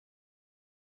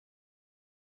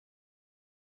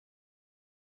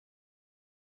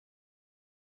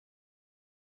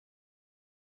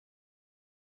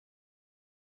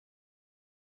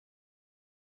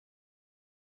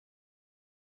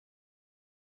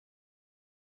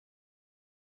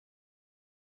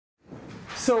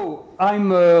So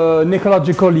I'm an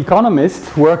ecological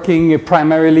economist working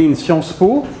primarily in Sciences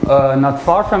Po, not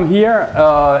far from here,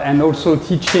 and also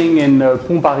teaching in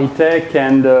Pont-Paris-Tech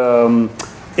and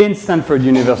in Stanford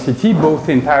University, both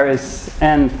in Paris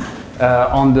and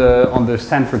on the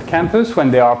Stanford campus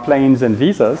when there are planes and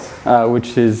visas,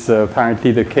 which is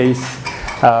apparently the case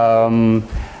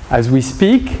as we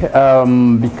speak,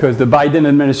 because the Biden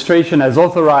administration has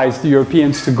authorized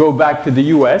Europeans to go back to the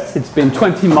US. It's been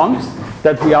 20 months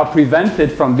that we are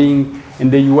prevented from being in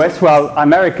the US, while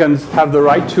Americans have the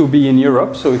right to be in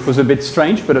Europe. So it was a bit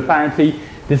strange, but apparently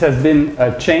this has been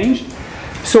changed.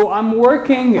 So I'm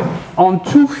working on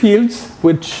two fields,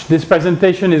 which this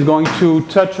presentation is going to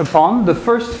touch upon. The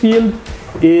first field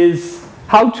is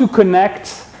how to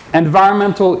connect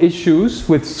environmental issues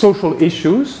with social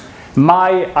issues.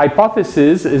 My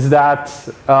hypothesis is that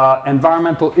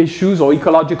environmental issues or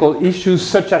ecological issues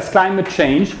such as climate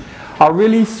change are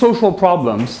really social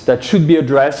problems that should be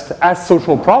addressed as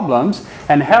social problems,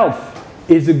 and health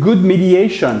is a good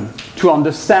mediation to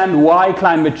understand why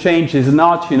climate change is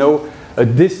not, a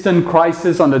distant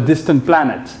crisis on a distant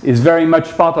planet. It's very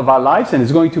much part of our lives, and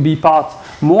it's going to be part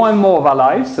more and more of our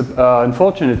lives,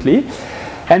 unfortunately.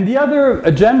 And the other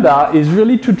agenda is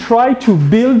really to try to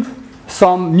build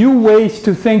some new ways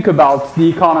to think about the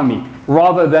economy,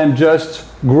 rather than just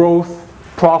growth,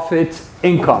 profit,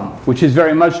 income, which is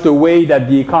very much the way that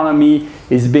the economy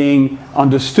is being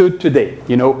understood today.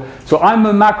 So I'm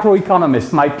a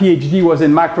macroeconomist. My PhD was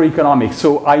in macroeconomics,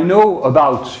 so I know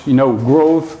about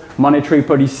growth, monetary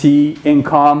policy,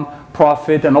 income,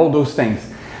 profit, and all those things.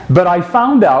 But I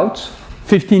found out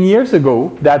 15 years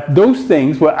ago that those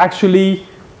things were actually,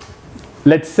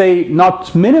 let's say,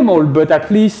 not minimal, but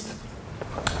at least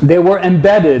they were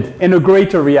embedded in a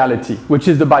greater reality, which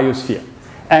is the biosphere.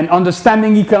 And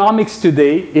understanding economics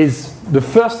today is the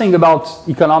first thing about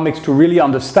economics to really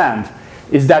understand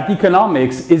is that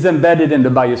economics is embedded in the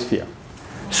biosphere.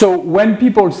 So when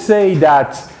people say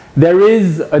that there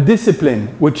is a discipline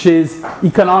which is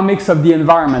economics of the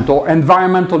environment or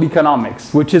environmental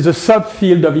economics, which is a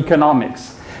subfield of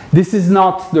economics, this is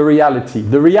not the reality.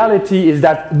 The reality is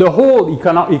that the whole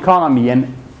economy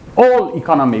and all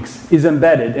economics is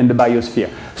embedded in the biosphere.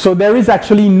 So there is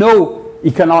actually no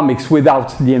economics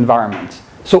without the environment.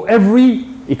 So every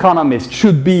economist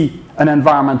should be an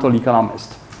environmental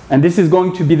economist. And this is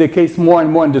going to be the case more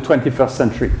and more in the 21st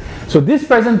century. So this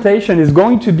presentation is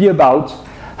going to be about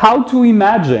how to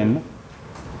imagine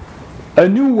a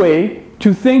new way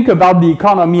to think about the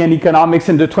economy and economics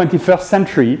in the 21st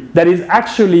century that is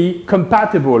actually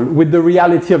compatible with the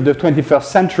reality of the 21st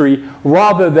century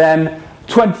rather than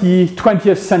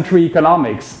 20th century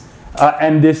economics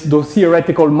and those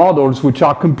theoretical models which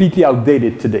are completely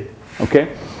outdated today.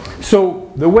 Okay?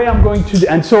 So the way I'm going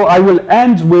to, and so I will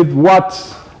end with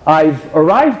what I've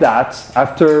arrived at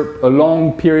after a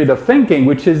long period of thinking,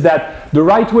 which is that the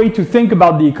right way to think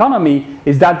about the economy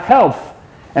is that health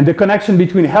and the connection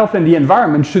between health and the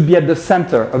environment should be at the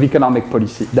center of economic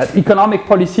policy. That economic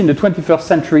policy in the 21st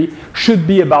century should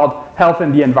be about health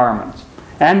and the environment.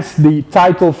 Hence the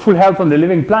title Full Health on the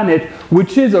Living Planet,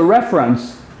 which is a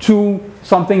reference to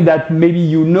something that maybe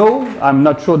you know, I'm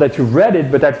not sure that you've read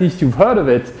it, but at least you've heard of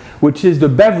it, which is the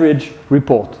Beveridge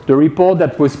report. The report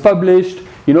that was published,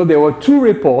 there were two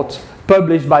reports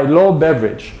published by Lord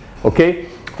Beveridge, okay?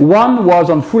 One was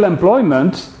on full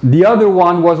employment, the other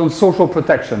one was on social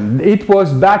protection. It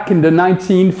was back in the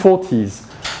 1940s,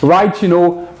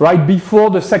 right before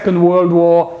the Second World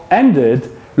War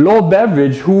ended. Lord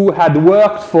Beveridge, who had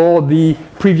worked for the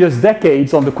previous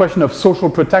decades on the question of social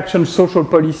protection, social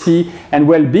policy, and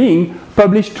well-being,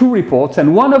 published two reports,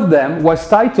 and one of them was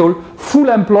titled Full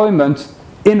Employment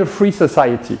in a Free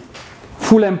Society.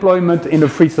 Full Employment in a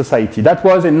Free Society. That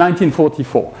was in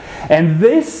 1944. And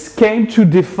this came to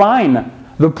define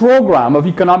the program of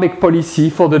economic policy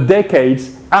for the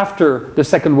decades after the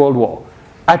Second World War,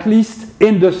 at least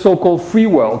in the so-called free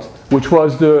world, which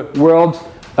was the world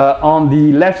on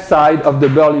the left side of the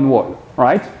Berlin Wall,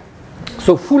 right?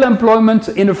 So full employment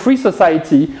in a free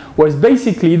society was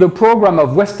basically the program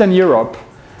of Western Europe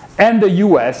and the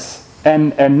US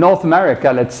and North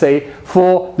America, let's say,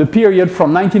 for the period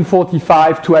from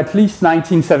 1945 to at least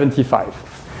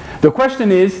 1975. The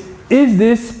question is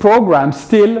this program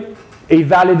still a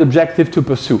valid objective to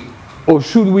pursue? Or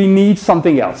should we need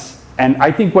something else? And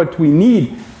I think what we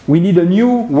need a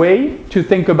new way to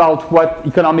think about what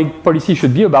economic policy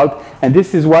should be about, and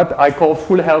this is what I call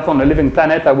full health on a living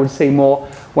planet. I will say more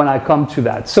when I come to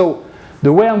that. So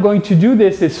the way I'm going to do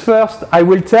this is first, I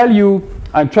will tell you,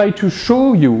 I'll try to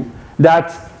show you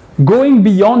that going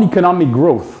beyond economic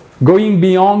growth, going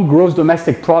beyond gross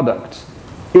domestic product,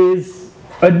 is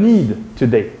a need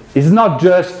today. It's not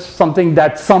just something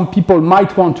that some people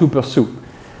might want to pursue.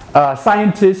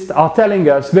 Scientists are telling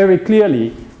us very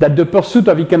clearly that the pursuit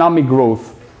of economic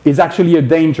growth is actually a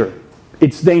danger.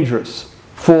 It's dangerous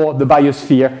for the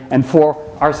biosphere and for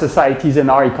our societies and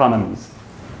our economies.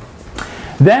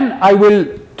 Then I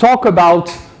will talk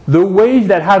about the ways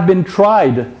that have been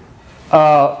tried in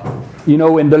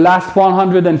the last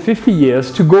 150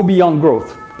 years to go beyond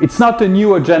growth. It's not a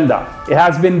new agenda. It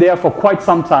has been there for quite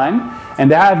some time, and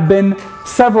there have been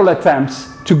several attempts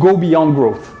to go beyond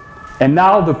growth. And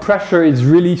now the pressure is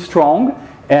really strong,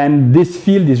 and this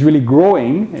field is really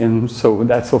growing, and so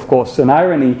that's of course an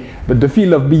irony, but the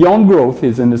field of beyond growth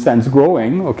is in a sense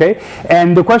growing, okay?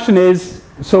 And the question is,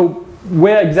 so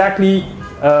where exactly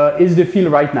is the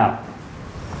field right now?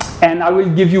 And I will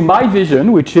give you my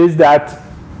vision, which is that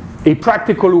a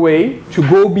practical way to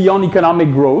go beyond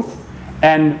economic growth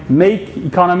and make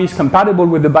economies compatible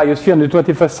with the biosphere in the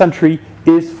 21st century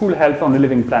is full health on a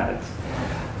living planet.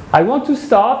 I want to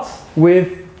start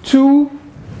with two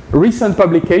recent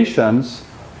publications,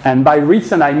 and by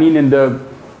recent I mean in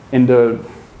the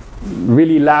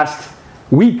really last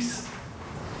weeks.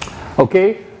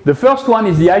 Okay, the first one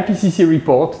is the IPCC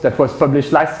report that was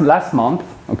published last month.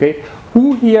 Okay,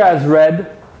 who here has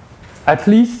read at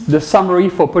least the summary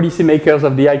for policymakers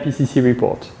of the IPCC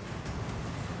report?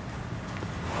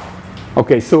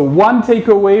 Okay, so one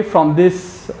takeaway from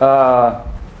this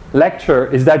lecture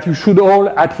is that you should all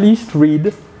at least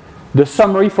read the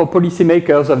summary for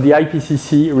policymakers of the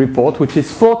IPCC report, which is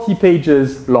 40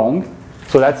 pages long,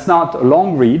 so that's not a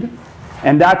long read,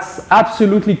 and that's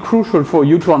absolutely crucial for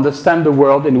you to understand the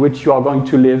world in which you are going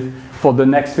to live for the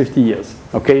next 50 years.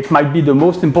 Okay, it might be the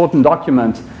most important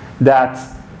document that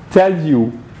tells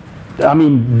you, I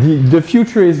mean, the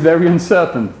future is very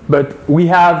uncertain, but we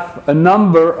have a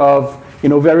number of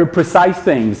very precise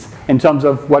things in terms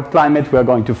of what climate we are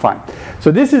going to find. So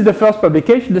this is the first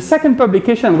publication. The second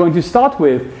publication I'm going to start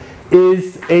with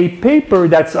is a paper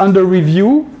that's under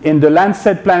review in the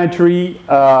Lancet Planetary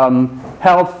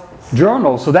Health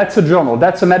Journal. So that's a journal,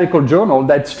 that's a medical journal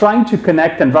that's trying to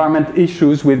connect environment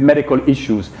issues with medical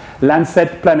issues.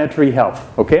 Lancet Planetary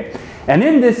Health, okay? And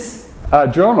in this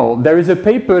journal, there is a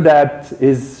paper that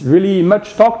is really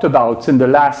much talked about in the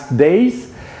last days,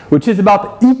 which is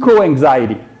about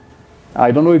eco-anxiety.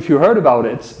 I don't know if you heard about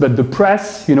it, but the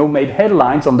press, made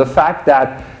headlines on the fact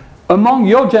that among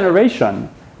your generation,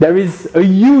 there is a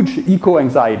huge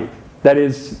eco-anxiety. That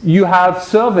is, you have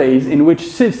surveys in which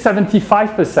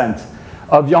 75%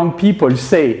 of young people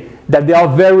say that they are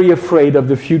very afraid of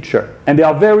the future. And they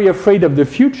are very afraid of the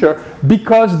future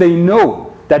because they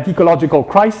know that ecological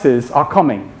crises are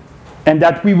coming and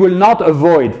that we will not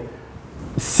avoid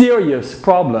serious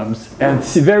problems and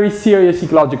very serious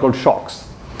ecological shocks.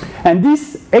 And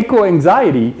this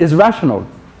eco-anxiety is rational.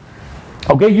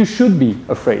 Okay, you should be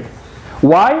afraid.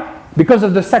 Why? Because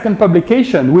of the second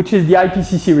publication, which is the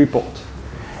IPCC report.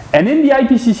 And in the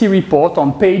IPCC report,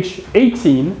 on page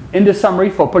 18, in the summary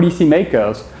for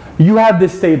policymakers, you have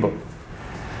this table.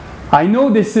 I know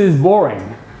this is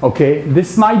boring, okay?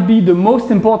 This might be the most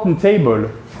important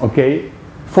table, okay,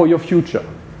 for your future.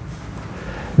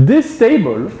 This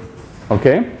table,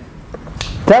 okay,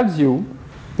 tells you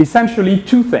essentially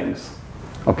two things,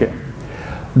 okay?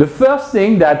 The first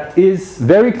thing that is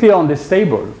very clear on this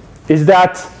table is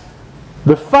that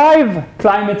the 5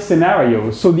 climate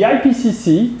scenarios, so the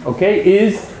IPCC, okay,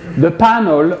 is the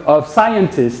panel of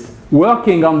scientists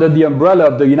working under the umbrella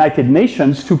of the United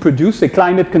Nations to produce a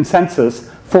climate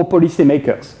consensus for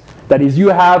policymakers. That is, you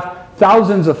have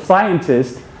thousands of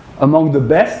scientists among the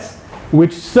best,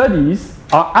 which studies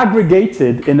are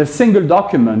aggregated in a single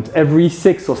document every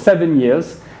 6 or 7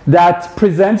 years that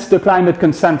presents the climate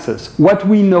consensus, what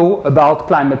we know about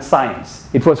climate science.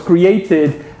 It was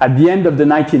created at the end of the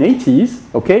 1980s,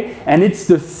 okay? And it's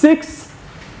the 6th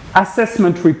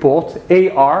assessment report,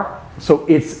 AR, so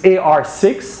it's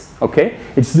AR6, okay?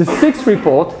 It's the 6th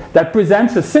report that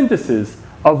presents a synthesis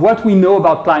of what we know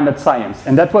about climate science.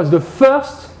 And that was the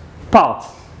first part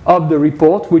of the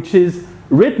report, which is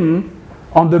written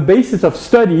on the basis of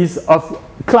studies of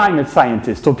climate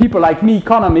scientists. So people like me,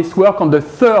 economists, work on the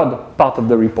third part of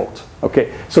the report.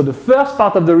 Okay, so the first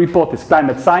part of the report is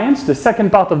climate science. The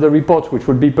second part of the report, which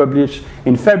will be published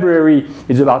in February,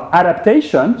 is about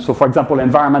adaptation. So for example,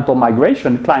 environmental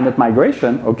migration, climate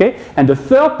migration, okay? And the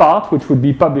third part, which would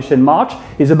be published in March,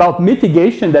 is about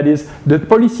mitigation, that is the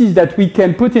policies that we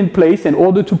can put in place in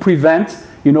order to prevent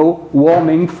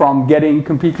warming from getting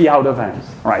completely out of hands.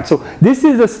 All right, so this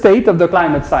is the state of the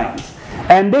climate science.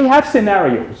 And they have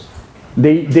scenarios.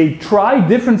 They try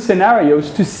different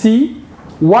scenarios to see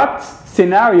what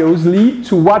scenarios lead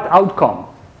to what outcome,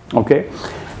 okay?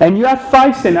 And you have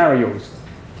 5 scenarios.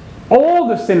 All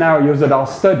the scenarios that are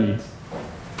studied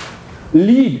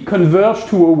converge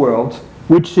to a world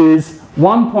which is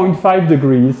 1.5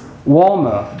 degrees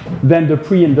warmer than the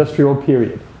pre-industrial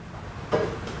period.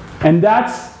 And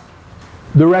that's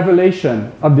the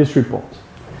revelation of this report.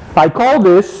 I call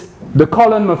this the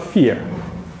column of fear,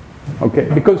 okay?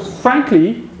 Because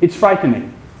frankly, it's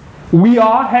frightening. We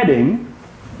are heading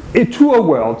to a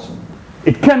world,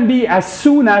 it can be as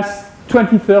soon as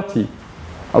 2030,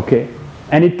 okay?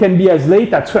 And it can be as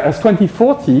late as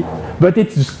 2040, but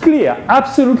it's clear,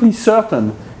 absolutely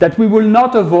certain, that we will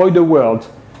not avoid a world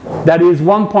that is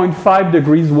 1.5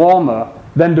 degrees warmer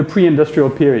than the pre-industrial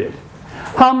period.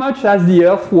 How much has the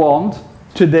Earth warmed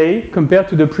today compared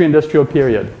to the pre-industrial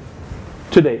period?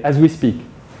 Today, as we speak.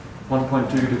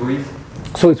 1.2 degrees.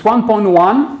 So it's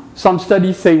 1.1. Some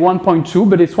studies say 1.2,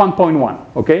 but it's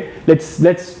 1.1, okay?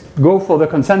 Let's go for the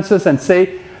consensus and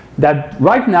say that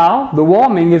right now, the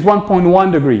warming is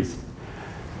 1.1 degrees.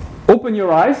 Open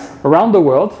your eyes around the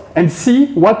world and see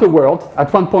what the world at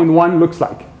 1.1 looks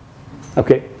like,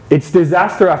 okay? It's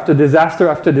disaster after disaster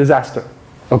after disaster.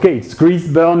 Okay, it's Greece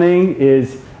burning,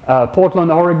 is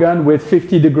Portland, Oregon with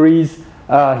 50 degrees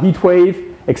heat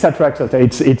wave, etc., etc.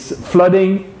 It's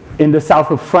flooding in the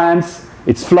south of France.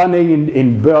 It's flooding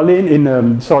in Berlin,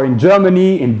 in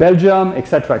Germany, in Belgium,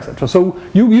 etc., etc. So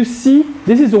you see,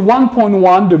 this is a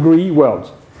 1.1 degree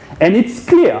world. And it's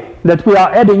clear that we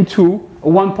are heading to a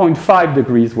 1.5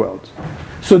 degrees world.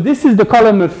 So this is the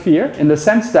column of fear in the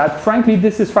sense that, frankly,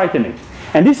 this is frightening.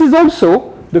 And this is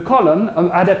also the column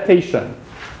of adaptation.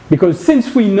 Because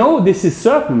since we know this is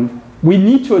certain, we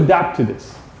need to adapt to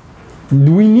this.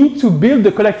 We need to build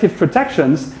the collective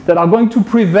protections that are going to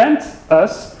prevent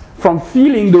us from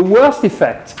feeling the worst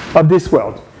effect of this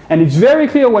world. And it's very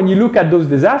clear when you look at those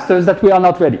disasters that we are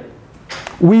not ready.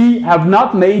 We have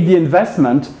not made the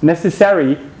investment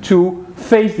necessary to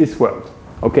face this world.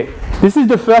 Okay, this is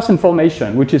the first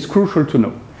information, which is crucial to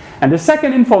know. And the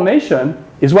second information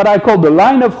is what I call the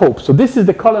line of hope. So this is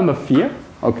the column of fear,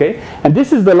 okay? And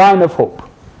this is the line of hope.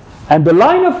 And the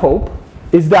line of hope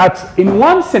is that in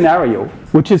one scenario,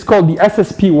 which is called the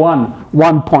SSP1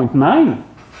 1.9,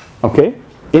 okay?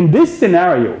 In this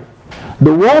scenario,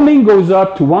 the warming goes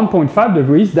up to 1.5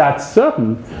 degrees, that's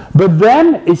certain, but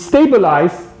then is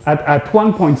stabilized at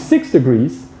 1.6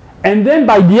 degrees, and then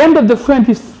by the end of the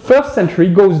 21st century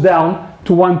goes down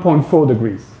to 1.4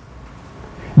 degrees.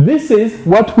 This is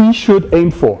what we should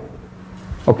aim for,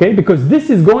 okay? Because this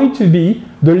is going to be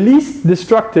the least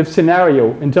destructive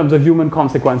scenario in terms of human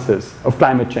consequences of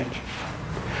climate change.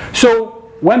 So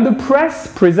when the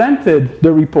press presented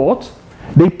the report,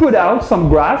 they put out some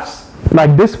graphs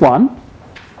like this one,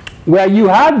 where you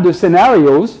had the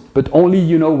scenarios, but only,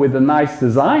 you know, with a nice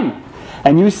design.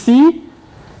 And you see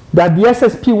that the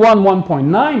SSP1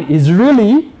 1.9 is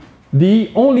really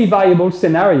the only viable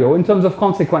scenario in terms of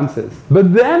consequences.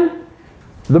 But then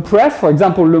the press, for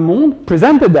example, Le Monde,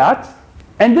 presented that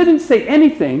and didn't say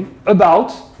anything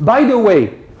about, by the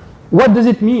way, what does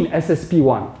it mean,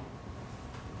 SSP1?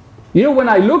 You know, when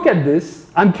I look at this,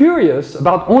 I'm curious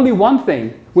about only one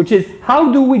thing, which is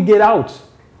how do we get out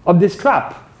of this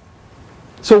trap?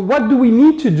 So what do we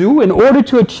need to do in order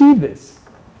to achieve this?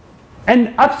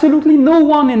 And absolutely no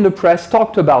one in the press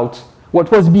talked about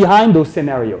what was behind those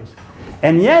scenarios.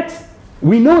 And yet,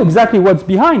 we know exactly what's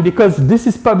behind because this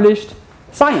is published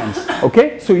science,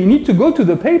 okay? So you need to go to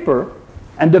the paper,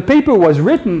 and the paper was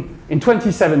written in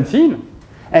 2017.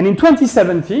 And in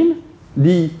 2017,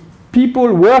 the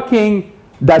people working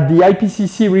that the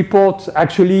IPCC report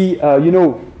actually, that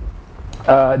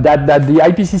the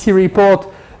IPCC report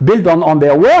built on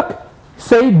their work,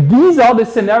 say these are the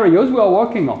scenarios we are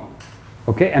working on.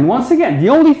 Okay, and once again, the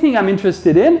only thing I'm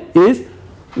interested in is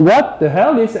what the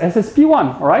hell is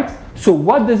SSP1, all right? So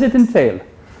what does it entail?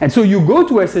 And so you go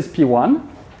to SSP1,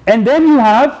 and then you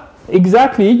have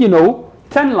exactly, you know,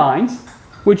 10 lines,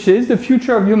 which is the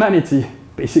future of humanity,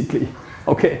 basically.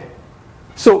 Okay.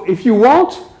 So if you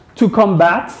want to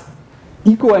combat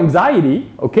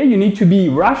eco-anxiety, okay, you need to be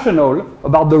rational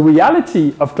about the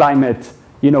reality of climate,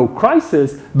 you know,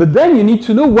 crisis, but then you need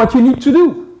to know what you need to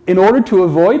do in order to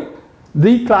avoid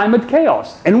the climate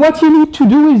chaos. And what you need to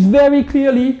do is very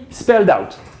clearly spelled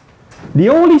out. The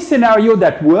only scenario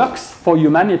that works for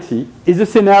humanity is a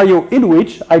scenario in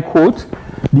which, I quote,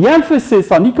 the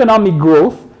emphasis on economic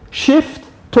growth shift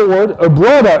toward a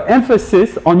broader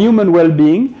emphasis on human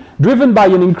well-being, driven by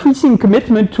an increasing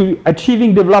commitment to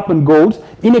achieving development goals.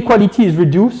 Inequality is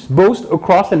reduced both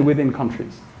across and within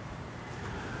countries.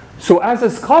 So as a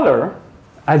scholar,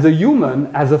 as a human,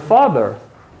 as a father,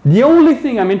 The only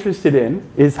thing I'm interested in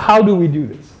is how do we do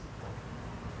this?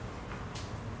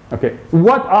 Okay,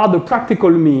 what are the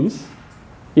practical means,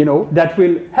 that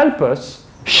will help us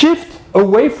shift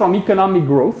away from economic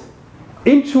growth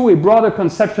into a broader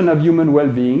conception of human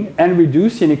well-being and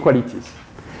reduce inequalities?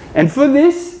 And for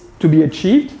this to be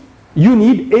achieved, you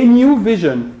need a new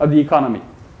vision of the economy.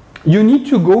 You need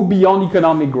to go beyond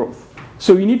economic growth.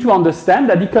 So you need to understand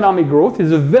that economic growth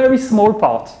is a very small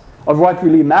part of what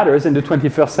really matters in the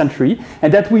 21st century,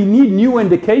 and that we need new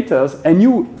indicators and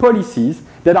new policies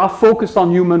that are focused on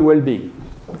human well-being.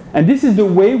 And this is the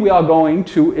way we are going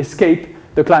to escape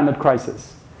the climate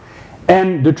crisis.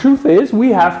 And the truth is,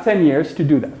 we have 10 years to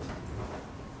do that.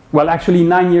 Well, actually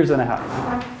 9 years and a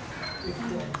half.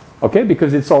 Okay,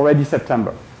 because it's already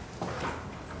September.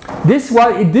 This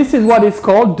is what is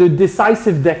called the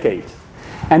decisive decade.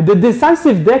 And the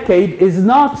decisive decade is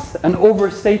not an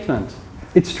overstatement.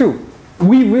 It's true.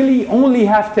 We really only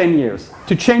have 10 years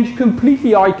to change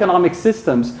completely our economic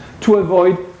systems to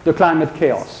avoid the climate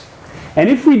chaos. And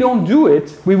if we don't do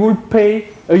it, we will pay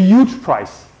a huge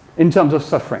price in terms of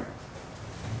suffering.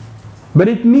 But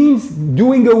it means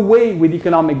doing away with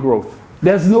economic growth.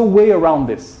 There's no way around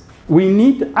this. We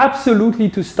need absolutely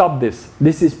to stop this.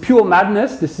 This is pure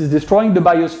madness. This is destroying the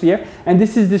biosphere, and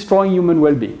this is destroying human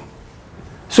well-being.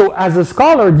 So as a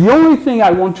scholar, the only thing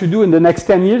I want to do in the next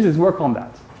 10 years is work on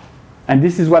that. And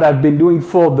this is what I've been doing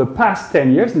for the past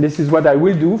 10 years, and this is what I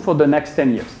will do for the next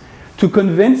 10 years. To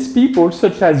convince people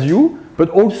such as you, but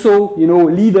also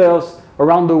leaders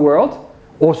around the world,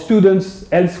 or students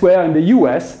elsewhere in the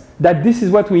US, that this is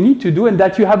what we need to do, and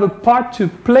that you have a part to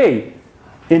play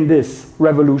in this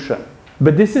revolution.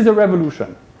 But this is a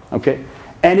revolution, okay?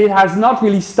 And it has not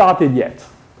really started yet,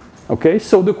 okay?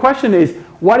 So the question is,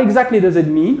 what exactly does it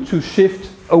mean to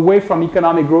shift away from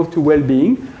economic growth to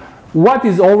well-being? What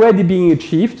is already being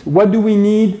achieved? What do we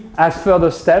need as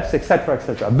further steps, etc.,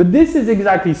 etc.? But this is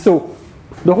exactly so.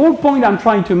 The whole point I'm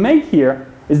trying to make here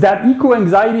is that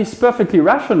eco-anxiety is perfectly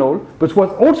rational, but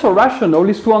what's also rational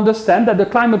is to understand that the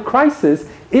climate crisis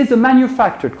is a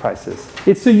manufactured crisis.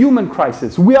 It's a human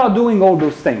crisis. We are doing all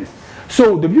those things.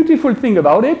 So the beautiful thing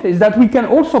about it is that we can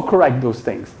also correct those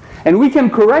things. And we can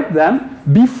correct them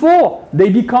before they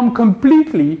become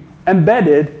completely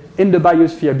embedded in the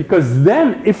biosphere. Because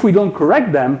then, if we don't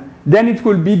correct them, then it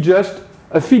will be just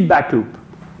a feedback loop.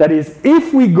 That is,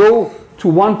 if we go to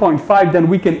 1.5, then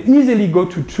we can easily go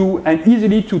to 2, and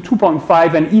easily to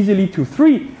 2.5, and easily to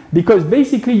 3, because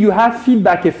basically you have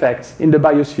feedback effects in the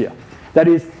biosphere. That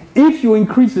is, if you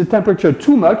increase the temperature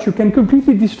too much, you can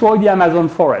completely destroy the Amazon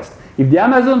forest. If the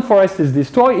Amazon forest is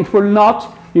destroyed, it will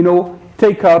not,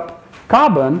 take up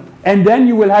carbon, and then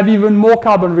you will have even more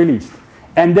carbon released.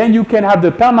 And then you can have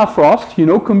the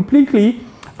permafrost, completely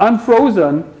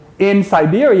unfrozen in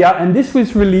Siberia, and this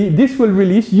will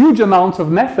release huge amounts of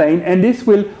methane, and this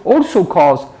will also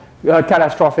cause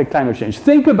catastrophic climate change.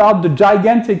 Think about the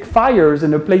gigantic fires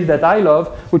in a place that I love,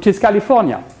 which is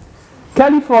California.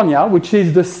 California, which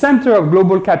is the center of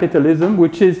global capitalism,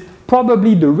 which is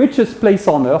probably the richest place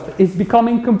on earth, is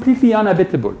becoming completely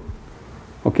uninhabitable.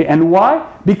 Okay, and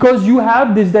why? Because you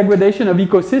have this degradation of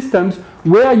ecosystems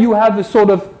where you have a sort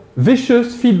of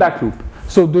vicious feedback loop.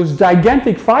 So those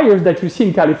gigantic fires that you see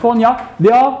in California,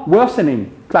 they are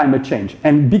worsening climate change.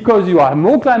 And because you have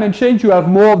more climate change, you have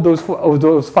more of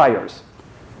those fires.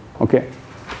 Okay?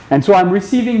 And so I'm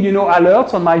receiving,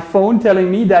 alerts on my phone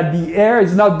telling me that the air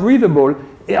is not breathable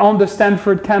on the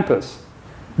Stanford campus.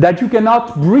 That you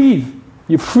cannot breathe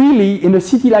freely in a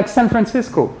city like San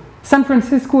Francisco. San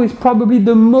Francisco is probably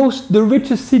the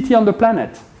richest city on the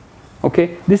planet.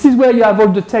 Okay? This is where you have all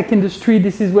the tech industry,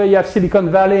 this is where you have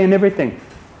Silicon Valley and everything.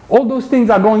 All those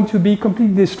things are going to be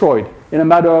completely destroyed in a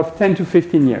matter of 10 to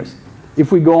 15 years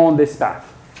if we go on this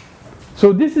path.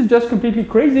 So this is just completely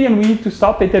crazy, and we need to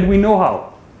stop it, and we know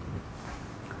how.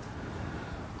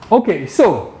 Okay,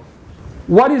 so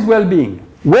what is well-being?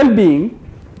 Well-being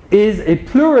is a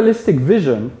pluralistic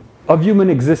vision of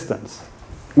human existence.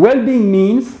 Well-being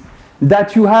means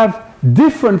that you have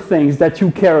different things that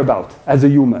you care about as a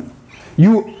human.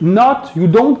 You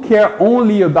don't care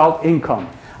only about income.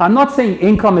 I'm not saying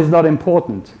income is not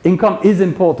important. Income is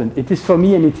important. It is for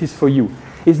me and it is for you.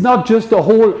 It's not just the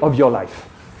whole of your life.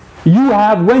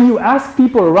 When you ask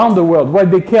people around the world what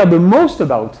they care the most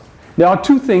about, there are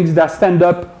two things that stand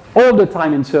up all the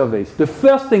time in surveys. The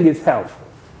first thing is health.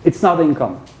 It's not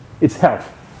income. It's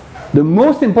health. The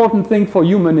most important thing for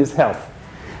human is health.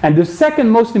 And the second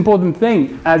most important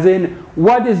thing, as in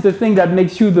what is the thing that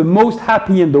makes you the most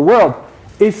happy in the world,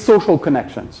 is social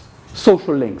connections,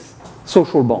 social links,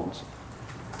 social bonds.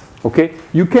 Okay?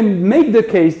 You can make the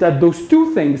case that those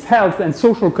two things, health and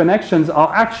social connections,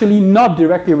 are actually not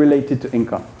directly related to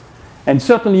income. And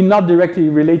certainly not directly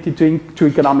related to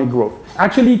economic growth.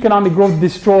 Actually, economic growth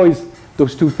destroys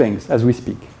those two things as we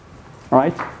speak. All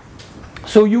right?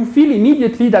 So you feel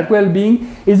immediately that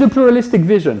well-being is a pluralistic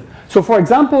vision. So for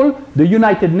example, the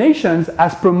United Nations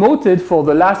has promoted for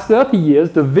the last 30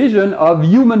 years the vision of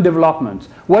human development.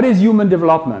 What is human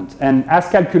development? And has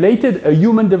calculated a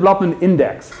human development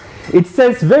index. It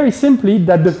says very simply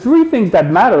that the three things that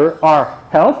matter are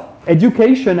health,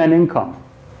 education, and income.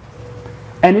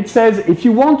 And it says if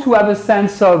you want to have a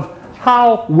sense of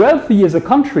how wealthy is a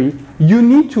country, you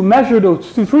need to measure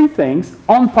those three things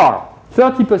on par.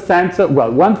 30%,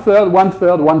 well, one-third,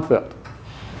 one-third, one-third.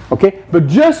 Okay? But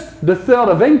just the third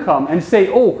of income and say,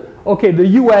 oh, okay, the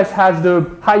US has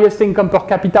the highest income per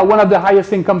capita, one of the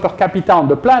highest income per capita on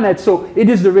the planet, so it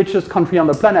is the richest country on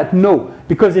the planet. No,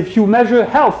 because if you measure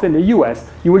health in the US,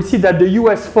 you will see that the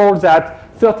US falls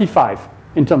at 35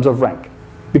 in terms of rank,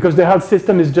 because the health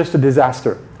system is just a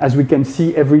disaster, as we can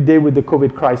see every day with the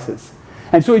COVID crisis.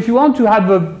 And so if you want to have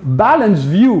a balanced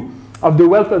view of the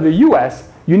wealth of the US,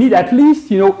 you need at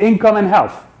least, income and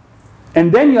health.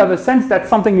 And then you have a sense that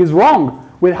something is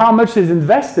wrong with how much is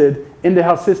invested in the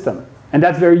health system. And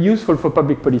that's very useful for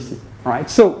public policy. All right?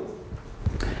 So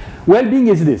well-being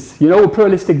is this, a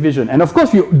pluralistic vision. And of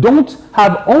course, you don't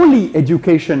have only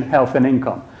education, health, and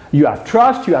income. You have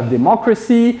trust, you have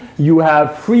democracy, you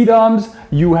have freedoms,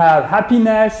 you have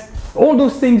happiness. All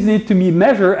those things need to be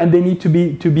measured and they need to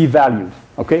be valued.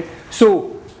 Okay?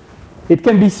 So it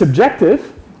can be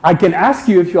subjective. I can ask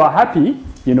you if you are happy,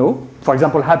 for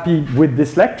example, happy with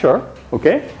this lecture,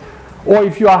 okay? Or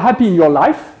if you are happy in your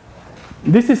life,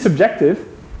 this is subjective.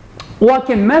 Or I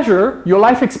can measure your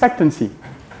life expectancy,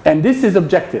 and this is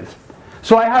objective.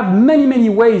 So I have many, many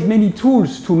ways, many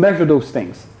tools to measure those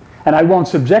things. And I want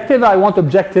subjective, I want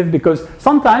objective, because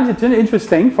sometimes it's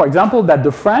interesting, for example, that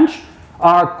the French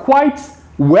are quite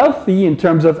wealthy in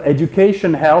terms of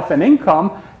education, health, and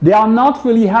income. They are not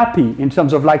really happy in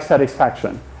terms of life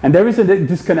satisfaction. And there is a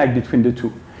disconnect between the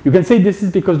two. You can say this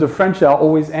is because the French are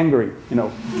always angry,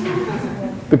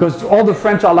 because all the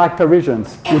French are like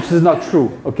Parisians, which is not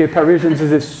true. Okay, Parisians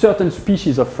is a certain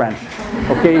species of French.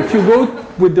 Okay, if you go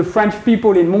with the French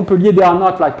people in Montpellier, they are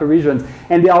not like Parisians,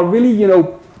 and they are really,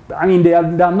 they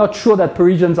are not sure that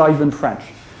Parisians are even French.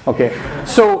 Okay,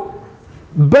 so,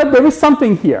 but there is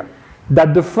something here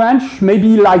that the French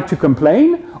maybe like to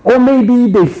complain, or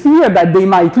maybe they fear that they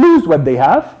might lose what they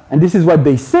have, and this is what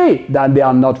they say, that they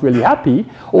are not really happy,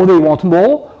 or they want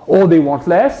more, or they want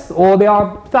less, or there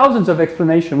are thousands of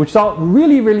explanations, which are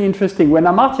really, really interesting. When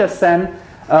Amartya Sen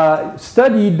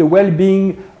studied the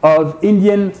well-being of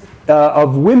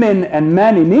of women and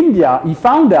men in India, he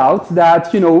found out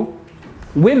that,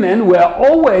 women were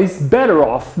always better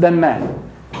off than men.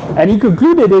 And he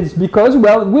concluded it's because,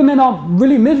 well, women are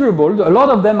really miserable. A lot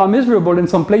of them are miserable in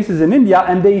some places in India,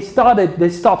 and they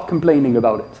stopped complaining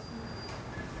about it.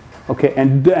 Okay,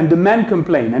 and the men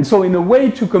complain. And so in a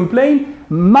way, to complain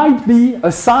might be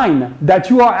a sign that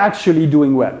you are actually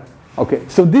doing well. Okay,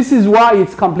 so this is why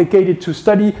it's complicated to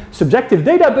study subjective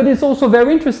data, but it's also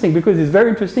very interesting, because it's very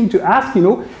interesting to ask,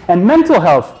 and mental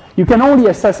health, you can only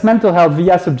assess mental health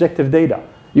via subjective data.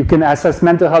 You can assess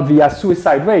mental health via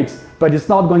suicide rates, but it's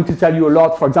not going to tell you a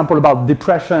lot, for example, about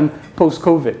depression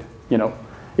post-COVID.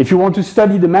 If you want to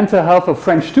study the mental health of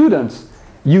French students,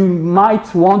 you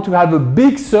might want to have a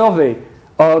big survey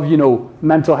of,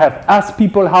 mental health. Ask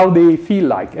people how they feel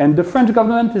like. And the French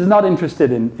government is not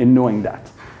interested in knowing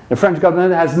that. The French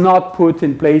government has not put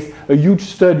in place a huge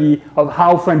study of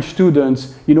how French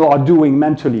students, are doing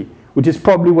mentally, which is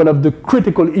probably one of the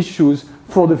critical issues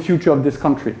for the future of this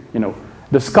country.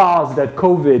 The scars that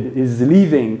COVID is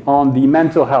leaving on the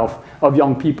mental health of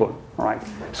young people. All right.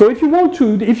 So if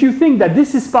you think that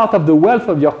this is part of the wealth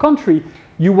of your country,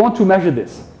 you want to measure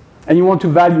this, and you want to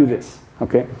value this,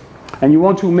 okay? And you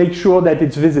want to make sure that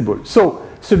it's visible. So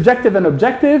subjective and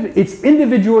objective, it's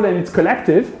individual and it's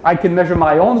collective. I can measure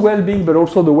my own well-being, but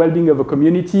also the well-being of a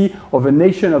community, of a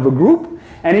nation, of a group.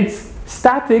 And it's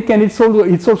static, and it's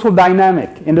also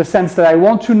dynamic, in the sense that I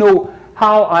want to know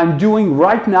how I'm doing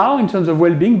right now in terms of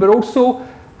well-being, but also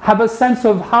have a sense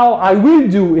of how I will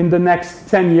do in the next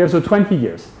 10 years or 20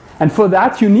 years. And for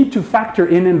that, you need to factor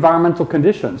in environmental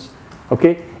conditions.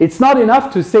 Okay? It's not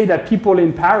enough to say that people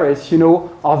in Paris,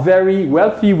 are very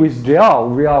wealthy with JR.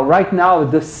 We are right now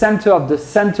at the center of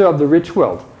the rich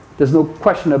world. There's no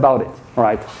question about it. All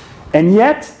right? And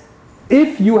yet,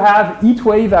 if you have heat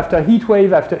wave after heat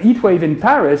wave after heat wave in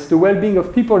Paris, the well-being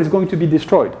of people is going to be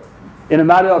destroyed in a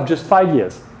matter of just 5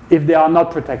 years if they are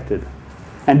not protected.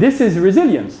 And this is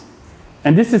resilience.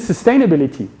 And this is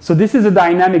sustainability. So this is a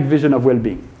dynamic vision of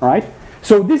well-being, right?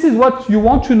 So this is what you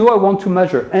want to know, I want to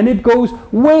measure. And it goes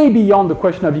way beyond the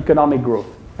question of economic growth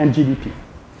and GDP.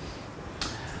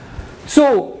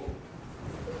 So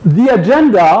the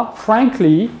agenda,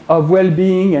 frankly, of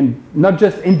well-being, and not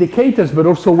just indicators, but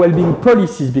also well-being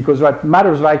policies, because what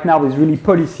matters right now is really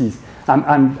policies.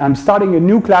 I'm starting a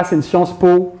new class in Sciences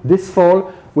Po this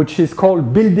fall, which is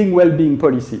called Building Well-Being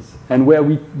Policies, and where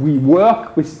we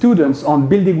work with students on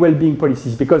building well-being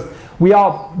policies, because we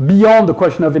are beyond the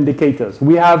question of indicators.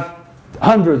 We have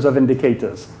hundreds of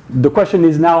indicators. The question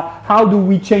is now, how do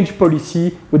we change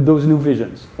policy with those new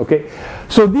visions, okay?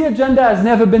 So the agenda has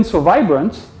never been so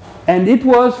vibrant, and it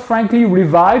was frankly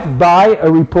revived by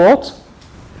a report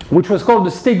which was called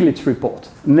the Stiglitz Report,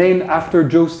 named after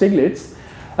Joe Stiglitz,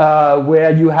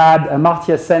 where you had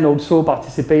Amartya Sen also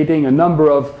participating, a number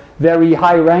of very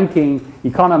high-ranking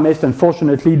economists.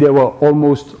 Unfortunately, they were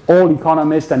almost all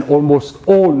economists and almost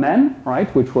all men,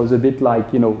 right? Which was a bit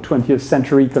like, 20th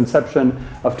century conception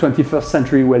of 21st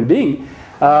century well-being.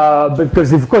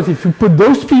 Because, of course, if you put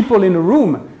those people in a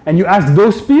room and you ask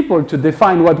those people to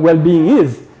define what well-being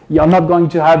is, you're not going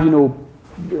to have,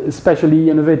 especially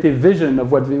innovative vision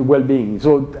of what well-being is.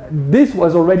 So this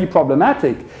was already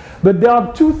problematic. But there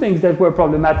are two things that were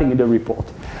problematic in the report.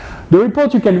 The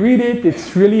report, you can read it,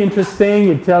 it's really interesting.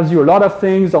 It tells you a lot of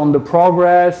things on the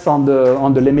progress, on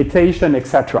the limitation,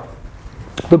 etc.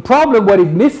 The problem, what it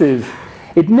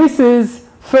misses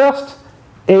first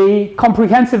a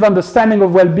comprehensive understanding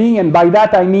of well-being, and by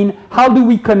that I mean, how do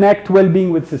we connect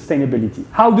well-being with sustainability?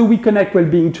 How do we connect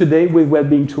well-being today with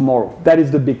well-being tomorrow? That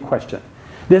is the big question.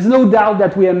 There's no doubt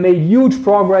that we have made huge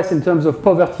progress in terms of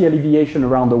poverty alleviation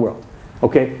around the world,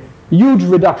 okay? Huge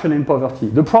reduction in poverty.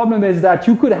 The problem is that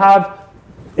you could have,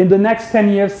 in the next 10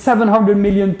 years, 700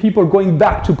 million people going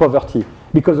back to poverty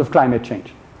because of climate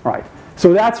change, right?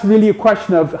 So that's really a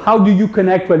question of how do you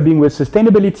connect well-being with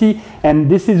sustainability, and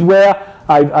this is where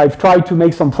I've tried to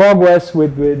make some progress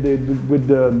with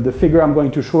the figure I'm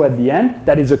going to show at the end.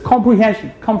 That is a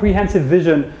comprehensive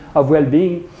vision of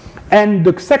well-being. And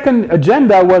the second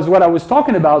agenda was what I was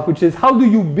talking about, which is how do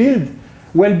you build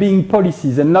well-being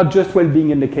policies and not just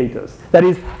well-being indicators? That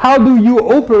is, how do you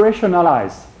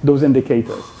operationalize those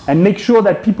indicators and make sure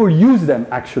that people use them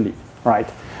actually, right?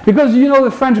 Because,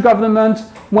 the French government,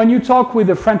 when you talk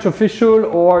with a French official,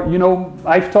 or,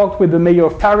 I've talked with the mayor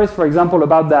of Paris, for example,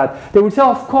 about that, they would say,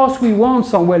 of course we want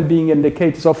some well-being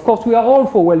indicators. Of course we are all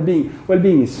for well-being.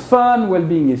 Well-being is fun,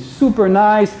 well-being is super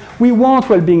nice. We want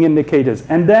well-being indicators.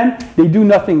 And then they do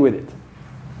nothing with it.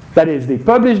 That is, they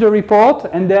publish the report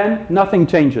and then nothing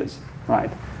changes,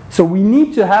 right? So we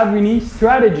need to have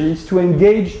strategies to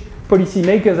engage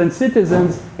policymakers and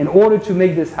citizens in order to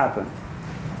make this happen.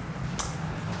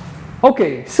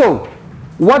 Okay, so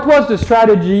what was the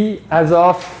strategy as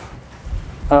of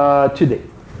today?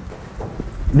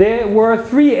 There were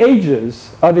 3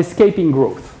 ages of escaping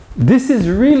growth. This is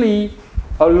really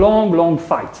a long, long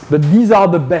fight, but these are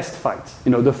the best fights.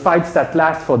 The fights that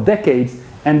last for decades,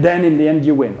 and then in the end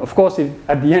you win. Of course, if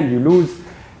at the end you lose,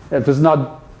 it was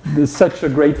not such a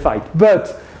great fight.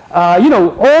 But,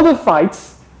 all the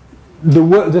fights,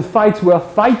 the fights we're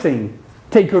fighting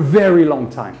take a very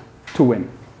long time to win.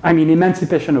 I mean,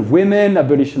 emancipation of women,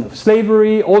 abolition of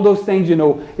slavery, all those things,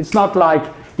 it's not like,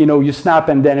 you snap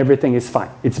and then everything is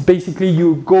fine. It's basically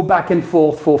you go back and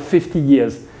forth for 50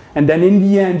 years. And then in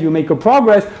the end, you make a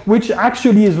progress, which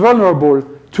actually is vulnerable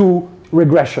to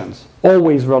regressions.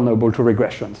 Always vulnerable to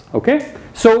regressions, okay?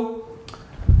 So,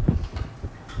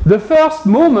 the first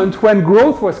moment when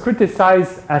growth was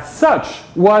criticized as such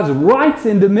was right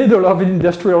in the middle of the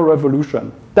Industrial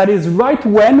Revolution. That is right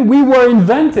when we were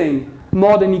inventing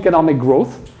modern economic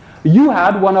growth. You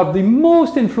had one of the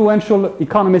most influential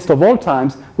economists of all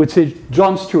times, which is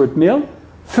John Stuart Mill,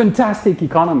 fantastic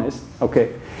economist,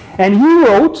 okay? And he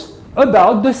wrote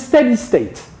about the steady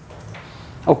state.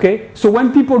 Okay, so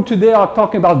when people today are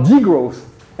talking about degrowth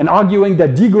and arguing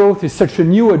that degrowth is such a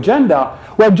new agenda,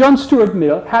 well, John Stuart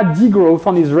Mill had degrowth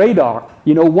on his radar,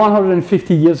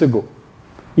 150 years ago.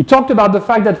 He talked about the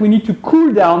fact that we need to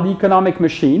cool down the economic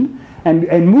machine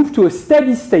and move to a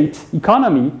steady state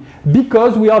economy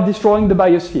because we are destroying the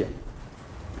biosphere.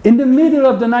 In the middle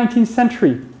of the 19th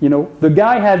century, the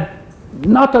guy had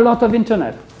not a lot of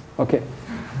internet, okay?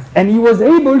 And he was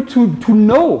able to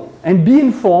know and be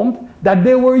informed that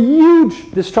there were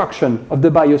huge destruction of the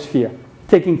biosphere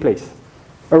taking place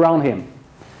around him.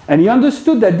 And he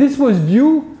understood that this was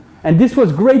due, and this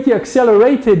was greatly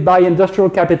accelerated by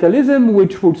industrial capitalism,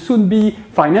 which would soon be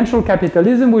financial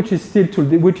capitalism, which is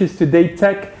today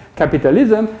tech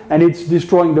capitalism, and it's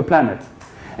destroying the planet.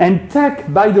 And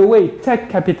tech, by the way, tech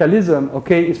capitalism,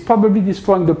 okay, is probably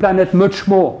destroying the planet much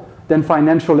more than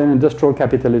financial and industrial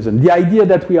capitalism. The idea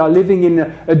that we are living in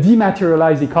a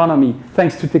dematerialized economy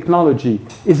thanks to technology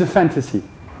is a fantasy.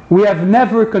 We have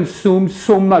never consumed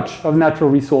so much of natural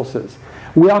resources.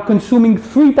 We are consuming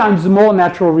 3 times more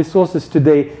natural resources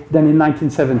today than in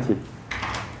 1970.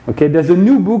 Okay, there's a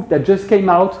new book that just came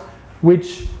out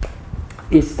which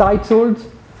is titled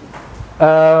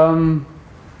At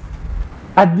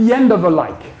the End of a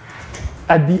Like.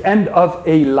 At the End of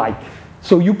a Like.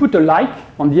 So you put a like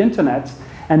on the internet,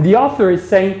 and the author is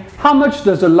saying, how much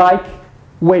does a like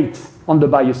weight on the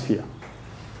biosphere?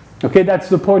 Okay, that's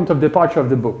the point of departure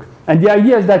of the book. And the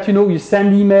idea is that, you know, you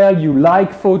send email, you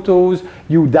like photos,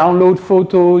 you download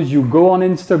photos, you go on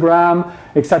Instagram,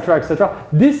 etc., etc.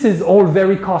 This is all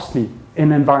very costly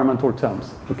in environmental terms.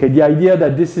 Okay, the idea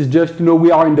that this is just, you know, we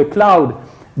are in the cloud,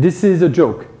 this is a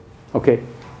joke. Okay,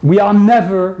 we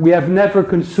have never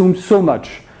consumed so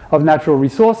much of natural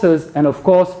resources, and of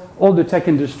course, all the tech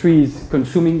industry is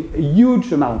consuming a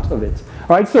huge amount of it.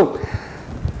 All right, so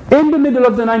in the middle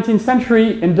of the 19th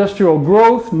century, industrial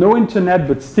growth, no internet,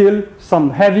 but still some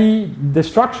heavy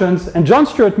destructions. And John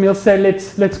Stuart Mill said,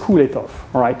 let's cool it off.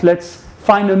 All right, let's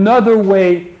find another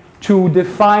way to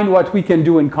define what we can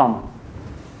do in common.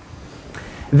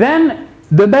 Then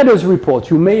the Meadows Report.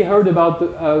 You may heard about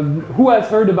who has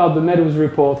heard about the Meadows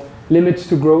Report? Limits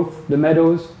to growth, the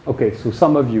Meadows. Okay, so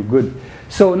some of you, good.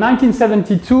 So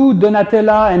 1972,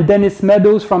 Donatella and Dennis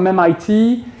Meadows from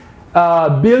MIT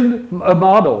build a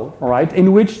model, all right,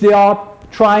 in which they are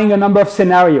trying a number of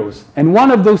scenarios. And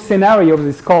one of those scenarios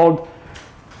is called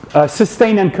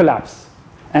sustain and collapse.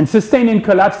 And sustain and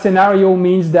collapse scenario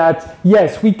means that,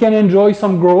 yes, we can enjoy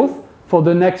some growth for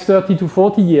the next 30 to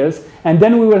 40 years, and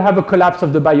then we will have a collapse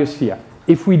of the biosphere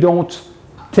if we don't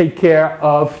take care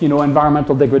of, you know,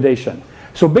 environmental degradation.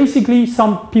 So basically,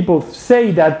 some people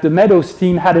say that the Meadows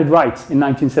team had it right in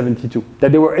 1972,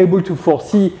 that they were able to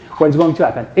foresee what is going to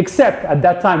happen. Except at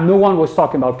that time, no one was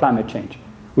talking about climate change,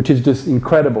 which is just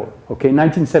incredible. Okay,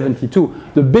 1972,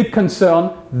 the big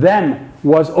concern then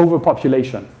was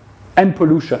overpopulation and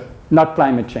pollution, not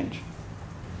climate change.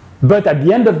 But at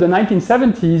the end of the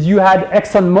 1970s, you had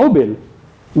ExxonMobil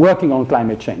working on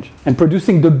climate change and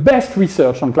producing the best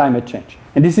research on climate change.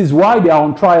 And this is why they are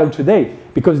on trial today,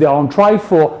 because they are on trial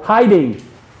for hiding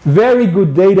very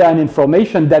good data and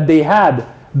information that they had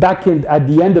back at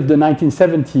the end of the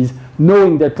 1970s,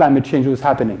 knowing that climate change was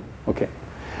happening. Okay.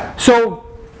 So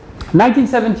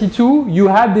 1972, you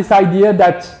had this idea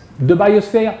that the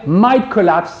biosphere might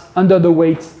collapse under the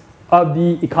weight of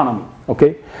the economy.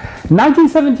 Okay.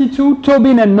 1972,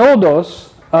 Tobin and Nordos,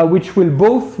 which will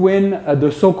both win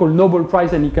the so-called Nobel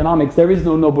Prize in Economics. There is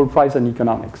no Nobel Prize in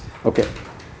Economics. Okay,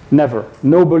 never.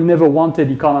 Nobel never wanted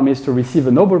economists to receive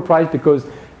a Nobel Prize because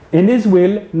in his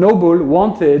will, Nobel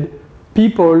wanted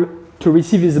people to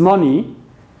receive his money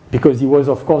because he was,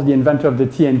 of course, the inventor of the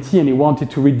TNT and he wanted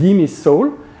to redeem his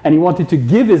soul and he wanted to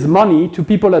give his money to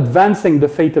people advancing the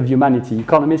fate of humanity.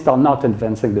 Economists are not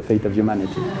advancing the fate of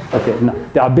humanity. Okay, no.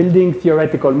 They are building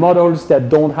theoretical models that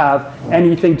don't have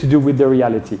anything to do with the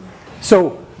reality.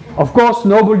 So, of course,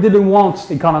 Nobel didn't want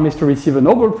economists to receive a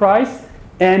Nobel Prize,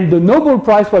 and the Nobel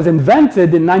Prize was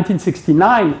invented in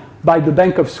 1969 by the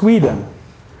Bank of Sweden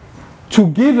to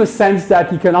give a sense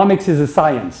that economics is a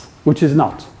science, which is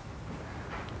not.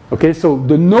 Okay, so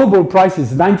the Nobel Prize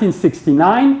is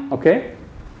 1969, okay?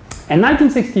 In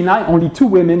 1969, only 2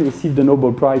 women received the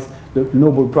Nobel Prize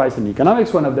in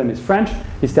economics. One of them is French,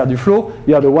 Esther Duflo.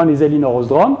 The other one is Elinor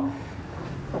Ostrom.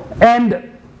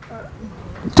 And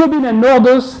Tobin and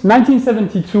Nordos,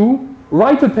 1972,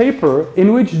 write a paper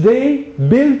in which they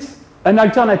built an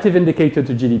alternative indicator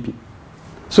to GDP.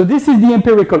 So this is the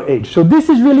empirical age. So this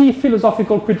is really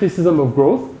philosophical criticism of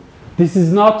growth. This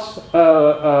is not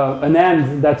an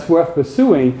end that's worth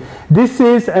pursuing. This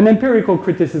is an empirical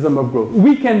criticism of growth.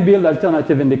 We can build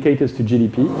alternative indicators to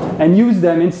GDP and use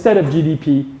them instead of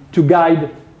GDP to guide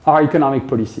our economic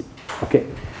policy. Okay.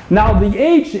 Now, the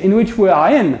age in which we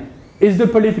are in is the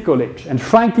political age. And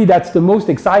frankly, that's the most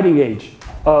exciting age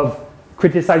of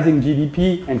criticizing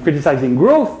GDP and criticizing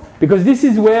growth, because this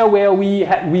is where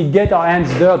we get our hands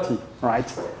dirty,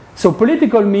 right? So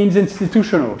political means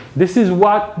institutional. This is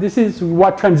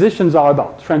what transitions are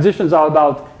about. Transitions are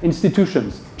about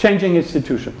institutions, changing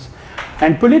institutions.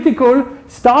 And political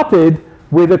started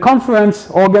with a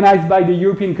conference organized by the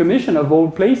European Commission of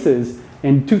all places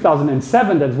in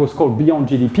 2007 that was called Beyond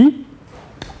GDP.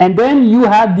 And then you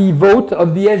had the vote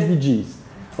of the SDGs,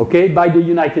 okay, by the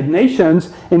United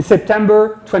Nations in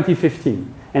September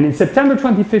 2015. And in September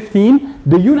 2015,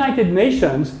 the United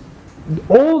Nations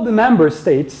all the member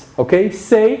states, okay,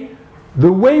 say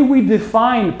the way we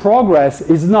define progress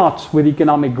is not with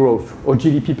economic growth or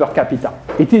GDP per capita.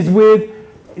 It is with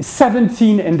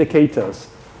 17 indicators,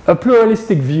 a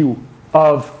pluralistic view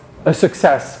of a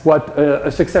success, what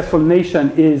a successful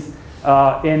nation is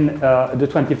in the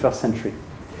 21st century.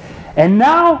 And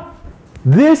now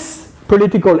this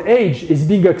political age is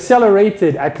being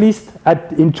accelerated at least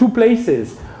in two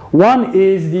places. One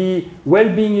is the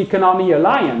Well-Being Economy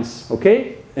Alliance,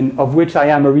 okay, of which I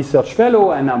am a research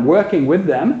fellow and I'm working with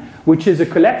them, which is a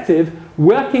collective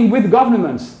working with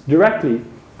governments directly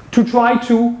to try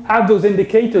to have those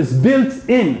indicators built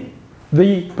in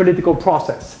the political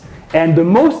process. And the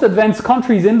most advanced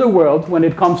countries in the world when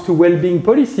it comes to well-being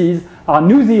policies are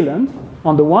New Zealand,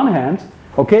 on the one hand,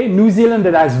 okay, New Zealand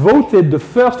that has voted the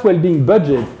first well-being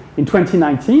budget in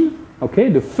 2019, okay,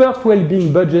 the first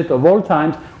well-being budget of all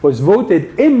times was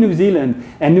voted in New Zealand,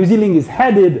 and New Zealand is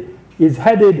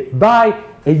headed by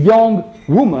a young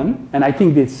woman, and I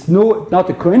think it's not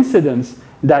a coincidence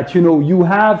that you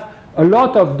have a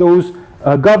lot of those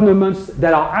governments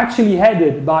that are actually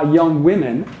headed by young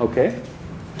women, okay?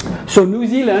 So New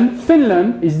Zealand,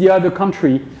 Finland is the other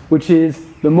country which is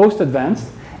the most advanced,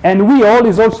 and we all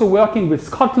is also working with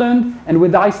Scotland and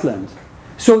with Iceland.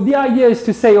 So the idea is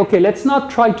to say, okay, let's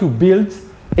not try to build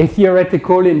a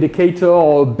theoretical indicator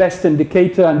or best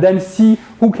indicator and then see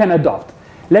who can adopt.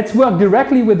 Let's work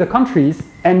directly with the countries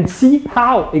and see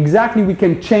how exactly we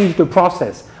can change the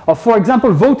process of, for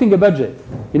example, voting a budget.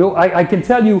 I can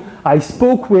tell you, I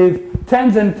spoke with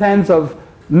tens and tens of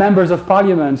members of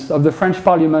parliaments, of the French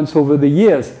parliaments over the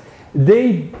years.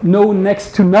 They know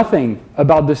next to nothing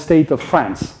about the state of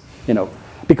France,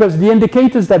 because the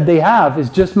indicators that they have is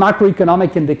just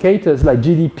macroeconomic indicators like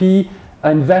GDP,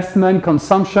 investment,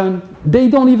 consumption. They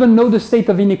don't even know the state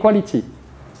of inequality.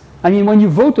 I mean, when you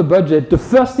vote a budget, the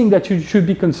first thing that you should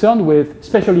be concerned with,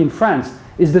 especially in France,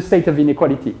 is the state of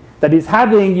inequality. That is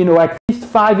having, at least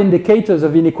 5 indicators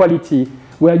of inequality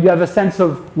where you have a sense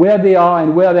of where they are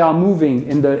and where they are moving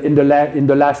in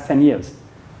the last 10 years.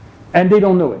 And they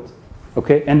don't know it,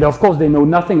 okay? And of course, they know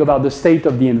nothing about the state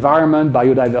of the environment,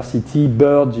 biodiversity,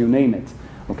 birds, you name it,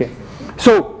 okay?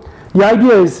 So the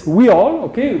idea is we all,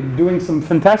 okay, doing some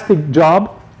fantastic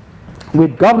job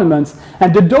with governments,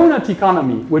 and the donut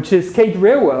economy, which is Kate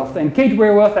Raworth, and Kate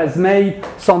Raworth has made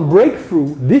some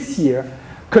breakthrough this year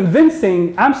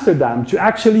convincing Amsterdam to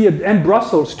actually, and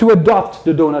Brussels, to adopt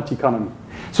the donut economy.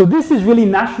 So this is really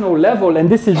national level and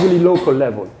this is really local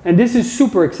level. And this is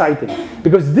super exciting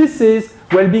because this is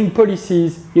well-being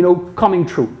policies, coming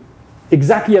true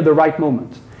exactly at the right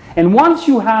moment. And once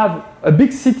you have a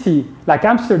big city like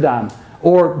Amsterdam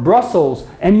or Brussels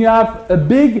and you have a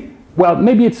big, well,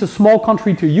 maybe it's a small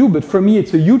country to you, but for me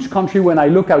it's a huge country when I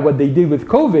look at what they did with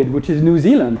COVID, which is New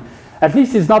Zealand. At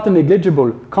least it's not a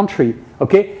negligible country,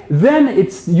 okay? Then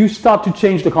you start to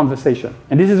change the conversation.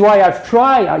 And this is why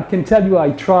I can tell you I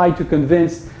try to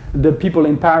convince the people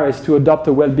in Paris to adopt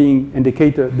a well-being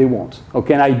indicator. They won't,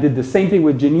 okay? And I did the same thing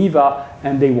with Geneva,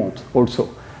 and they won't also.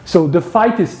 So the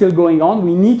fight is still going on.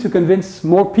 We need to convince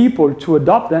more people to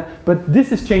adopt them, but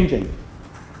this is changing.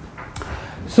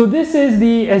 So this is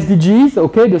the SDGs,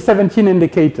 okay, the 17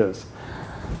 indicators.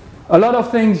 A lot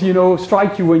of things,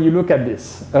 strike you when you look at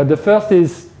this. The first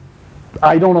is,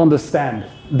 I don't understand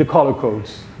the color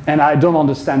codes, and I don't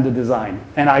understand the design,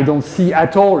 and I don't see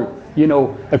at all,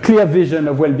 a clear vision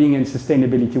of well-being and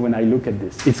sustainability when I look at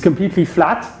this. It's completely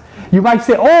flat. You might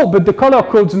say, oh, but the color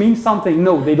codes mean something.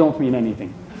 No, they don't mean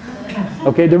anything.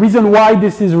 Okay, the reason why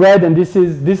this is red and this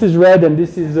is red and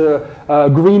this is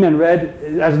green and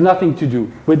red has nothing to do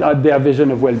with their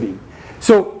vision of well-being.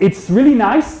 So it's really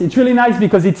nice. It's really nice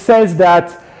because it says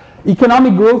that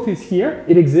economic growth is here.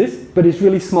 It exists, but it's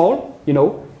really small.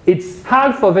 It's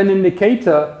half of an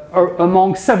indicator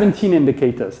among 17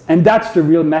 indicators. And that's the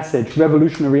real message,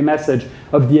 revolutionary message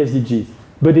of the SDGs.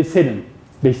 But it's hidden,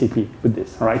 basically, with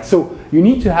this. All right. So you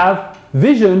need to have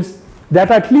visions that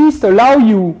at least allow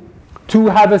you to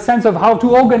have a sense of how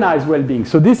to organize well-being.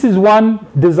 So this is one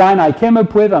design I came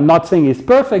up with. I'm not saying it's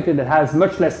perfect and it has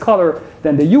much less color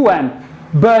than the UN,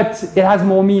 but it has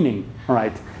more meaning, all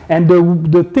right? And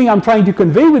the thing I'm trying to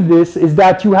convey with this is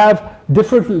that you have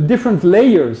different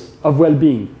layers of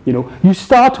well-being. You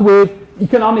start with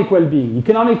economic well-being.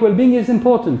 Economic well-being is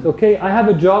important, okay? I have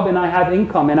a job and I have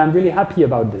income and I'm really happy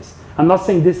about this. I'm not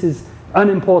saying this is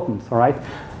unimportant, all right?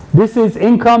 This is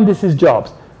income, this is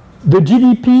jobs. The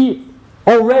GDP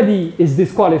already is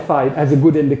disqualified as a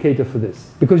good indicator for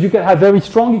this because you can have very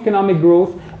strong economic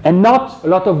growth and not a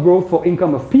lot of growth for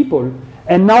income of people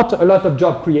and not a lot of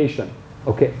job creation,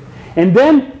 okay? And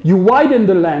then you widen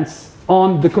the lens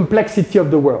on the complexity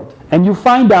of the world. And you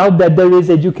find out that there is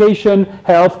education,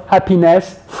 health,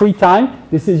 happiness, free time.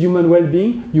 This is human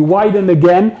well-being. You widen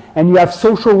again, and you have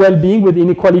social well-being with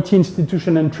inequality,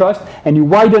 institution, and trust. And you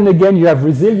widen again, you have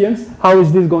resilience. How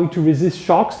is this going to resist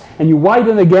shocks? And you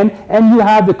widen again, and you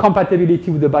have the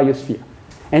compatibility with the biosphere.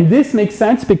 And this makes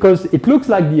sense because it looks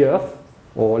like the Earth,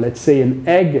 or let's say an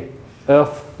egg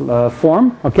Earth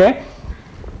form, okay?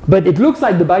 But it looks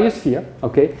like the biosphere,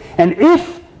 okay? And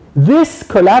if this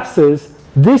collapses,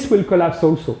 this will collapse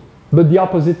also. But the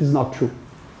opposite is not true.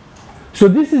 So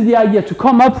this is the idea, to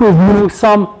come up with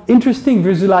some interesting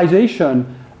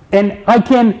visualization. And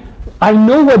I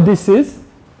know what this is,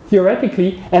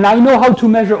 theoretically, and I know how to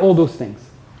measure all those things.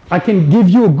 I can give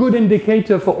you a good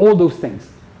indicator for all those things,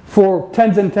 for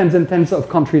tens and tens and tens of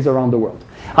countries around the world.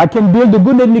 I can build a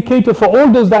good indicator for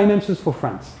all those dimensions for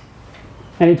France.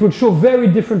 And it will show very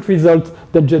different results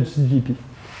than just GDP.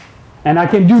 And I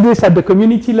can do this at the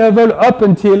community level up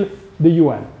until the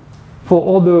UN for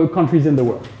all the countries in the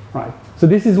world, right? So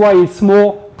this is why it's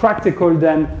more practical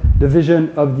than the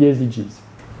vision of the SDGs.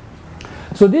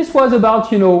 So this was about,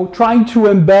 trying to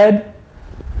embed,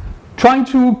 trying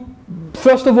to,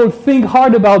 first of all, think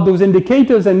hard about those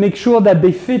indicators and make sure that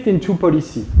they fit into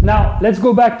policy. Now, let's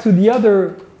go back to the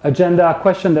other agenda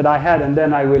question that I had, and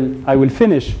then I will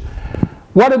finish.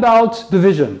 What about the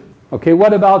vision? Okay,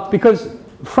 what about, because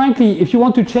frankly, if you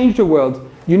want to change the world,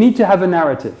 you need to have a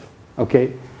narrative,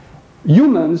 okay?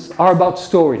 Humans are about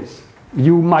stories.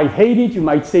 You might hate it, you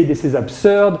might say this is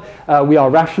absurd, we are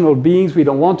rational beings, we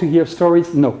don't want to hear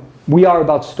stories. No, we are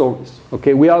about stories,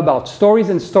 okay? We are about stories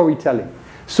and storytelling.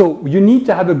 So you need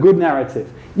to have a good narrative.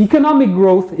 Economic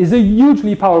growth is a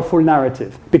hugely powerful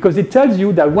narrative because it tells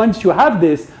you that once you have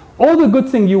this, all the good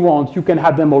things you want, you can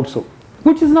have them also,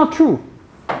 which is not true.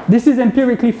 This is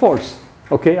empirically false,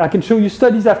 okay? I can show you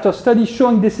studies after studies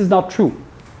showing this is not true,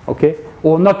 okay?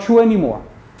 Or not true anymore.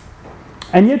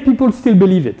 And yet people still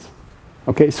believe it,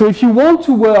 okay? So if you want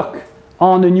to work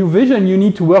on a new vision, you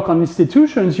need to work on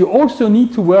institutions. You also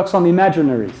need to work on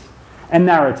imaginaries and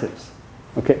narratives,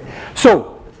 okay?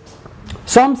 So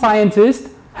some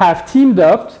scientists have teamed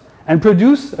up and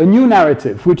produced a new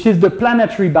narrative, which is the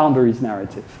planetary boundaries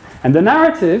narrative. And the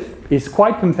narrative is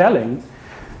quite compelling.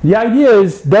 The idea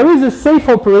is there is a safe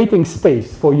operating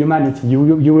space for humanity.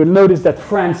 You will notice that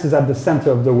France is at the center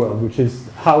of the world, which is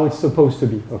how it's supposed to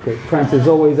be. Okay? France is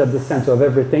always at the center of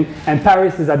everything, and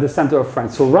Paris is at the center of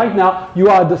France. So right now, you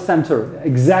are at the center,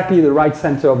 exactly the right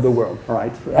center of the world,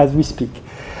 right, as we speak.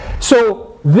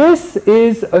 So this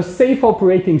is a safe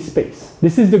operating space.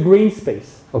 This is the green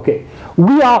space. Okay?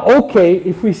 We are okay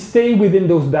if we stay within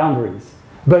those boundaries.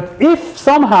 But if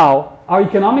somehow our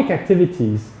economic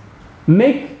activities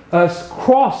make us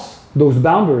cross those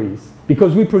boundaries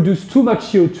because we produce too much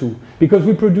CO2, because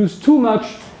we produce too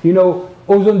much,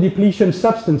 ozone depletion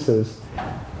substances,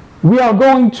 we are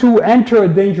going to enter a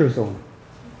danger zone.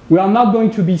 We are not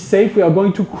going to be safe. We are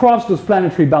going to cross those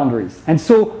planetary boundaries. And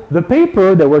so the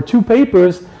paper, there were two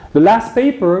papers. The last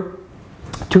paper,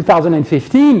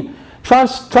 2015,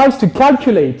 tries to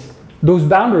calculate those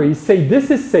boundaries, say this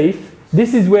is safe,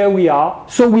 this is where we are,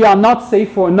 so we are not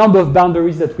safe for a number of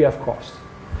boundaries that we have crossed.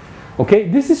 Okay,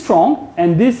 this is strong,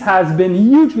 and this has been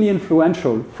hugely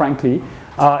influential, frankly,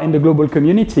 in the global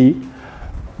community.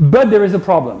 But there is a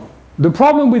problem. The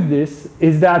problem with this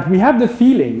is that we have the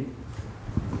feeling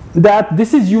that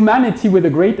this is humanity with a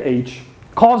great H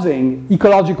causing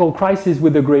ecological crisis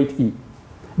with a great E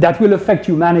that will affect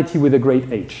humanity with a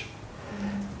great H.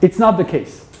 It's not the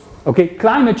case. Okay,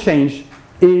 climate change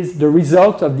is the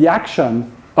result of the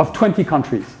action of 20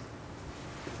 countries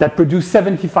that produce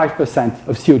 75%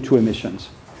 of CO2 emissions.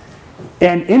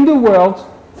 And in the world,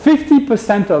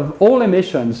 50% of all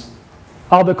emissions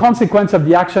are the consequence of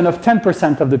the action of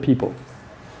 10% of the people.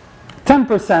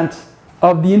 10%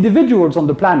 of the individuals on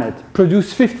the planet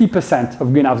produce 50%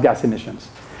 of greenhouse gas emissions.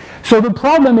 So the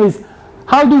problem is,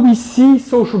 how do we see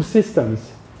social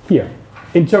systems here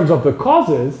in terms of the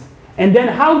causes? And then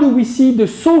how do we see the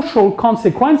social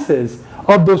consequences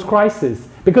of those crises?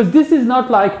 Because this is not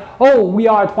like, oh, we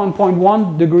are at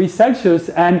 1.1 degrees Celsius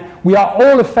and we are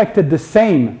all affected the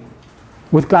same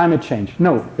with climate change.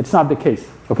 No, it's not the case.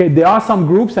 Okay, there are some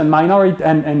groups and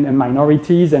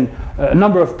minorities and a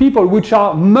number of people which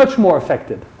are much more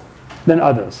affected than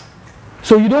others.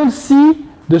 So you don't see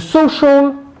the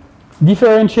social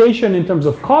differentiation in terms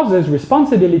of causes,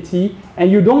 responsibility, and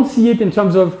you don't see it in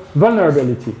terms of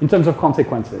vulnerability, in terms of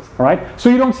consequences, all right? So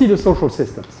you don't see the social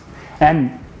systems.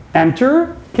 And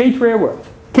enter Kate Raworth.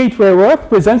 Kate Raworth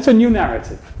presents a new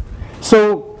narrative.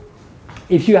 So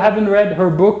if you haven't read her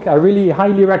book, I really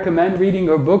highly recommend reading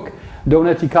her book,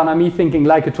 donut economy, thinking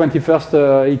like a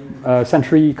 21st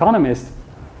century economist.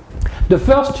 The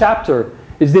first chapter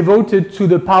is devoted to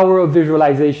the power of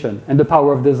visualization and the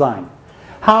power of design.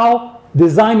 How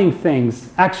designing things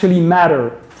actually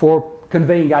matter for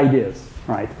conveying ideas,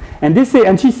 right?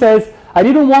 And she says, I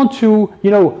didn't want to,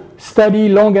 study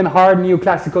long and hard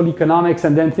neoclassical economics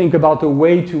and then think about a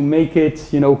way to make it,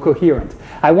 coherent.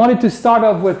 I wanted to start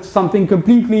off with something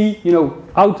completely,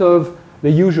 out of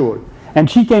the usual. And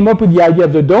she came up with the idea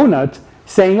of the donut,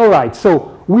 saying, all right,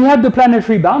 so we have the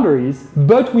planetary boundaries,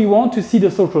 but we want to see the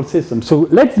social system. So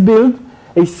let's build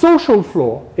a social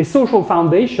floor, a social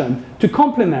foundation to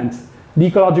complement the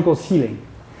ecological ceiling.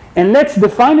 And let's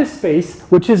define a space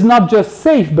which is not just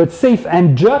safe, but safe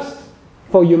and just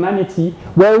for humanity,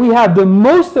 where we have the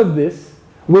most of this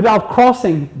without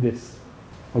crossing this.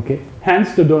 Okay?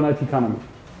 Hence the donut economy.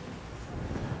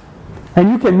 And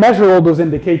you can measure all those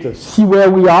indicators. See where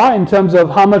we are in terms of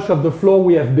how much of the floor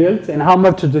we have built and how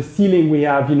much of the ceiling we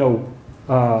have,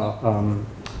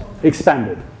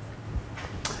 expanded.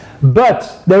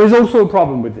 But there is also a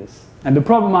problem with this. And the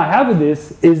problem I have with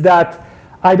this is that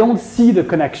I don't see the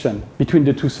connection between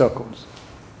the two circles.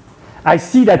 I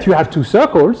see that you have two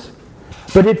circles,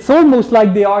 but it's almost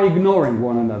like they are ignoring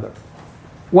one another.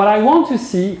 What I want to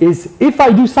see is if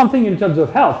I do something in terms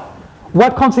of health,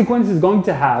 what consequence is going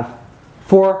to have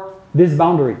for this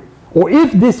boundary? Or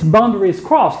if this boundary is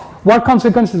crossed, what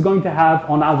consequence is going to have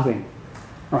on housing?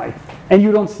 Right? And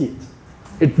you don't see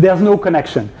it. There's no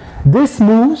connection. This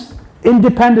moves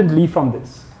independently from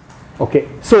this. Okay,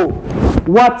 so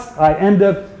what I end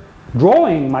up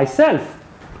drawing myself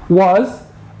was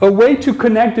a way to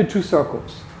connect the two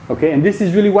circles. Okay, and this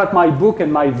is really what my book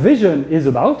and my vision is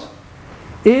about,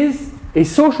 is a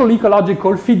social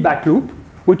ecological feedback loop,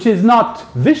 which is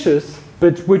not vicious,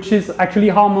 but which is actually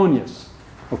harmonious.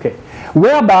 Okay,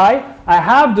 whereby I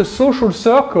have the social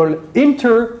circle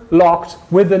interlocked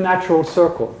with the natural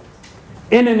circle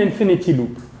in an infinity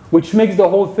loop, which makes the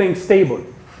whole thing stable.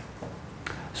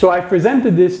 So I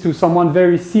presented this to someone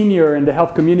very senior in the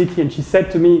health community, and she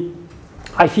said to me,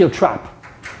 I feel trapped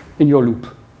in your loop.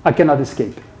 I cannot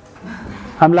escape.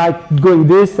 I'm like going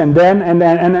this and then,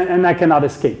 and I cannot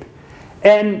escape.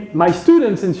 And my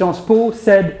students in Sciences Po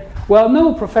said, well,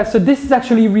 no, professor, this is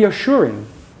actually reassuring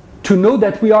to know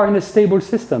that we are in a stable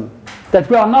system, that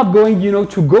we are not going,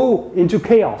 to go into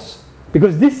chaos,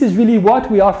 because this is really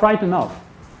what we are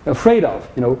afraid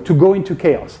of, to go into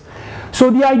chaos. So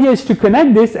the idea is to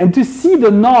connect this and to see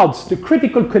the nodes, the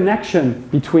critical connection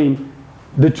between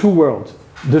the two worlds,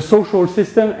 the social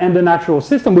system and the natural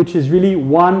system, which is really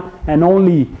one and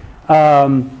only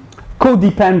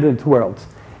codependent world.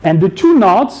 And the two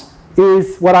nodes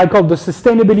is what I call the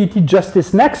sustainability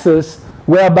justice nexus,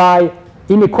 whereby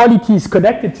inequality is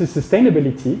connected to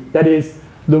sustainability. That is,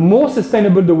 the more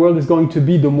sustainable the world is going to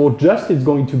be, the more just it's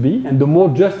going to be, and the more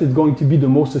just it's going to be, the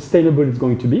more sustainable it's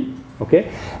going to be.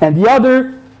 Okay? And the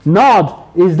other node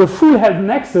is the full health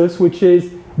nexus, which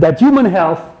is that human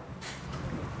health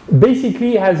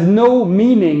basically has no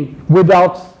meaning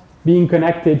without being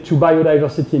connected to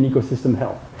biodiversity and ecosystem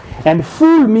health. And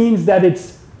full means that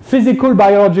it's physical,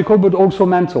 biological, but also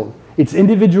mental. It's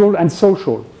individual and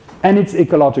social, and it's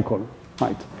ecological,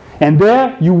 right? And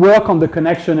there you work on the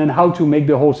connection and how to make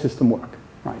the whole system work,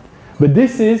 right? But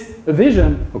this is a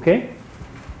vision, okay?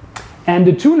 And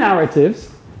the two narratives,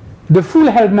 the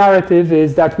full health narrative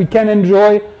is that we can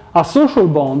enjoy our social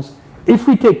bonds if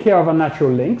we take care of our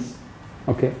natural links.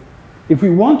 Okay. If we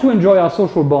want to enjoy our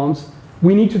social bonds,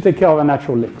 we need to take care of our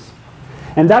natural links.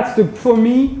 And that's, for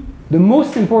me, the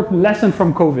most important lesson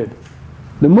from COVID.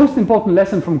 The most important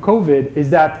lesson from COVID is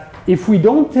that if we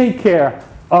don't take care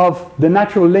of the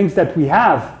natural links that we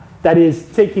have, that is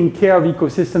taking care of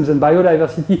ecosystems and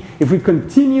biodiversity, if we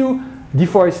continue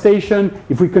deforestation,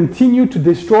 if we continue to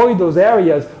destroy those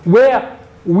areas where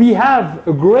we have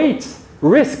a great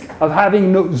risk of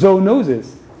having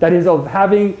zoonoses, that is, of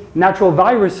having natural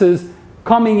viruses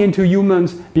coming into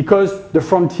humans because the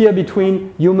frontier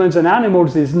between humans and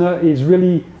animals is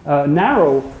really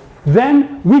narrow,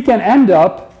 then we can end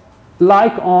up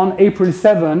like on April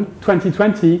 7,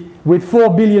 2020, with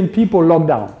 4 billion people locked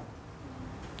down.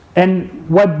 And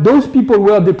what those people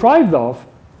were deprived of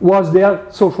was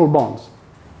their social bonds.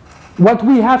 What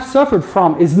we have suffered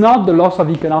from is not the loss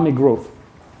of economic growth.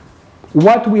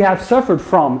 What we have suffered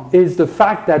from is the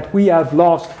fact that we have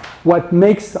lost what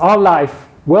makes our life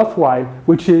worthwhile,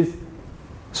 which is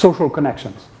social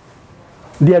connections.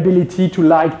 The ability to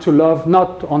like, to love,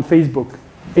 not on Facebook,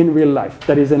 in real life,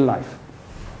 that is in life.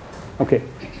 Okay.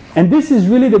 And this is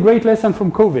really the great lesson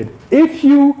from COVID. If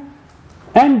you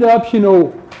end up,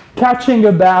 catching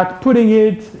a bat, putting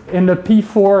it in a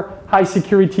P4 high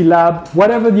security lab,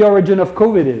 whatever the origin of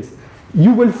COVID is,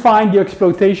 you will find the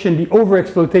exploitation, the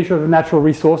overexploitation of natural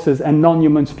resources and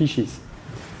non-human species.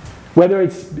 Whether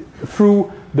it's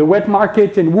through the wet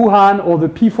market in Wuhan or the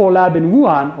P4 lab in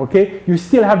Wuhan, okay, you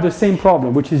still have the same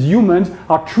problem, which is humans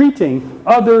are treating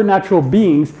other natural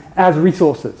beings as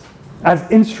resources, as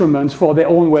instruments for their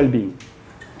own well-being.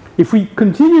 If we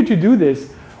continue to do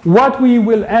this, what we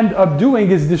will end up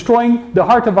doing is destroying the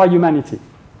heart of our humanity,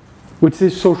 which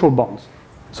is social bonds.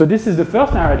 So this is the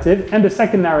first narrative, and the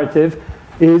second narrative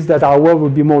is that our world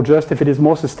would be more just if it is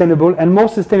more sustainable, and more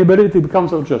sustainability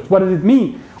becomes more just. What does it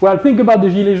mean? Well, think about the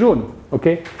Gilets jaunes,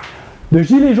 okay? The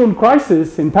Gilets jaunes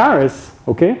crisis in Paris,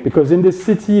 okay, because in this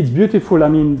city it's beautiful. I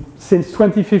mean, since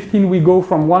 2015 we go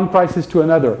from one crisis to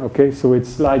another, okay? So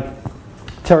it's like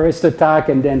terrorist attack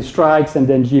and then strikes and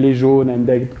then Gilets jaunes and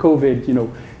then COVID, you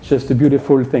know, it's just a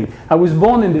beautiful thing. I was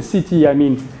born in the city. I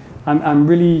mean, I'm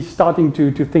really starting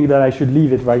to think that I should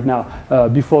leave it right now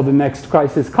before the next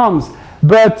crisis comes.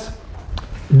 But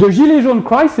the Gilets jaunes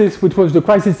crisis, which was the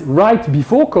crisis right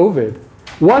before COVID,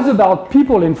 was about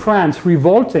people in France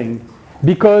revolting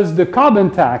because the carbon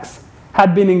tax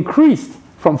had been increased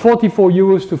from 44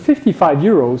 euros to 55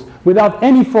 euros without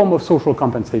any form of social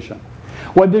compensation.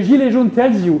 What the Gilets jaunes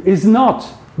tells you is not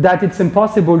that it's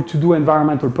impossible to do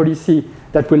environmental policy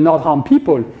that will not harm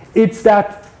people. It's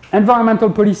that environmental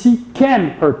policy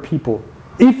can hurt people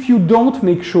if you don't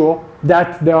make sure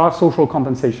that there are social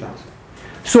compensations.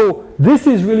 So this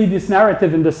is really this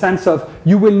narrative in the sense of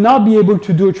you will not be able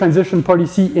to do a transition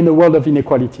policy in a world of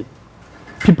inequality.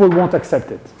 People won't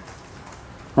accept it.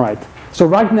 All right. So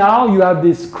right now you have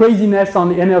this craziness on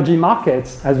the energy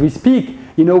markets as we speak,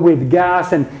 you know, with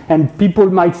gas, and people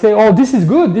might say, oh, this is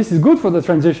good for the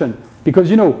transition, because,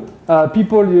 you know,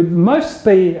 people must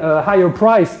pay a higher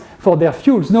price for their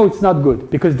fuels. No, it's not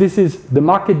good, because this is the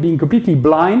market being completely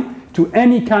blind to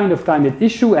any kind of climate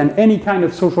issue and any kind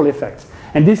of social effects.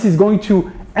 And this is going to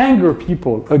anger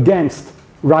people against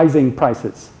rising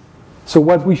prices. So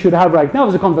what we should have right now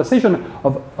is a conversation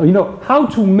of, you know, how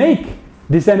to make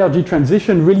this energy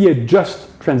transition really a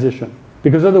just transition,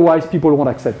 because otherwise people won't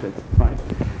accept it, right?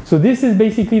 So this is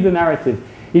basically the narrative.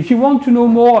 If you want to know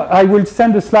more, I will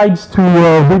send the slides to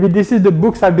David. This is the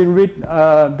books I've been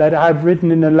that I've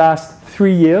written in the last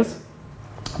 3 years,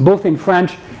 both in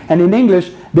French and in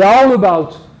English. They're all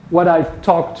about what I've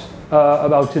talked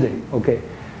about today, okay?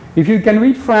 If you can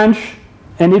read French,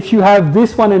 and if you have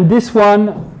this one and this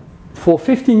one, for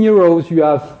 15 euros, you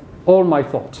have all my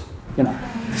thoughts, you know.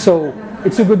 So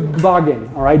it's a good bargain,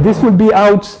 all right? This will be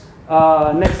out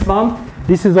next month.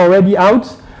 This is already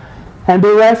out. And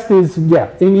the rest is, yeah,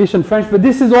 English and French, but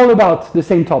this is all about the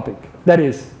same topic. That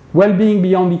is, well-being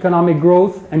beyond economic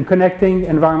growth and connecting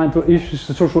environmental issues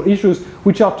to social issues,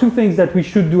 which are two things that we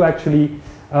should do actually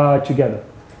together.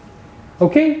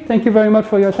 Okay, thank you very much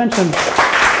for your attention.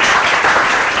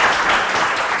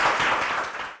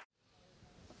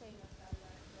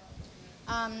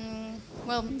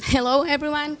 Well, hello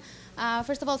everyone.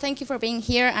 First of all, thank you for being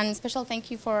here, and special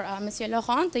thank you for Monsieur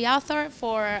Laurent, the author,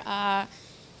 for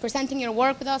presenting your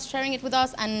work with us, sharing it with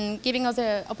us, and giving us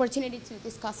the opportunity to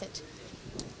discuss it.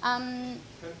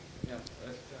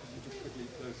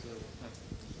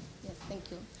 Yes, thank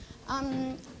you.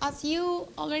 As you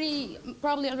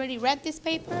probably already read this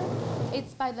paper,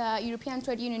 it's by the European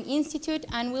Trade Union Institute,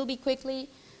 and we'll be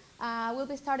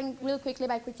starting real quickly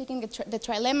by critiquing the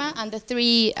trilemma and the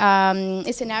three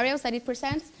scenarios that it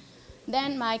presents.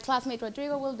 Then my classmate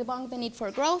Rodrigo will debunk the need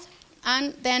for growth,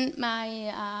 and then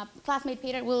my classmate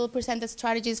Peter will present the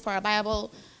strategies for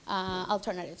viable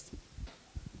alternatives.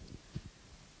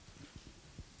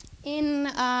 In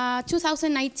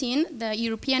 2019, the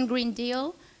European Green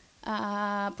Deal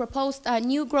proposed a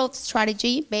new growth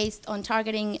strategy based on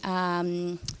targeting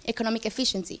economic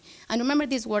efficiency. And remember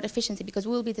this word efficiency, because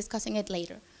we'll be discussing it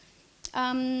later.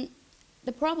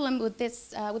 The problem with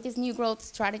this new growth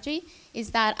strategy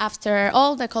is that after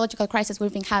all the ecological crisis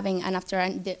we've been having, and after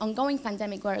the ongoing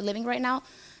pandemic we're living right now,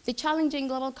 the challenging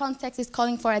global context is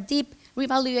calling for a deep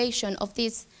reevaluation of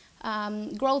these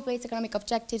growth-based economic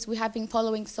objectives we have been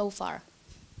following so far.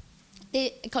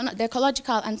 The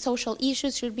ecological and social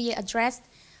issues should be addressed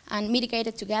and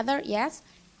mitigated together, yes.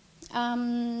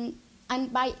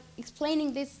 And by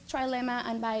explaining this trilemma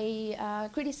and by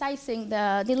criticizing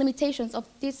the limitations of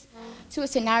these two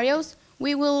scenarios,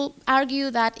 we will argue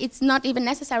that it's not even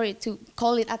necessary to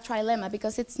call it a trilemma,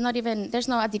 because it's not even, there's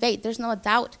no debate, there's no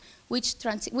doubt which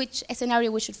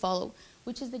scenario we should follow,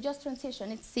 which is the just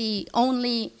transition. It's the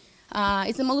only,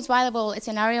 it's the most viable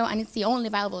scenario, and it's the only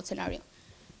viable scenario.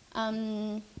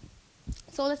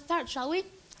 So let's start, shall we?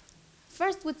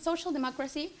 First, with social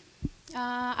democracy.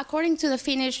 According to the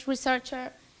Finnish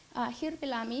researcher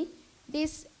Hirvilami,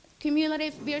 this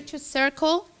cumulative virtuous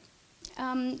circle,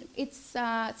 it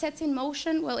sets in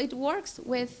motion, well, it works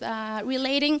with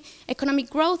relating economic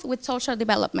growth with social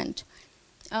development.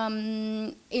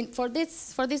 For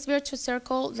this virtuous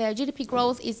circle, the GDP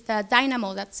growth is the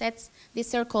dynamo that sets this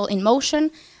circle in motion,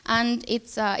 and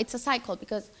it's a cycle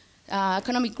because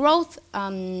economic growth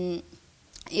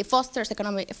it fosters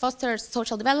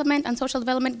social development, and social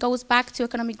development goes back to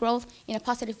economic growth in a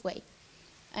positive way.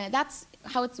 That's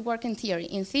how it's worked in theory.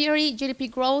 In theory,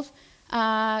 GDP growth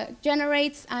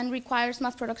generates and requires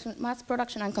mass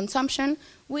production and consumption,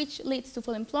 which leads to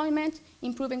full employment,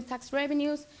 improving tax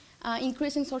revenues,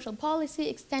 increasing social policy,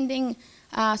 extending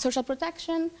social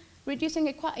protection, reducing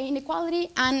inequality,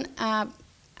 and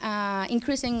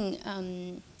increasing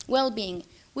well-being,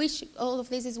 which all of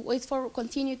this is for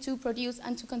continue to produce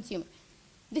and to consume.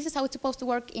 This is how it's supposed to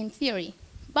work in theory.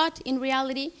 But in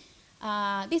reality,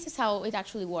 this is how it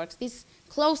actually works. This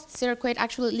closed circuit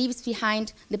actually leaves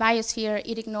behind the biosphere.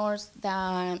 It ignores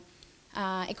the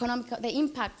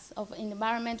impacts of the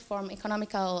environment from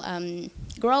economical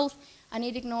growth, and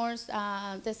it ignores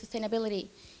the sustainability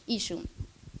issue.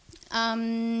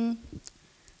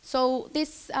 So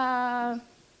this,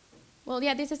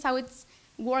 this is how it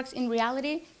works in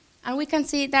reality. And we can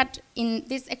see that in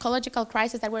this ecological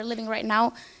crisis that we're living right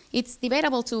now, it's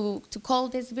debatable to call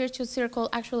this virtuous circle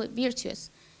actually virtuous.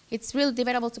 It's really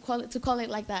debatable to call it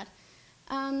like that.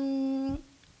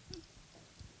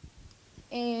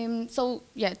 So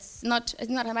yeah, it's not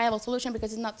a viable solution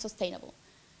because it's not sustainable.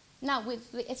 Now,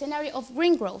 with the scenario of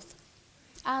green growth,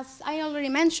 as I already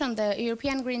mentioned, the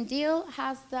European Green Deal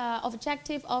has the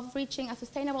objective of reaching a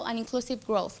sustainable and inclusive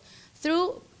growth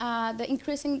through the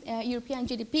increasing European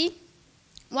GDP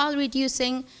while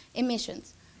reducing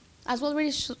emissions. As we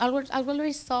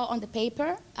already saw on the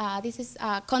paper, this is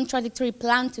a contradictory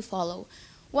plan to follow.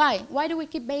 Why? Why do we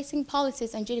keep basing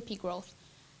policies on GDP growth?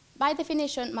 By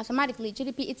definition, mathematically,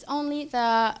 GDP is only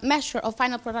the measure of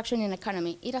final production in an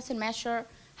economy. It doesn't measure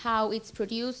how it's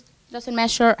produced. It doesn't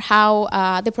measure how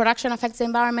the production affects the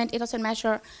environment. It doesn't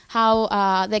measure how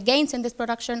the gains in this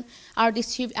production are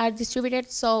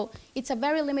distributed. So it's a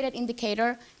very limited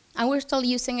indicator, and we're still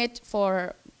using it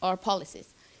for our policies.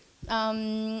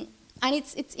 And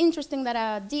it's interesting that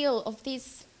a deal with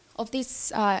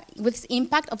this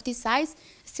impact of this size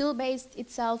still based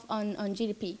itself on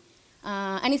GDP.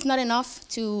 And it's not enough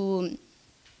to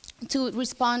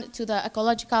respond to the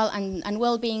ecological and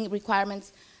well-being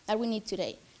requirements that we need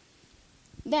today.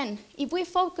 Then, if we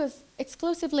focus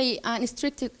exclusively and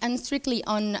strictly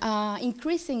on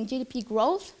increasing GDP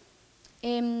growth,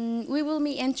 we will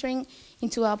be entering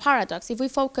into a paradox. If we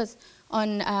focus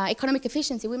on economic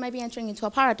efficiency, we might be entering into a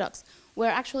paradox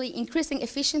where actually increasing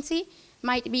efficiency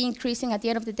might be increasing, at the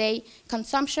end of the day,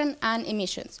 consumption and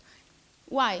emissions.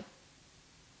 Why?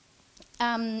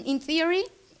 In theory,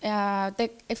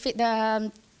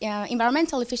 the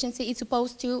environmental efficiency is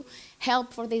supposed to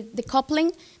help for the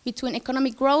decoupling between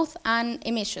economic growth and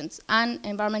emissions and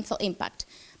environmental impact.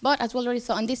 But as we already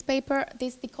saw in this paper,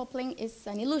 this decoupling is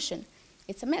an illusion.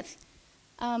 It's a myth.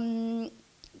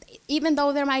 Even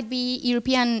though there might be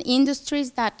European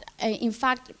industries that, in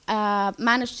fact,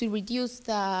 manage to reduce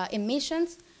the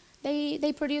emissions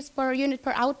they produce per unit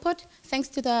per output, thanks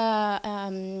to the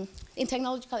in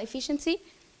technological efficiency,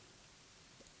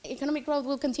 economic growth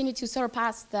will continue to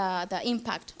surpass the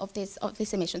impact of these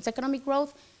emissions. Economic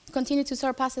growth continue to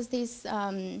surpass this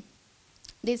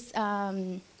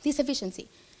efficiency.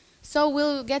 So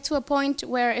we'll get to a point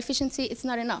where efficiency is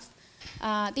not enough.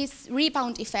 This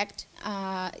rebound effect,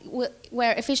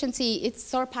 where efficiency is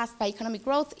surpassed by economic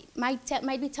growth, might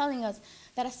be telling us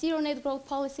that a zero net growth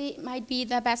policy might be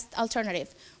the best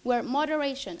alternative, where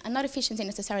moderation, and not efficiency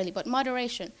necessarily, but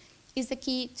moderation is the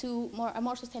key to a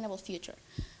more sustainable future.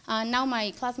 Now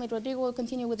my classmate Rodrigo will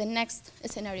continue with the next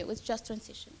scenario, with just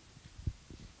transition.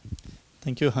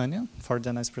 Thank you, Hannia, for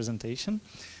the nice presentation.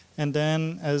 And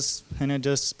then, as Hannia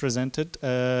just presented,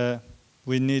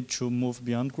 we need to move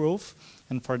beyond growth,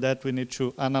 and for that we need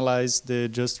to analyze the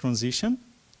just transition.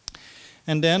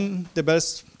 And then the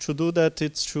best to do that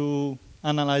is to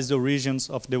analyze the origins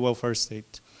of the welfare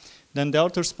state. Then the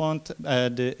authors point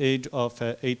at the age of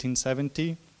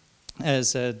 1870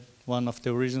 as one of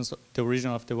the origins, the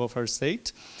origin of the welfare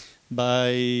state,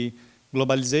 by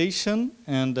globalization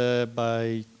and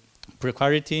by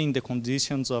precarity in the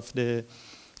conditions of the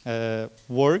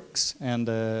works and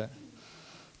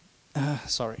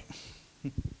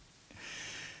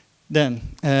then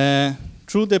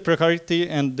through the precarity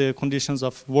and the conditions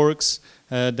of works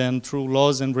then through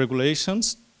laws and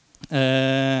regulations,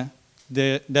 that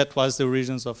was the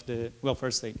origins of the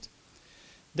welfare state.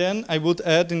 Then I would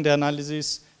add in the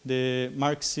analysis the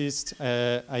Marxist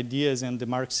ideas and the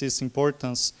Marxist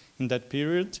importance in that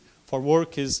period. For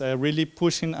work is really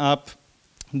pushing up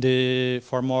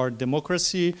for more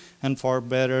democracy and for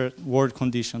better work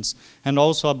conditions. And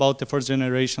also about the first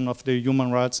generation of the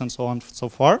human rights and so on and so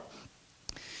forth.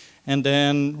 And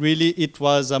then really it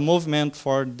was a movement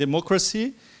for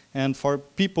democracy and for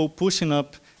people pushing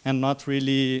up and not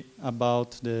really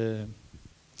about the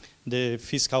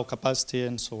fiscal capacity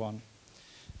and so on.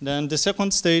 Then the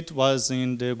second state was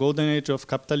in the golden age of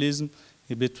capitalism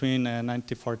between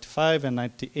 1945 and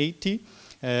 1980.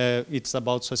 It's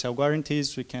about social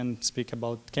guarantees. We can speak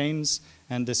about Keynes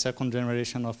and the second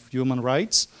generation of human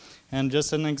rights. And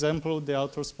just an example, the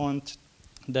authors point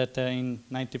that in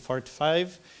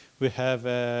 1945, we have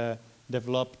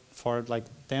developed for like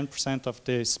 10% of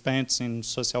the spent in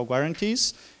social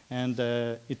guarantees, and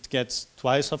it gets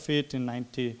twice of it in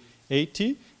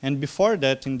 1980. And before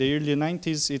that, in the early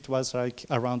 90s, it was like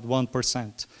around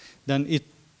 1%. Then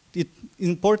it's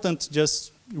important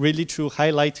just really to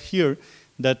highlight here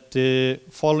that the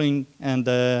following and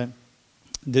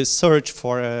the search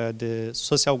for the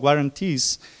social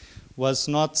guarantees was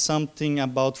not something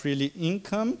about really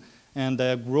income and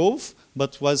growth,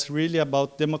 but was really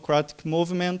about democratic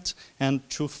movement and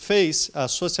to face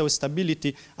social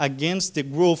stability against the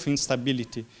growth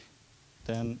instability.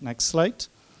 Then next slide.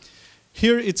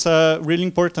 Here it's a really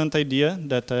important idea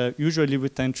that usually we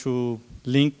tend to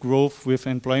link growth with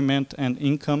employment and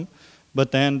income,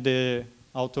 but then the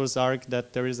authors argue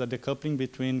that there is a decoupling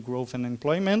between growth and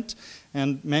employment,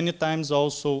 and many times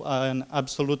also an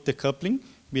absolute decoupling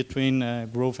between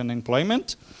growth and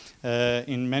employment.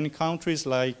 In many countries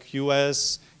like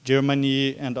US,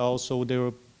 Germany, and also the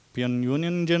European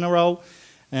Union in general.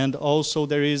 And also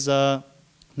there is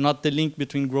not the link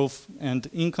between growth and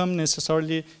income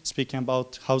necessarily, speaking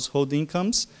about household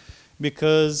incomes,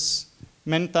 because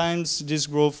many times this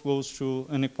growth goes through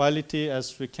inequality,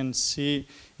 as we can see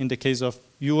in the case of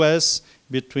US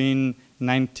between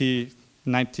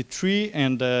 1993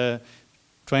 and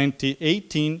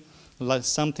 2018,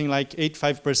 something like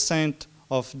 85%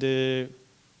 of the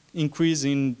increase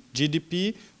in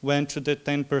GDP went to the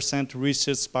 10%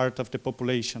 richest part of the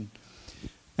population.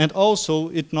 And also,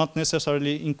 it not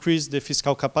necessarily increased the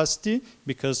fiscal capacity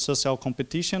because social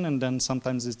competition, and then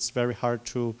sometimes it's very hard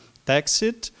to tax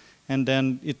it, and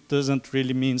then it doesn't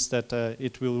really mean that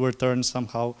it will return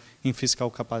somehow in fiscal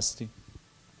capacity.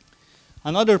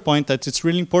 Another point that it's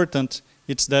really important,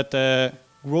 it's that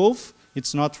growth,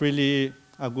 it's not really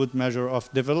a good measure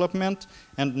of development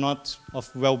and not of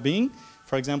well-being.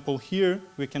 For example, here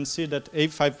we can see that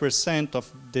 85%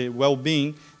 of the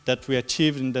well-being that we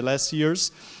achieved in the last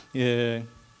years, in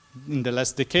the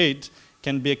last decade,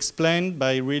 can be explained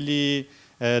by really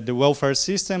the welfare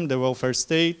system, the welfare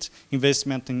state,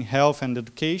 investment in health and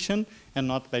education, and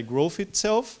not by growth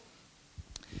itself.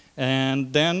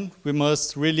 And then we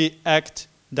must really act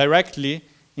directly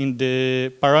in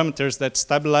the parameters that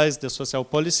stabilize the social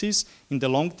policies in the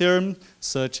long term,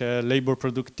 such as labor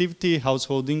productivity,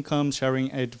 household income, sharing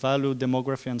aid value,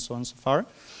 demography, and so on and so forth.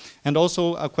 And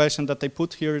also a question that I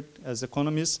put here as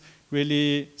economists,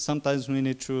 really sometimes we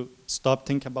need to stop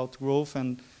thinking about growth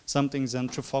and some things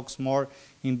and to focus more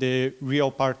in the real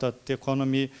part of the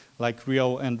economy, like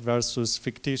real and versus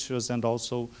fictitious, and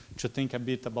also to think a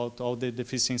bit about all the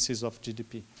deficiencies of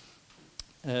GDP.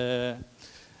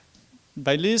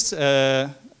 By this,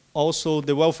 also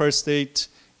the welfare state,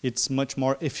 it's much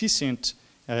more efficient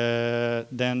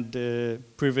than the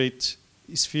private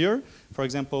sphere. For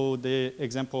example, the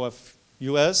example of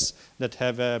US that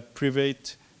have a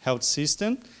private health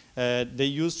system, they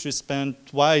used to spend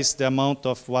twice the amount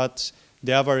of what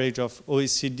the average of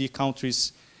OECD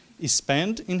countries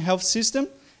spend in health system,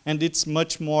 and it's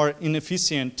much more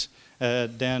inefficient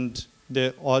than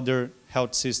the other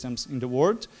health systems in the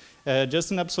world.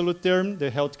 Just in absolute term,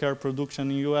 the healthcare production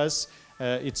in US,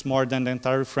 it's more than the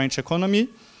entire French economy.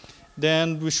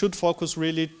 Then we should focus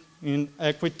really in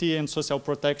equity and social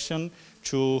protection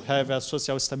to have a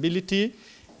social stability.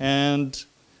 And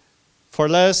for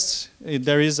last,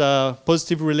 there is a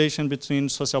positive relation between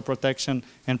social protection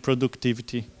and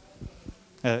productivity.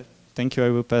 Thank you. I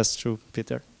will pass to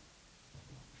Peter.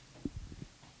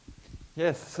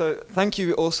 Yes, so thank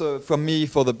you also from me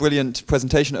for the brilliant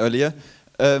presentation earlier.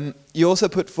 You also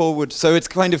put forward, so it's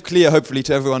kind of clear, hopefully,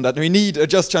 to everyone that we need a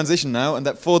just transition now, and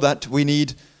that for that we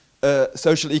need a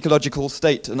social ecological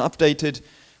state, an updated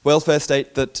welfare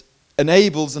state that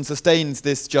enables and sustains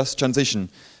this just transition.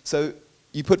 So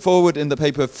you put forward in the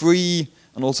paper 3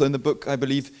 and also in the book, I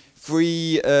believe,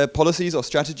 3 policies or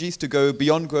strategies to go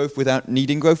beyond growth without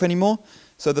needing growth anymore.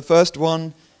 So the first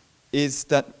one is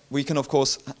that we can, of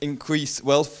course, increase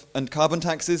wealth and carbon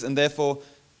taxes and therefore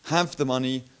have the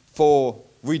money for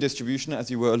redistribution, as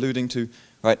you were alluding to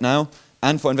right now,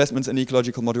 and for investments in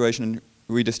ecological moderation and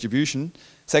redistribution.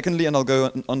 Secondly, and I'll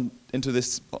go on into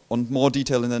this on more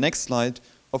detail in the next slide,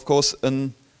 of course,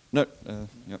 an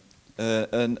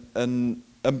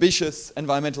ambitious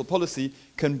environmental policy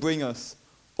can bring us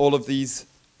all of these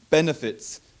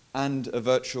benefits and a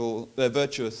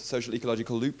virtuous social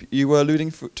ecological loop you were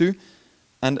alluding to.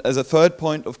 And as a third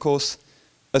point, of course,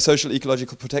 a social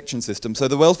ecological protection system. So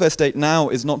the welfare state now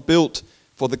is not built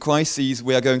for the crises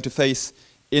we are going to face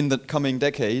in the coming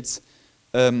decades.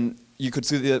 You could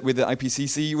see that with the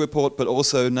IPCC report, but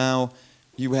also now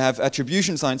you have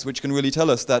attribution science which can really tell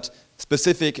us that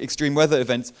specific extreme weather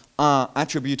events are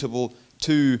attributable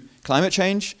to climate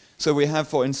change. So we have,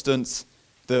 for instance,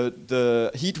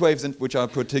 the heat waves, which are a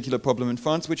particular problem in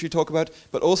France, which we talk about,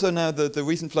 but also now the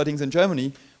recent floodings in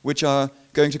Germany, which are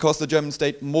going to cost the German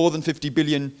state more than 50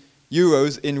 billion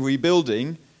euros in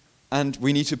rebuilding, and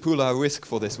we need to pool our risk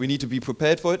for this. We need to be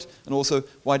prepared for it, and also,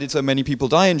 why did so many people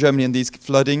die in Germany in these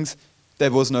floodings?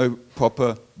 There was no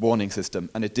proper warning system,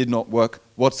 and it did not work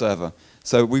whatsoever.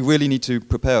 So we really need to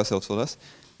prepare ourselves for this.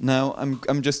 Now,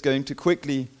 I'm just going to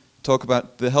quickly talk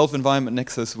about the health-environment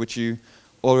nexus, which you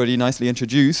already nicely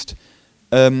introduced,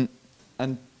 and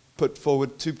put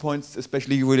forward 2 points,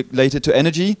 especially related to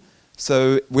energy.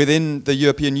 So within the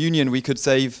European Union, we could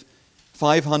save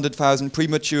 500,000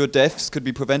 premature deaths could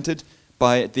be prevented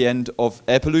by the end of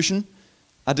air pollution.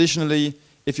 Additionally,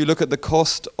 if you look at the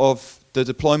cost of the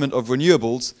deployment of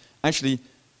renewables, actually,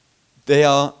 they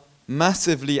are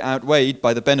massively outweighed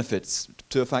by the benefits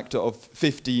to a factor of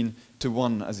 15 to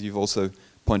 1, as you've also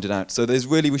pointed out. So there's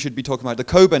really, we should be talking about the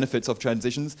co-benefits of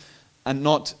transitions and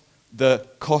not the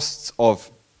costs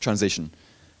of transition.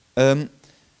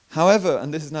 However,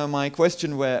 and this is now my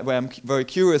question where I'm very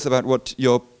curious about what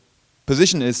your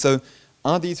position is, so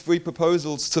are these 3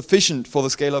 proposals sufficient for the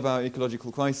scale of our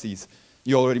ecological crises?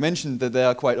 You already mentioned that there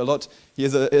are quite a lot.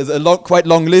 Here's a quite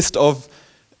long list of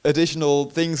additional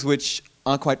things which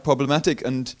are quite problematic,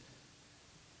 and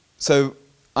so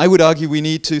I would argue we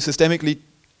need systemic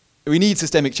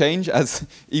change, as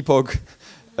EPOG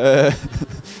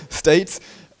states,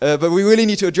 but we really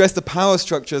need to address the power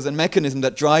structures and mechanisms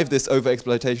that drive this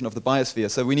overexploitation of the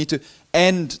biosphere. So we need to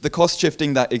end the cost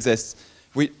shifting that exists,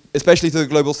 especially to the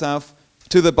global south,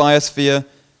 to the biosphere,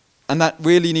 and that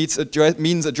really means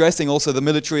addressing also the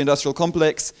military-industrial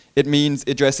complex. It means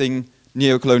addressing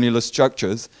neo-colonialist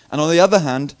structures. And on the other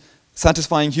hand,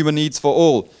 satisfying human needs for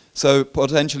all. So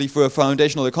potentially for a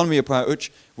foundational economy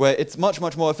approach, where it's much,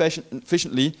 much more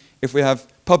efficiently if we have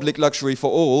public luxury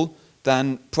for all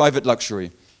than private luxury.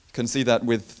 You can see that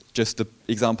with just the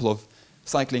example of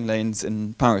cycling lanes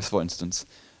in Paris, for instance.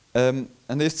 And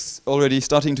this already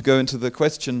starting to go into the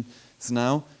questions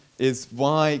now, is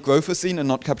why Growthocene and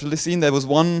not Capitalocene? There was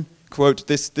one quote,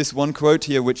 this one quote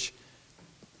here, which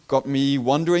got me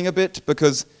wondering a bit,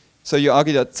 because so you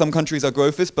argue that some countries are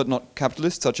growthist but not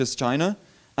capitalist, such as China,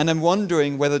 and I'm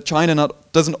wondering whether China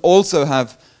doesn't also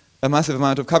have a massive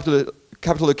amount of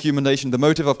capital accumulation, the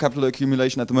motive of capital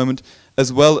accumulation at the moment,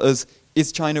 as well as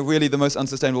is China really the most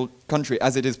unsustainable country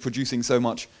as it is producing so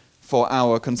much for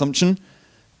our consumption?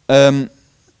 And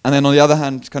then on the other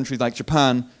hand, countries like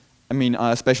Japan, I mean,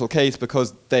 are a special case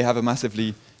because they have a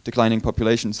massively declining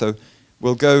population. So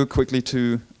we'll go quickly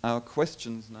to our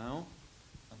questions now.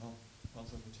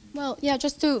 Well, yeah,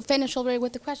 just to finish already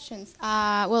with the questions.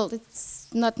 Well, it's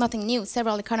nothing new.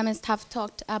 Several economists have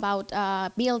talked about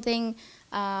building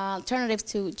alternatives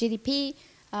to GDP,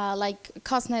 like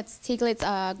Kosnetz, Stiglitz,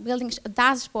 building a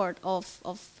dashboard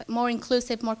of more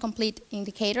inclusive, more complete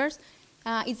indicators.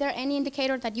 Is there any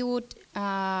indicator that you would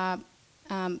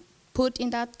put in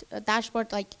that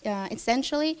dashboard, like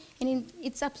essentially? And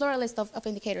it's a plural list of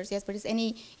indicators, yes, but is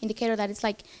any indicator that it's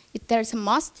like, if there's a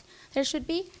must, there should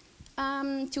be,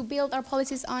 to build our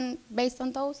policies based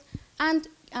on those? And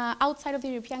outside of the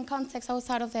European context,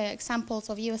 outside of the examples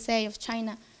of USA, of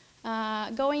China,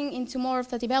 going into more of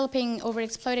the developing,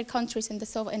 overexploited countries in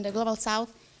the global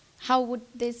south, how would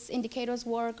these indicators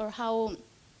work, or how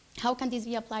can these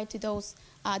be applied to those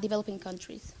developing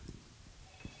countries?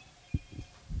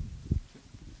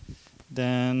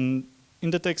 Then in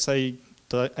the text, I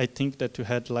think that you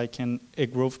had like a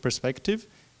growth perspective.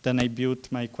 Then I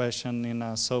built my question in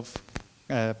a south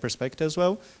perspective as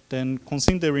well. Then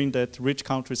considering that rich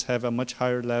countries have a much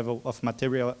higher level of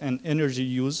material and energy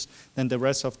use than the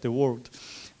rest of the world,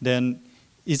 then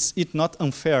is it not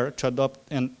unfair to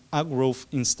adopt an a growth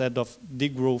instead of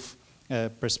degrowth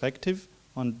perspective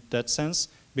on that sense,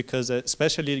 because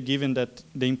especially given that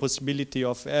the impossibility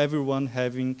of everyone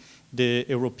having the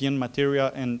European material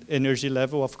and energy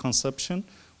level of consumption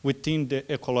within the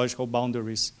ecological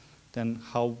boundaries, then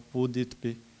how would it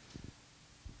be?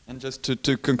 And just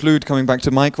to conclude, coming back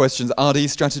to my questions, are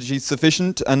these strategies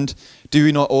sufficient, and do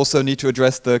we not also need to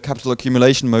address the capital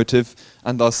accumulation motive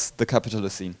and thus the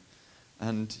capitalist scene?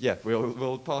 And yeah,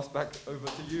 we'll pass back over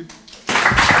to you.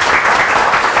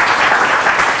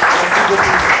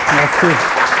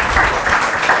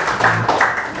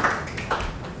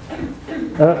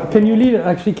 Can you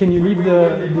leave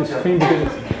the screen,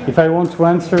 because if I want to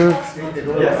answer...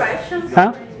 Questions?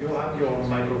 Huh? You have your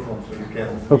microphone, so you can...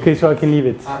 Okay, so I can leave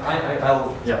it.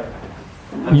 I'll yeah.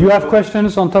 You have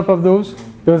questions on top of those?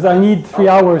 Because I need 3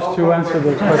 hours to answer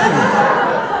those questions.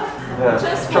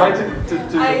 Just try to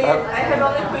I have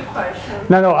only a quick question.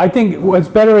 No, I think what's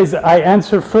better is I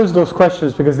answer first those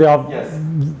questions, because they are,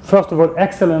 first of all,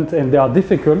 excellent and they are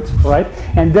difficult, right?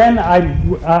 And then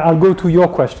I'll go to your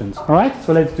questions, all right?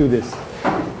 So let's do this.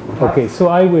 Okay, so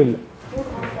I will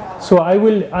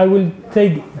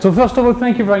take, so first of all,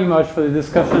 thank you very much for the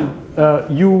discussion.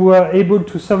 You were able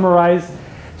to summarize.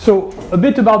 So a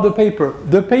bit about the paper.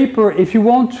 The paper, if you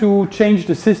want to change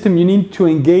the system, you need to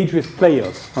engage with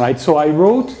players, right? So I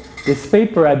wrote this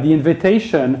paper at the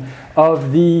invitation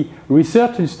of the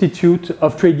Research Institute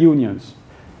of Trade Unions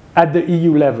at the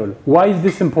EU level. Why is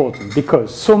this important?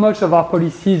 Because so much of our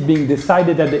policy is being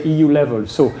decided at the EU level.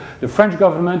 So the French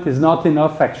government is not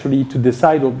enough actually to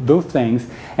decide all those things.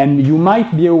 And you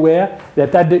might be aware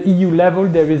that at the EU level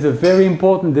there is a very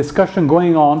important discussion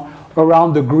going on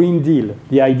around the Green Deal,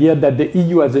 the idea that the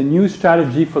EU has a new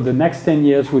strategy for the next 10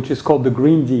 years, which is called the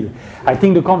Green Deal. I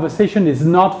think the conversation is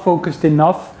not focused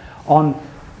enough on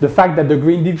the fact that the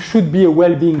Green Deal should be a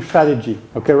well-being strategy.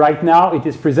 Okay, right now it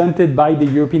is presented by the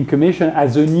European Commission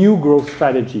as a new growth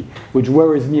strategy, which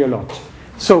worries me a lot.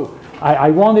 So I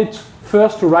wanted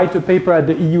first to write a paper at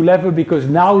the EU level, because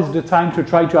now is the time to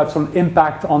try to have some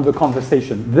impact on the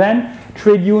conversation. Then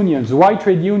trade unions. Why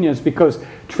trade unions? Because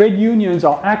trade unions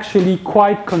are actually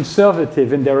quite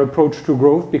conservative in their approach to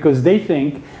growth, because they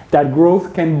think that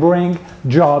growth can bring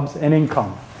jobs and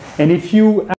income. And if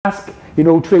you ask,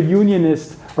 trade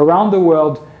unionists around the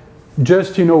world,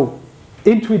 just,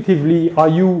 intuitively, are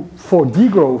you for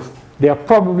degrowth? They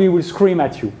probably will scream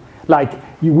at you. Like,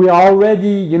 we are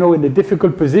already, in a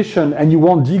difficult position and you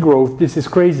want degrowth, this is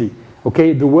crazy.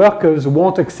 Okay, the workers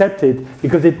won't accept it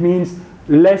because it means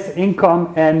less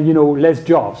income and less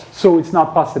jobs. So it's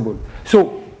not possible.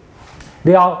 So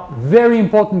they are very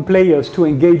important players to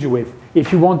engage with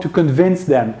if you want to convince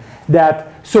them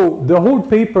that. So the whole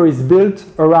paper is built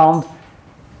around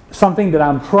something that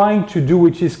I'm trying to do,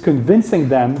 which is convincing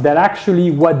them that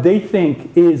actually what they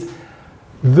think is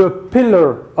the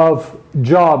pillar of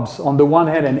jobs on the one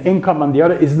hand and income on the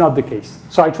other is not the case.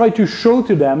 So I try to show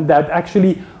to them that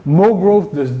actually more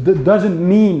growth doesn't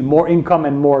mean more income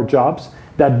and more jobs,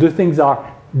 that the things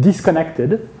are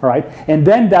disconnected, right? And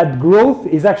then that growth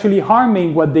is actually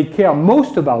harming what they care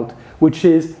most about, which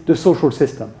is the social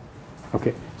system.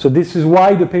 Okay, so this is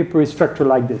why the paper is structured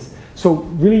like this. So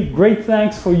really great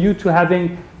thanks for you to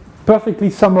having perfectly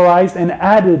summarized and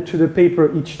added to the paper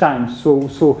each time. So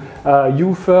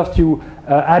you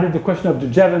added the question of the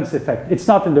Jevons effect. It's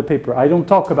not in the paper. I don't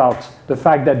talk about the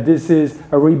fact that this is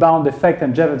a rebound effect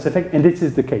and Jevons effect, and this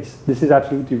is the case. This is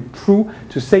absolutely true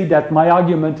to say that my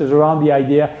argument is around the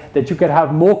idea that you can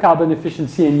have more carbon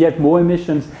efficiency and yet more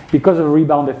emissions because of a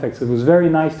rebound effect. So it was very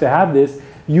nice to have this.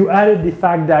 You added the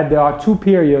fact that there are two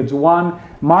periods, one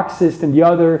Marxist and the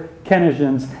other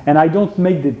Keynesians, and I don't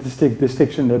make the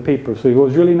distinction in the paper. So it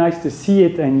was really nice to see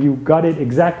it, and you got it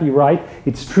exactly right.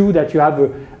 It's true that you have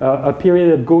a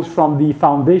period that goes from the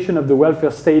foundation of the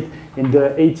welfare state in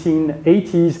the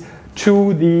 1880s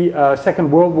to the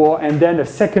Second World War, and then a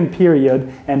second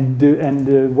period,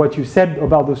 and what you said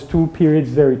about those two periods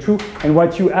is very true. And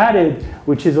what you added,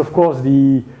 which is of course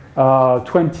the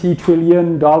 $20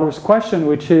 trillion question,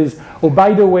 which is, oh,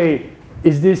 by the way,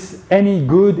 is this any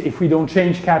good if we don't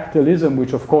change capitalism,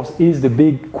 which of course is the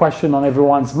big question on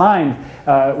everyone's mind,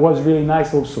 was really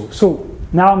nice also. So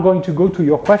now I'm going to go to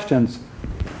your questions.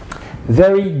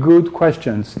 Very good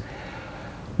questions.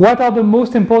 What are the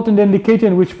most important indicators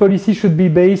in which policy should be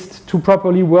based to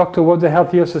properly work towards a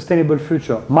healthier, sustainable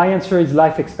future? My answer is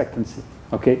life expectancy.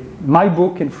 Okay, my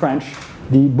book in French,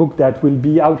 the book that will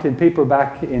be out in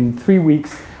paperback in 3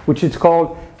 weeks, which is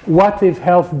called What if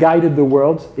Health Guided the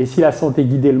World? Et si la santé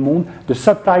guidait le monde? The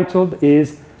subtitle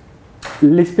is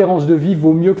L'espérance de vie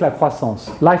vaut mieux que la croissance.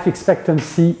 Life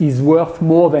expectancy is worth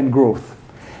more than growth.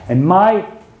 And my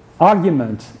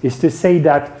argument is to say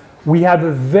that we have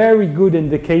a very good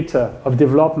indicator of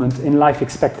development in life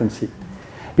expectancy.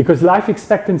 Because life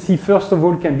expectancy, first of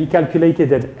all, can be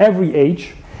calculated at every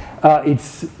age.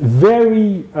 It's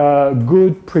very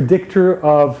good predictor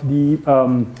of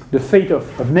the fate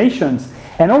of nations.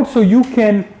 And also you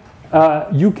can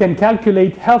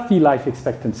calculate healthy life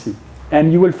expectancy.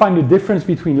 And you will find a difference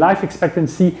between life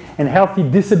expectancy and healthy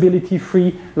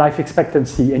disability-free life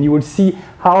expectancy. And you will see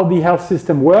how the health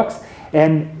system works.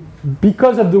 And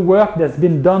because of the work that's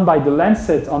been done by the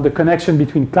Lancet on the connection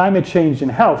between climate change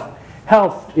and health,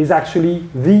 health is actually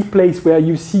the place where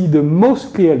you see the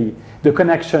most clearly the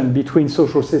connection between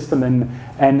social system and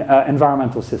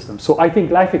environmental system. So I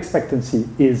think life expectancy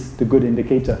is the good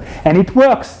indicator. And it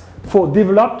works for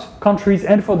developed countries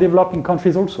and for developing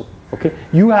countries also. Okay?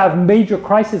 You have major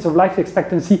crises of life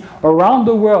expectancy around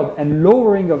the world and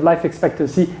lowering of life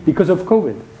expectancy because of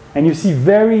COVID. And you see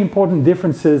very important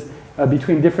differences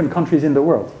between different countries in the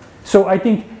world. So I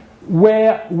think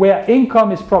where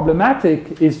income is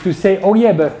problematic is to say, oh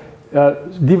yeah, but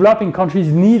developing countries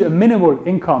need a minimal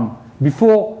income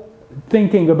before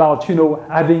thinking about, you know,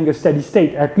 having a steady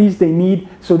state. At least they need,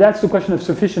 so that's the question of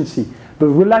sufficiency.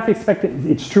 But with life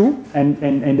expectancy, it's true,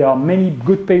 and there are many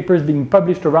good papers being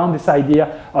published around this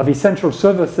idea of essential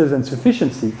services and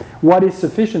sufficiency. What is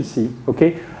sufficiency,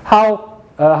 okay?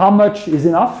 How much is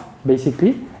enough,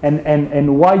 basically,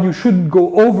 and why you shouldn't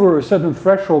go over a certain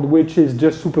threshold which is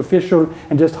just superficial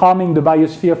and just harming the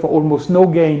biosphere for almost no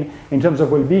gain in terms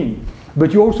of well-being.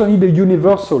 But you also need a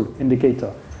universal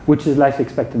indicator, which is life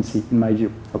expectancy, in my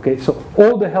view. Okay, so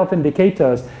all the health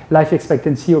indicators, life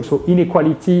expectancy, also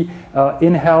inequality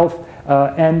in health,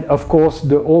 and of course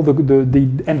all the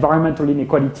environmental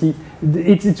inequality.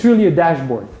 It's really a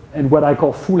dashboard, and what I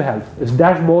call full health, a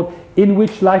dashboard in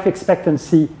which life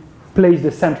expectancy plays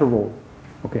the central role.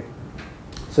 Okay,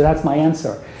 so that's my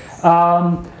answer.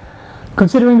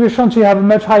 Considering the chance you have a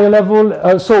much higher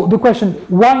level, so the question,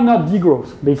 why not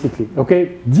degrowth, basically?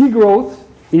 Okay, degrowth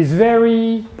is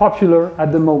very popular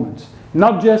at the moment,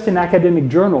 not just in academic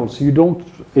journals. You don't,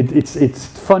 it's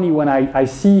funny when I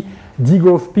see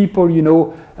degrowth people, you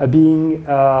know, being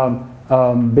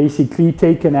basically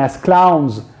taken as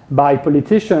clowns by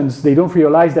politicians. They don't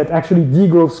realize that actually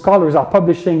degrowth scholars are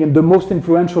publishing in the most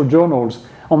influential journals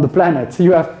on the planet. So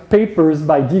you have papers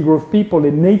by degrowth people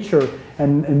in Nature,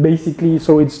 and basically,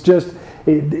 so it's just,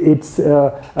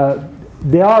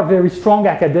 there are very strong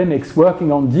academics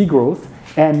working on degrowth,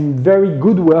 and very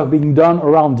good work being done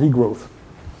around degrowth.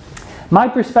 My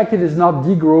perspective is not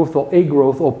degrowth or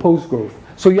agrowth or post-growth.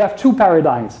 So you have two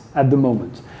paradigms at the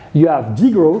moment. You have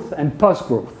degrowth and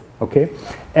post-growth, okay?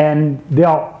 And they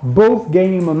are both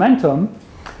gaining momentum.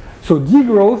 So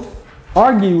degrowth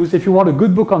argues, if you want a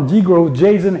good book on degrowth,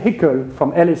 Jason Hickel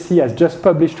from LSE has just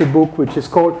published a book which is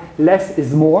called Less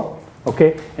is More.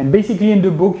 Okay, and basically in the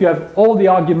book you have all the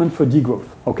argument for degrowth.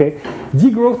 Okay,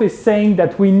 degrowth is saying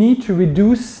that we need to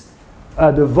reduce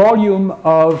the volume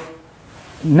of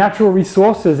natural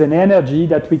resources and energy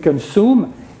that we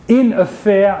consume in a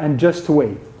fair and just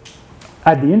way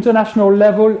at the international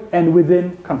level and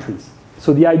within countries.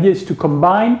 So the idea is to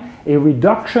combine a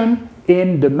reduction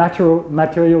in the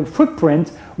material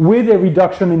footprint with a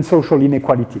reduction in social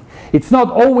inequality. It's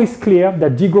not always clear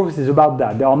that degrowth is about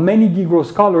that. There are many degrowth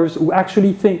scholars who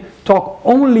actually talk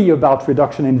only about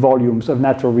reduction in volumes of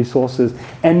natural resources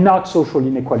and not social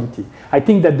inequality. I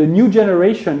think that the new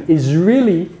generation is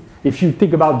really, if you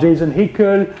think about Jason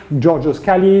Hickel, Georgios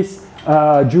Kallis,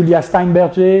 Julia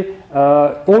Steinberger,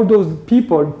 all those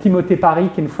people, Timothée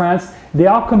Parric in France, they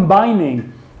are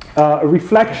combining a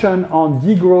reflection on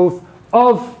degrowth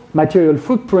of material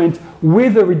footprint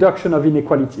with a reduction of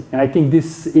inequality. And I think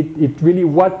this, it really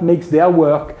what makes their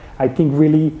work, I think,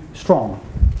 really strong.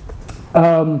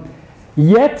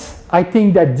 Yet, I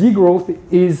think that degrowth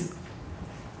is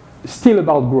still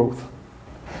about growth.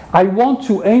 I want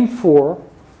to aim for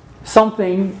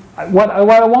something, what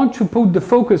I want to put the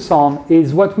focus on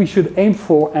is what we should aim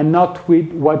for and not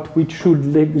with what we should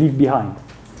leave behind.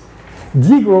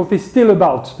 Degrowth is still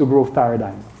about the growth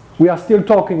paradigm. We are still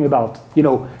talking about, you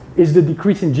know, is the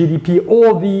decrease in GDP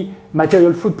or the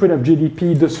material footprint of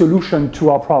GDP the solution to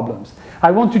our problems?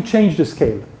 I want to change the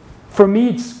scale. For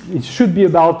me, it should be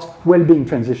about well-being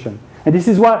transition. And this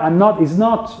is why it's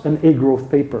not an A-growth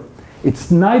paper.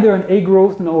 It's neither an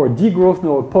A-growth nor a degrowth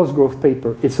nor a post-growth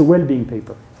paper. It's a well-being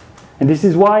paper. And this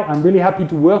is why I'm really happy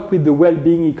to work with the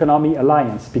Well-Being Economy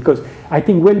Alliance, because I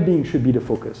think well-being should be the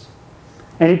focus.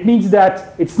 And it means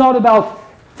that it's not about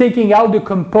taking out the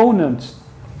component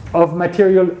of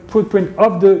material footprint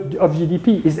of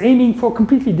GDP. Is aiming for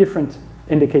completely different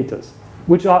indicators.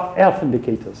 which are health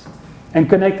indicators, and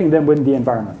connecting them with the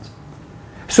environment.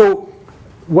 So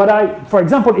for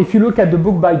example, if you look at the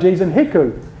book by Jason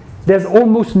Hickel, there's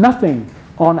almost nothing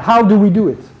on how do we do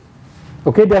it.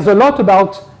 Okay, there's a lot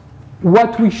about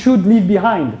what we should leave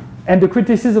behind and the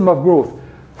criticism of growth.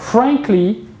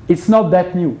 Frankly, it's not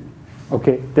that new.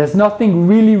 Okay, there's nothing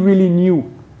really, really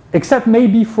new, except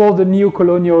maybe for the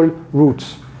neo-colonial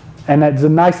roots. And it's a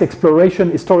nice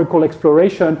exploration, historical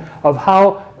exploration of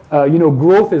how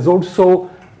growth is also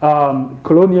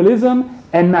colonialism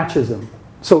and machism.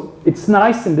 So it's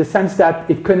nice in the sense that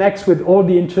it connects with all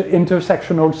the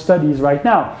intersectional studies right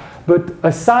now. But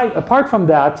apart from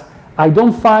that, I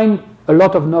don't find a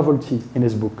lot of novelty in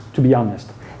this book, to be honest.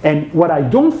 And what I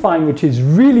don't find, which is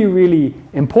really, really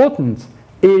important,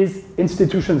 is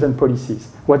institutions and policies.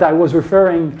 What I was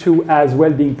referring to as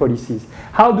well-being policies.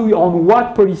 On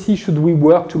what policy should we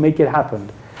work to make it happen?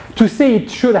 To say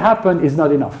it should happen is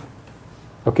not enough.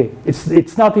 Okay,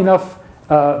 it's not enough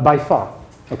by far.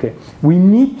 Okay, we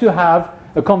need to have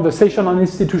a conversation on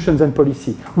institutions and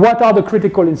policy. What are the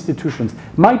critical institutions?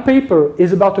 My paper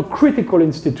is about a critical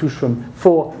institution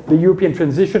for the European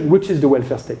transition, which is the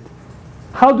welfare state.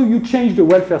 How do you change the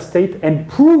welfare state and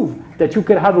prove that you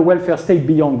can have a welfare state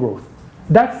beyond growth?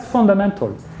 That's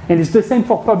fundamental. And it's the same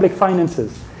for public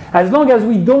finances. As long as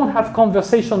we don't have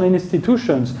conversation on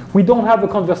institutions, we don't have a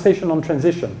conversation on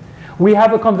transition. We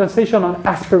have a conversation on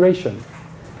aspiration.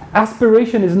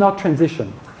 Aspiration is not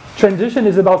transition. Transition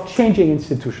is about changing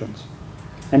institutions.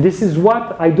 And this is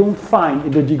what I don't find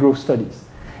in the degrowth studies.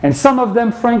 And some of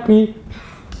them, frankly,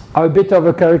 are a bit of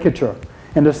a caricature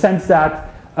in the sense that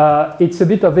it's a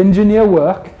bit of engineer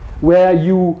work where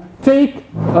you take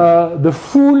the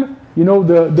full,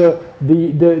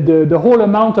 the whole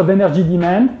amount of energy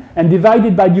demand and divide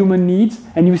it by human needs,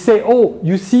 and you say, oh,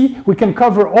 you see, we can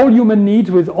cover all human needs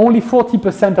with only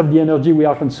 40% of the energy we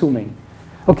are consuming.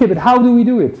 Okay, but how do we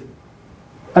do it?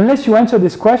 Unless you answer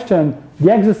this question,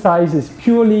 the exercise is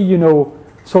purely,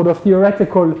 sort of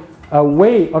theoretical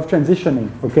way of transitioning.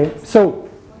 Okay, so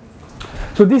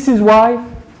this is why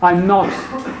I'm not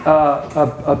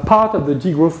a part of the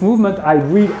degrowth movement. I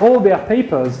read all their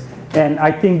papers, and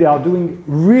I think they are doing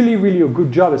really, really a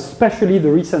good job, especially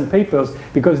the recent papers,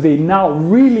 because they now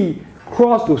really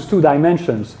cross those two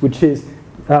dimensions, which is,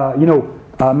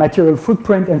 material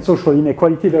footprint and social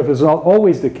inequality. That was not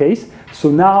always the case.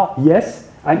 So now, yes.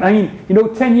 I mean,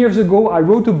 10 years ago, I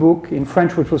wrote a book in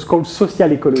French which was called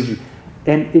Social Ecology.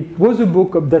 And it was a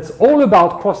book that's all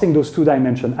about crossing those two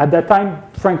dimensions. At that time,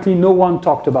 frankly, no one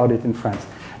talked about it in France,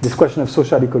 this question of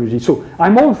social ecology. So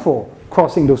I'm all for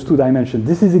crossing those two dimensions.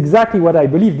 This is exactly what I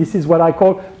believe. This is what I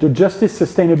call the justice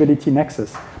sustainability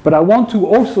nexus. But I want to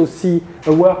also see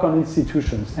a work on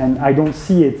institutions, and I don't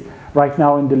see it right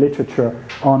now in the literature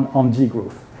on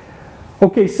degrowth.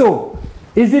 Okay, so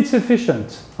is it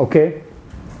sufficient? Okay.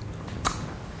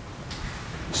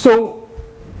 So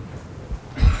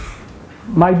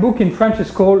my book in French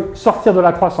is called Sortir de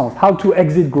la croissance, How to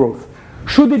Exit Growth.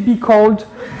 Should it be called,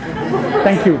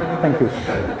 thank you.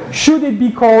 Should it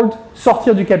be called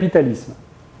Sortir du capitalisme,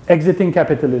 Exiting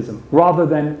Capitalism, rather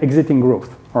than Exiting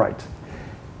Growth? All right.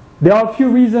 There are a few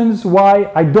reasons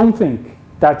why I don't think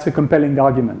that's a compelling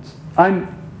argument.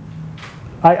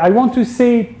 I want to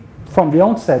say from the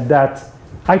onset that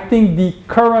I think the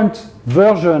current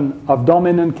version of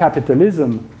dominant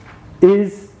capitalism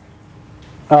is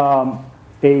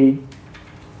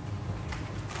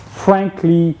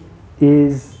frankly,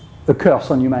 is a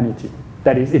curse on humanity.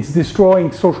 That is, it's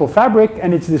destroying social fabric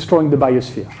and it's destroying the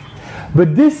biosphere.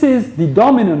 But this is the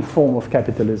dominant form of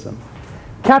capitalism.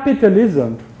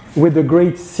 Capitalism with the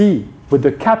great C, with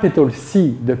the capital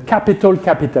C, the capital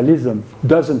capitalism,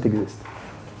 doesn't exist.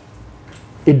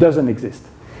 It doesn't exist.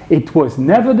 It was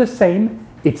never the same.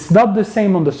 It's not the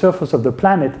same on the surface of the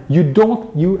planet.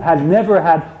 You have never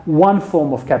had one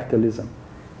form of capitalism.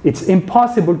 It's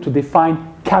impossible to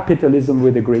define capitalism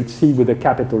with a great C, with a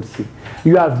capital C.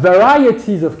 You have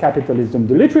varieties of capitalism.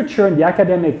 The literature in the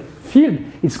academic field,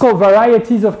 it's called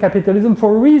varieties of capitalism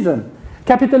for a reason.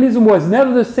 Capitalism was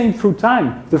never the same through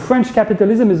time. The French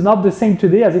capitalism is not the same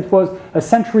today as it was a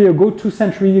century ago, 2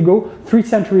 centuries ago, 3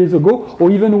 centuries ago, or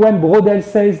even when Brodel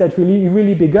says that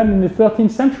really began in the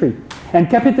 13th century. And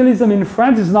capitalism in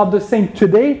France is not the same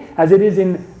today as it is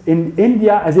in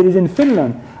India, as it is in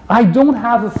Finland. I don't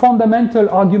have a fundamental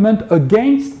argument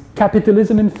against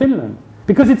capitalism in Finland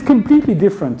because it's completely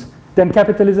different than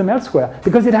capitalism elsewhere,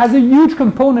 because it has a huge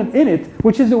component in it,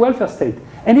 which is the welfare state.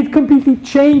 And it completely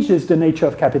changes the nature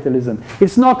of capitalism.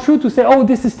 It's not true to say, oh,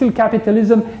 this is still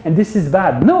capitalism and this is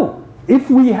bad. No. If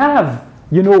we have,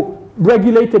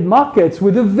 regulated markets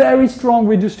with a very strong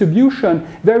redistribution,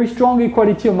 very strong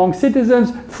equality among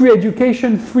citizens, free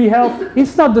education, free health.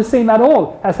 It's not the same at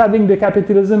all as having the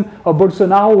capitalism of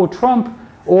Bolsonaro or Trump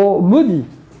or Modi.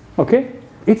 Okay?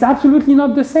 It's absolutely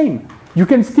not the same. You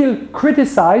can still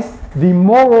criticize the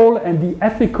moral and the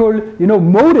ethical,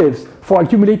 motives for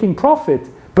accumulating profit.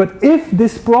 But if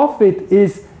this profit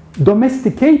is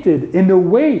domesticated in a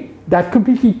way that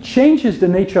completely changes the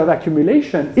nature of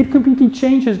accumulation, it completely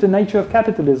changes the nature of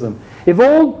capitalism. If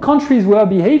all countries were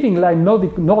behaving like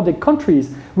Nordic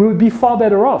countries, we would be far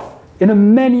better off in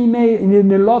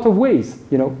a lot of ways,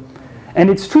 And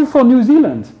it's true for New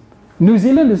Zealand. New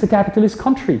Zealand is a capitalist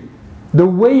country. The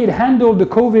way it handled the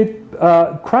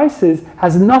COVID crisis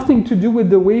has nothing to do with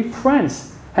the way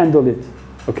France handled it.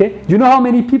 Okay? Do you know how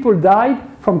many people died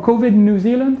from COVID in New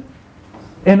Zealand?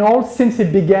 In all, since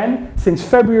it began, since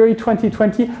February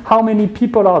 2020, how many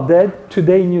people are dead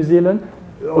today in New Zealand?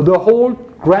 The whole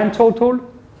grand total?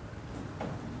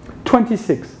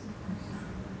 26.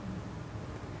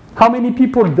 How many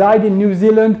people died in New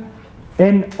Zealand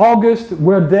in August,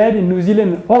 were dead in New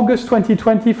Zealand in August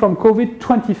 2020 from COVID?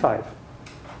 25.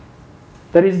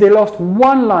 That is, they lost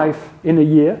 1 life in a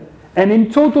year, and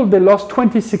in total they lost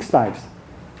 26 lives.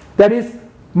 That is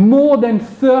more than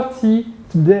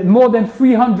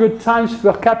 300 times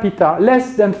per capita,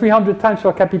 less than 300 times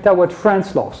per capita what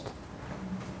France lost.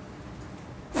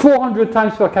 400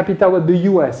 times per capita what the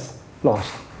US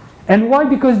lost. And why?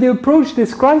 Because they approached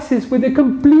this crisis with a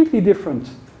completely different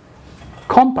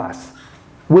compass,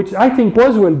 which I think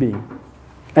was well-being,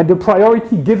 and the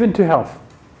priority given to health,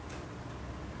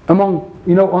 among,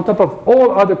 on top of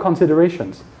all other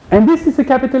considerations. And this is a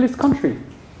capitalist country.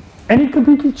 And it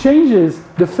completely changes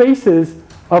the faces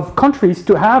of countries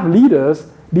to have leaders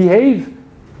behave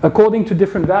according to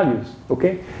different values,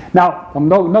 okay? Now, I'm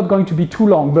not going to be too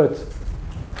long, but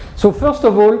so first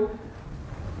of all,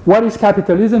 what is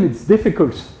capitalism? It's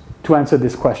difficult to answer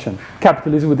this question.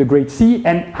 Capitalism with a great C,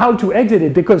 and how to exit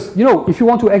it, because, if you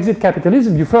want to exit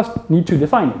capitalism, you first need to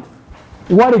define it.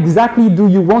 What exactly do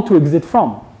you want to exit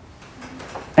from?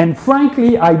 And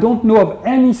frankly, I don't know of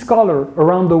any scholar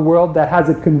around the world that has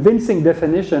a convincing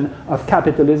definition of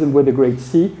capitalism with a great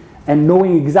C and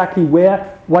knowing exactly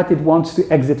what it wants to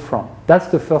exit from. That's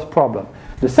the first problem.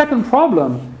 The second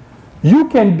problem, you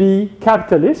can be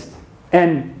capitalist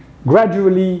and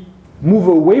gradually move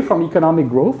away from economic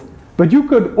growth, but you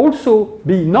could also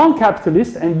be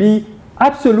non-capitalist and be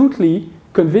absolutely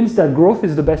convinced that growth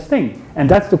is the best thing. And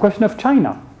that's the question of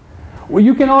China. Well,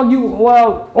 you can argue,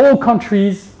 well, all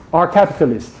countries are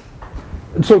capitalist.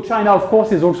 So China, of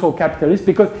course, is also capitalist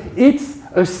because it's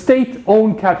a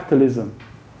state-owned capitalism.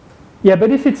 Yeah,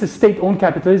 but if it's a state-owned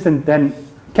capitalism, then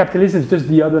capitalism is just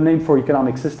the other name for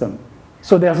economic system.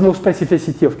 So there's no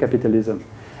specificity of capitalism.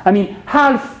 I mean,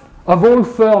 half of all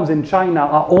firms in China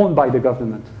are owned by the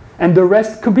government, and the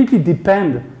rest completely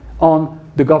depend on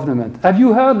the government. Have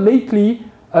you heard lately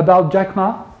about Jack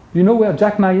Ma? Do you know where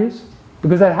Jack Ma is?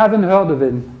 Because I haven't heard of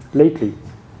him lately.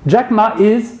 Jack Ma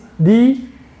is the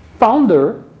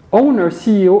founder, owner,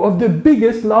 CEO of the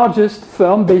biggest, largest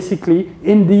firm, basically,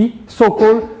 in the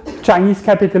so-called Chinese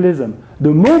capitalism. The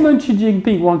moment Xi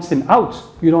Jinping wants him out,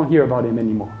 you don't hear about him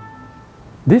anymore.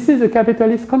 This is a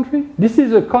capitalist country. This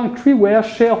is a country where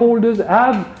shareholders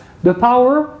have the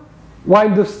power, while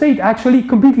the state actually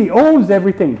completely owns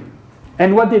everything.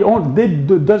 And what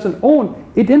doesn't own,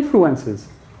 it influences.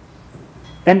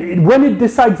 And when it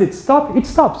decides it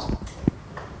stops.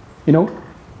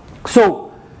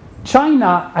 So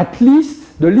China, at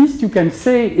least, the least you can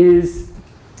say is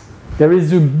there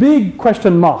is a big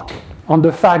question mark on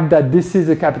the fact that this is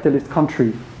a capitalist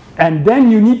country. And then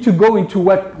you need to go into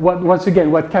once again,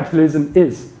 what capitalism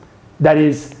is. That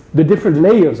is the different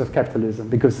layers of capitalism.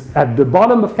 Because at the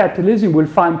bottom of capitalism, you will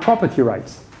find property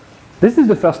rights. This is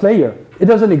the first layer. It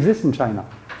doesn't exist in China.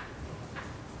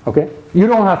 Okay? You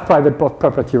don't have private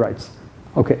property rights.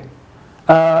 Okay.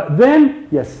 Then,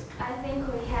 yes? I think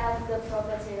we have the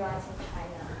property rights in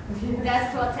China.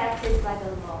 That's protected by the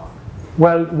law.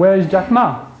 Well, where is Jack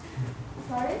Ma?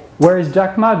 Sorry? Where is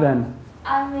Jack Ma then?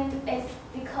 I mean, it's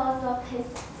because of his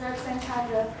certain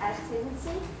kind of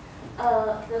activity.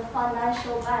 The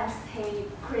financial banks he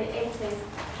created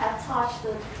have touched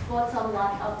the bottom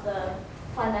line of the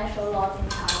financial laws in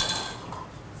China.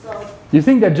 So, you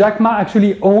think that Jack Ma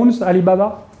actually owns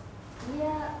Alibaba?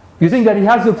 Yeah. You think that he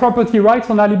has the property rights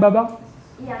on Alibaba?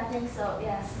 Yeah, I think so,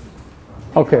 yes.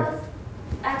 Okay. Because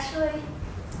actually,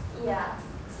 yeah.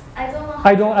 I don't know.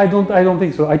 I don't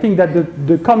think so. I think that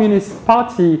the Communist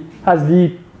Party has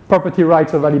the property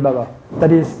rights of Alibaba.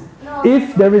 That is,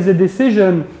 if there is a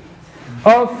decision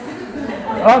of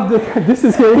this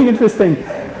is getting interesting.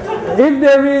 If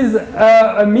there is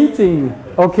a meeting,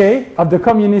 okay, of the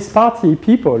Communist Party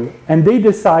people, and they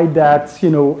decide that, you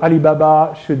know,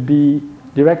 Alibaba should be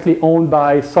directly owned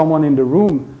by someone in the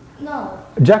room, No.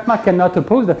 Jack Ma cannot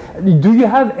oppose that. Do you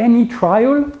have any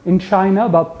trial in China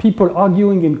about people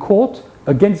arguing in court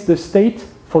against the state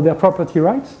for their property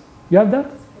rights? You have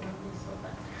that?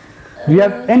 Do you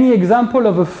have any example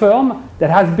of a firm that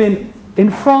has been in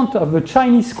front of a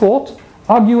Chinese court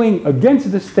arguing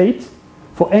against the state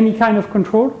for any kind of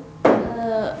control?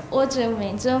 What do you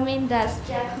mean? Do you mean that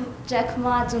Jack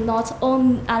Ma do not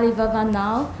own Alibaba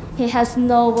now? He has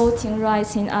no voting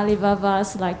rights in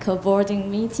Alibaba's like a boarding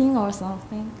meeting or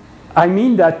something? I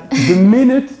mean that the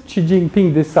minute Xi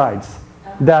Jinping decides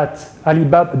that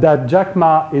Jack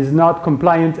Ma is not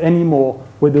compliant anymore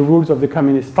with the rules of the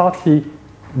Communist Party,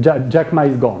 Jack Ma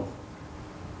is gone.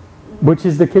 Which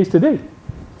is the case today.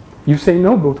 You say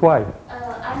no, but why?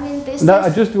 I mean, this No,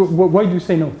 is... why do you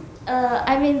say no?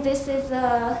 I mean, this is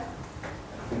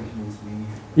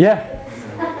Yeah.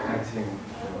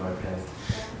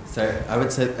 So I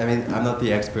would say, I mean, I'm not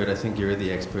the expert. I think you're the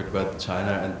expert about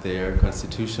China and their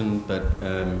constitution. But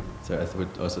so I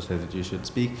would also say that you should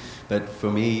speak. But for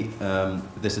me,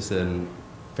 this is a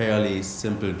fairly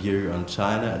simple view on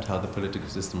China and how the political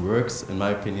system works. In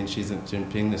my opinion, Xi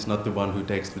Jinping is not the one who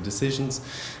takes the decisions.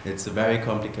 It's a very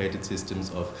complicated system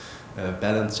of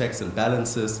checks and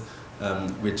balances,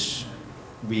 which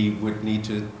we would need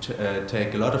to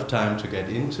take a lot of time to get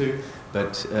into,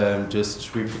 but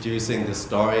just reproducing the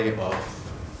story of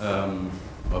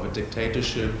a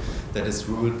dictatorship that is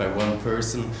ruled by one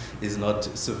person is not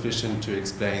sufficient to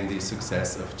explain the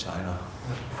success of China.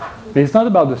 It's not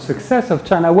about the success of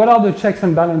China. What are the checks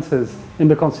and balances in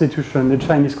the constitution, the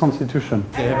Chinese constitution?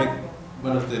 They have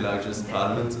one of the largest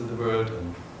parliaments in the world.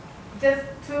 And Just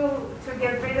to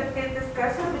get rid of this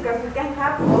discussion, because we can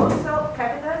have also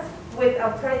capitalism with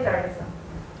authoritarianism.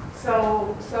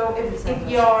 So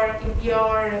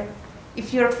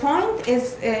if your point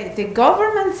is the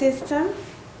government system,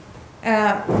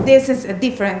 this is a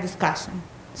different discussion.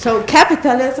 So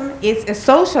capitalism is a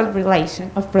social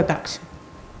relation of production.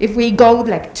 If we go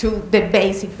like to the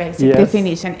basic yes.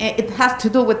 definition, it has to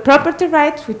do with property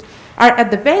rights, which are at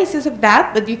the basis of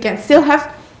that, but you can still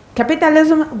have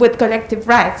capitalism with collective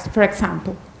rights, for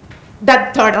example.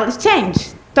 That totally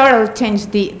changed the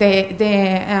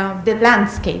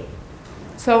landscape.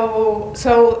 So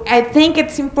I think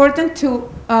it's important to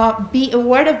be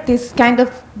aware of this kind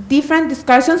of different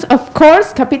discussions. Of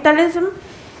course, capitalism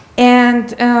and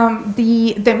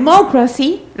the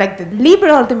democracy, like the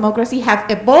liberal democracy, have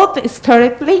evolved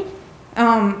historically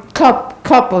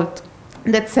coupled,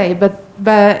 let's say. But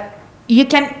you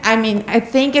can, I mean, I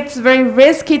think it's very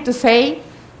risky to say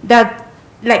that,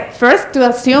 like, first to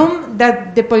assume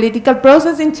that the political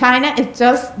process in China is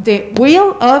just the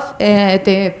will of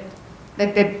the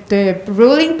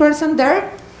ruling person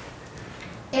there,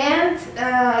 and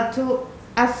to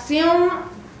assume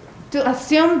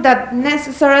that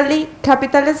necessarily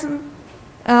capitalism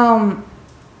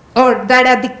or that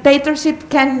a dictatorship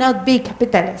cannot be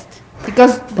capitalist,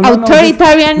 because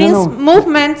authoritarianism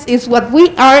movements is what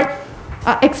we are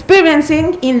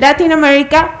experiencing in Latin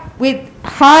America with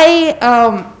high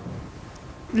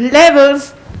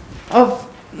levels of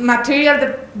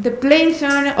material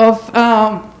depletion, of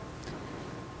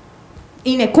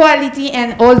inequality,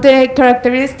 and all the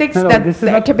characteristics that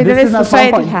the capitalist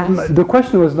society has. The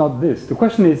question was not this. The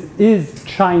question is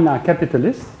China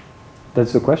capitalist?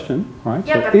 That's the question, right?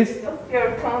 Yeah, so but it's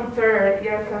your counter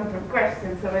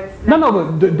question, so it's no,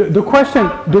 but the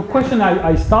question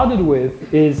I started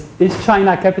with is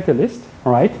China capitalist,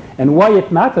 right? And why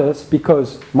it matters,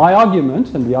 because my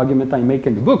argument, and the argument I make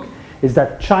in the book, is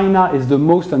that China is the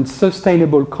most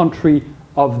unsustainable country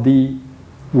of the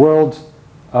world,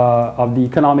 of the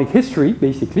economic history,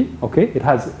 basically, okay? It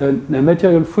has a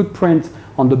material footprint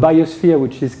on the biosphere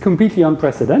which is completely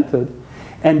unprecedented,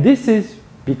 and this is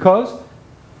because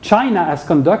China has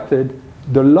conducted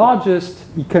the largest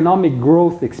economic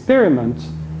growth experiment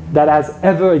that has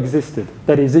ever existed.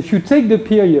 That is, if you take the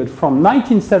period from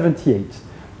 1978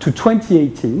 to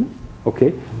 2018,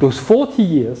 okay, those 40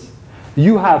 years,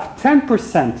 you have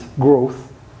 10%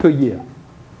 growth per year.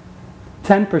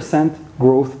 10%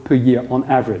 growth per year on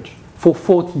average for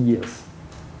 40 years.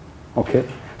 Okay?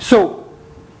 So,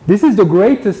 this is the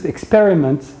greatest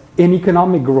experiment in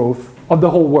economic growth of the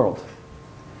whole world.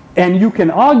 And you can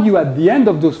argue at the end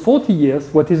of those 40 years,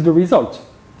 what is the result?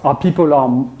 Are people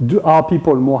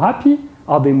more happy?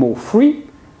 Are they more free?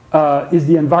 Is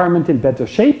the environment in better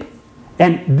shape?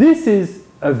 And this is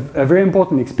a very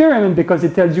important experiment because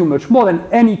it tells you much more than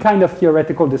any kind of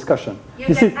theoretical discussion.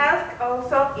 You can ask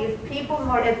also, is people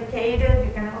more educated?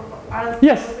 You can ask.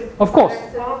 Yes, of course.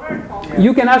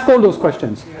 You can ask all those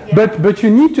questions. Yeah. But you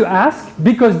need to ask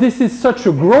because this is such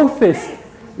a growthist.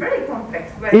 It's very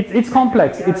complex. It's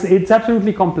complex. It's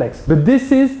absolutely complex. But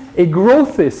this is a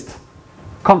growthist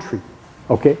country.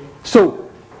 Okay? So,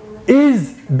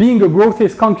 is being a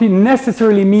growthist country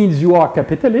necessarily means you are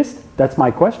capitalist? That's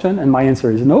my question, and my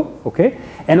answer is no. Okay?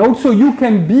 And also, you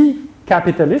can be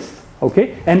capitalist.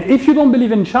 Okay? And if you don't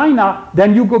believe in China,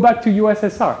 then you go back to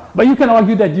USSR. But you can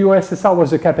argue that USSR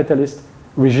was a capitalist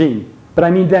regime. But I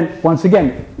mean, then, once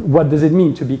again, what does it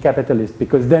mean to be capitalist?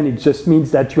 Because then it just means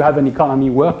that you have an economy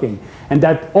working and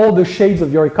that all the shades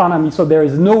of your economy, so there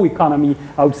is no economy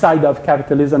outside of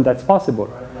capitalism that's possible.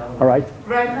 All right?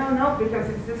 Right now, no, because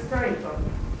it's historical.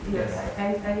 Yes, I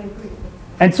agree.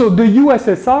 And so the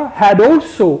USSR had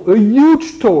also a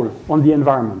huge toll on the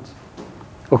environment.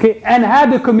 Okay? And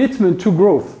had a commitment to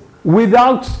growth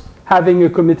without having a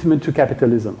commitment to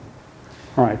capitalism.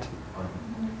 All right?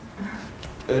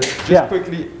 Just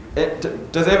quickly,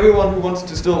 does everyone who wants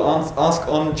to still ask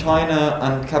on China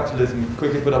and capitalism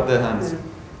quickly put up their hands?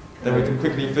 Then we can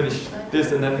quickly finish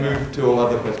this and then move to all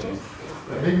other questions.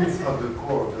 Maybe it's not the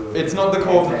core. It's not the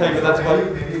core of the paper, that's why.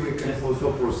 Maybe we can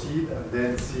also proceed and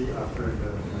then see after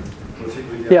the proceed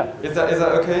with the Yeah. Is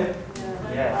that okay?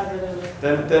 Yeah.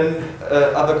 Then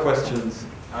other questions.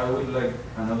 I would like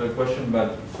another question,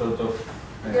 but sort of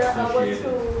Yeah, I want associated. to,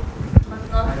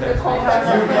 but not the You context.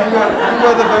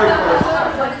 were the very first.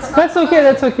 But it's not That's okay,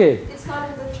 that's okay. It's not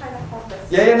in the China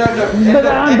context. Yeah, no. But I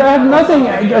have nothing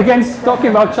against talking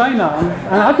about China.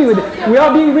 I'm happy with it. We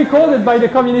are being recorded by the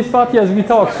Communist Party as we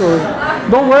talk, so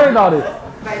don't worry about it.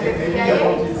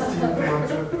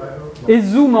 Is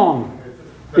Zoom on?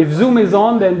 If Zoom is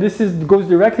on, then this goes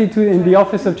directly to in the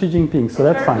office of Xi Jinping, so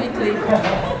that's fine.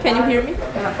 Can you hear me?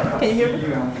 Can you hear me?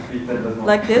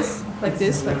 Like this? Like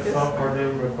this? Like this?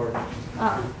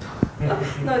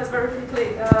 No, it's very quickly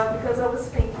because I was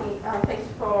thinking, thank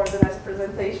you for the nice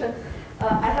presentation.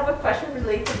 I have a question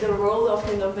related to the role of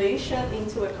innovation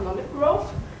into economic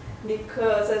growth,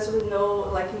 because as we know,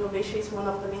 like innovation is one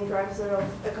of the main drivers of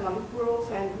economic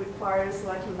growth and requires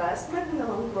like investment in the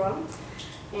long run.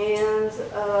 And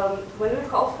when we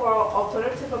call for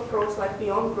alternative approach like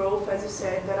beyond growth, as you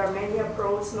said, there are many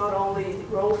approaches, not only the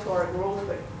growth or growth,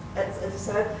 as you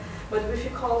said, but if you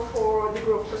call for the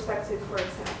growth perspective, for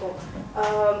example,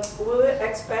 will we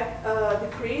expect a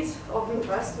decrease of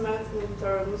investment in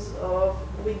terms of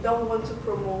we don't want to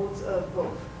promote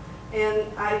growth? And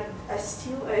I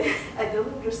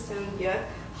don't understand yet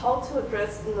how to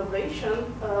address innovation,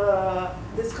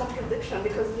 this contradiction,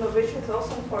 because innovation is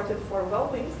also important for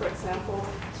well-being, for example,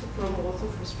 to promote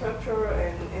infrastructure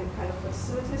and kind of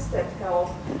facilities that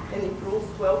help and improve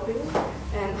well-being,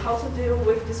 and how to deal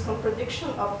with this contradiction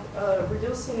of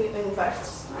reducing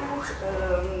investment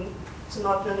to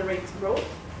not generate growth,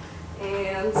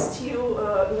 and still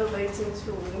innovating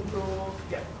to improve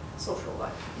social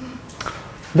life.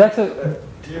 That's a.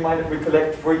 Do you mind if we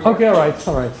collect for each? Okay, all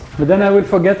right. But then I will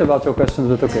forget about your questions.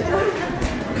 But okay.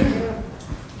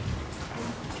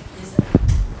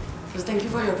 So thank you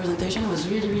for your presentation. It was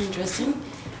really interesting,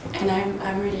 and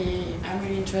I'm really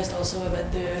interested also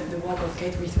about the work of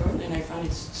Kate Whitfield, and I found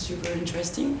it super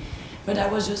interesting. But I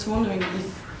was just wondering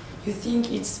if you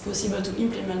think it's possible to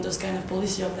implement those kind of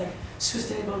policy of like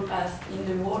sustainable path in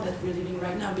the world that we're living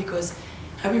right now, because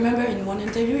I remember in one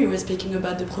interview you were speaking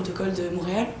about the Protocol de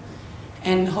Montréal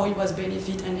and how it was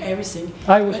benefit and everything.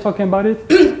 I was talking about it?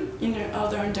 In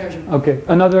another interview. Okay,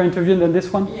 another interview than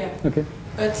this one? Yeah. Okay.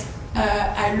 But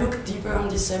I looked deeper on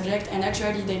this subject, and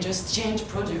actually they just changed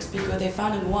products because they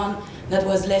found one that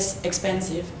was less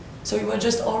expensive. So it was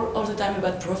just all the time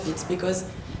about profits, because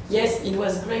yes, it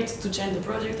was great to change the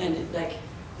product and like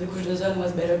the couche d'ozone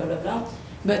was better, blah, blah, blah.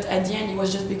 But at the end, it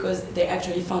was just because they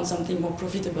actually found something more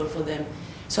profitable for them.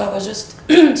 So I was just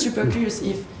super curious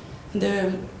if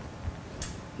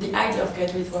the idea of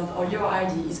Kate Whitfield or your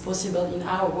idea is possible in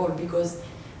our world, because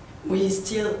we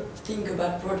still think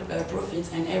about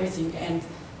profits and everything. And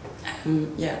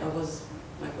yeah, that was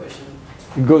my question.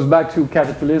 It goes back to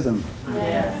capitalism.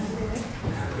 Yeah.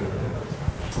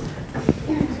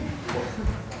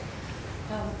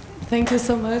 Thank you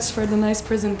so much for the nice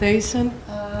presentation.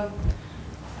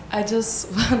 I just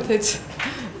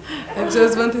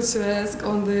wanted to ask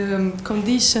on the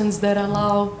conditions that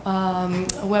allow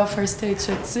a welfare state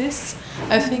to exist.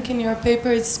 I think in your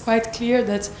paper it's quite clear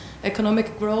that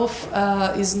economic growth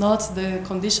is not the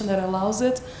condition that allows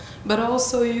it, but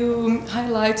also you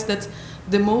highlight that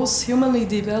the most humanly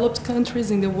developed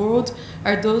countries in the world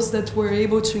are those that were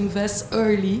able to invest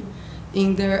early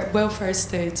in their welfare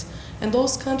state. And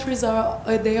those countries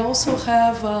they also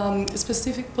have a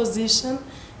specific position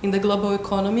in the global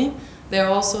economy. They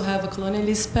also have a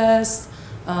colonialist past.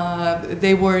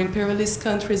 They were imperialist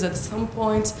countries at some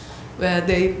point where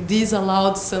they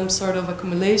disallowed some sort of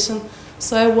accumulation.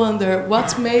 So I wonder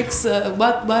what makes,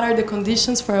 what are the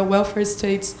conditions for our welfare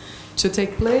states to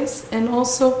take place, and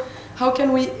also how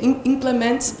can we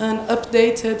implement an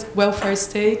updated welfare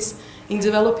states in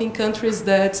developing countries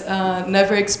that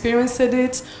never experienced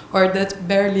it or that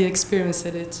barely experienced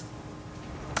it?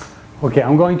 Okay,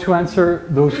 I'm going to answer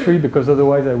those three because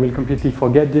otherwise I will completely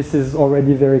forget. This is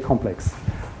already very complex.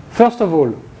 First of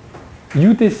all,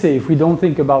 UTC, if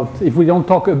we don't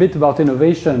talk a bit about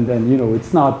innovation, then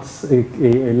it's not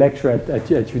a lecture at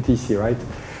UTC, right?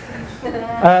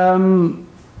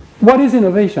 What is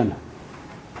innovation?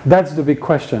 That's the big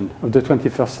question of the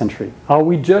 21st century. Are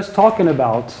we just talking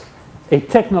about a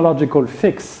technological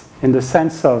fix in the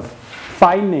sense of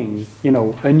finding,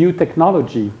 a new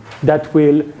technology that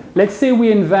will, let's say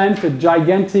we invent a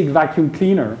gigantic vacuum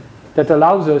cleaner that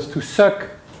allows us to suck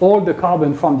all the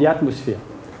carbon from the atmosphere.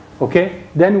 Okay,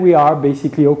 then we are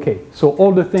basically okay. So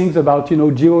all the things about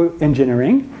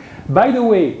geoengineering. By the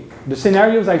way, the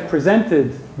scenarios I've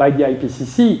presented by the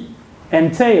IPCC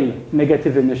entail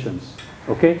negative emissions.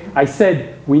 Okay, I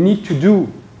said we need to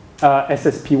do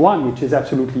SSP1, which is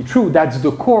absolutely true. That's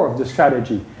the core of the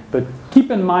strategy. But keep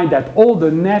in mind that all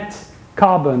the net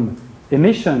carbon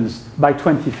emissions by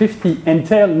 2050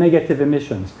 entail negative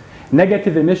emissions.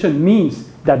 Negative emission means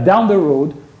that down the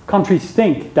road, countries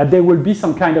think that there will be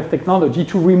some kind of technology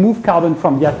to remove carbon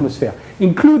from the atmosphere,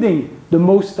 including the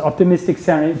most optimistic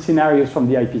scenarios from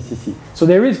the IPCC. So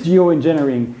there is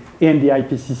geoengineering in the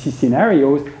IPCC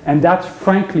scenarios, and that's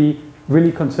frankly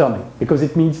really concerning because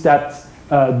it means that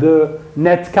the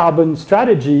net carbon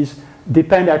strategies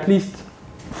depend at least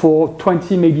for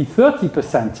 20, maybe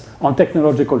 30% on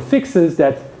technological fixes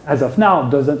that, as of now,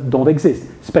 don't exist,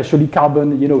 especially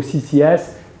carbon,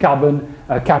 CCS, carbon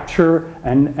capture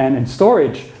and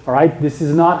storage. All right, this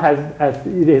is not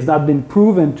it has not been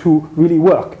proven to really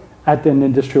work at an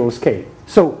industrial scale.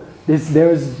 So there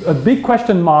is a big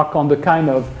question mark on the kind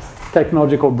of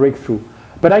technological breakthrough.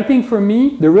 But I think for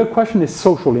me, the real question is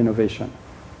social innovation.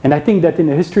 And I think that in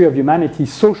the history of humanity,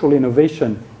 social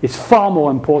innovation is far more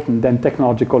important than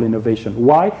technological innovation.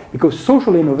 Why? Because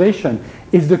social innovation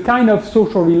is the kind of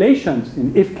social relations,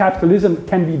 and if capitalism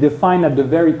can be defined at the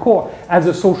very core as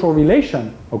a social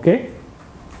relation, okay?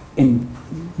 In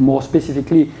more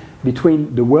specifically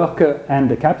between the worker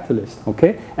and the capitalist,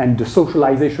 okay? And the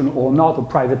socialization or not of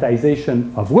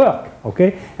privatization of work,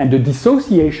 okay? And the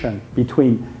dissociation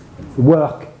between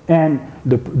work and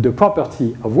the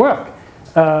property of work.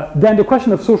 Then the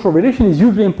question of social relation is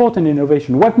hugely important in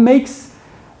innovation. What makes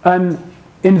an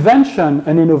invention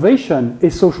an innovation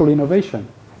is social innovation.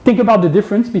 Think about the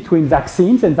difference between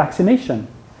vaccines and vaccination.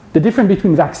 The difference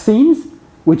between vaccines,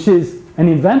 which is an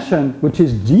invention, which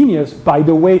is genius, by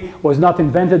the way, was not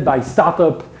invented by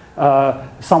startup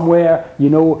somewhere,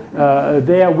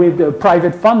 there with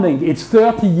private funding. It's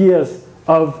 30 years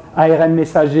of ARN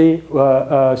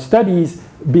messager studies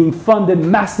being funded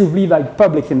massively by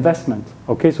public investment.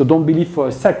 Okay, so don't believe for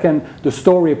a second the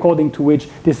story according to which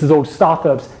this is all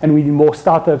startups and we need more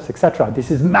startups, etc. This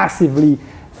is massively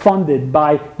funded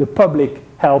by the public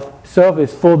health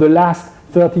service for the last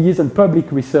 30 years and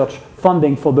public research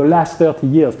funding for the last 30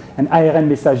 years. And ARN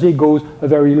messager goes a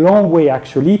very long way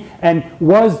actually and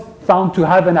was found to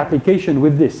have an application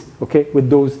with this, okay, with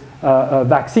those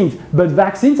vaccines. But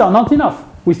vaccines are not enough.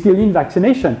 We still need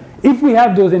vaccination. If we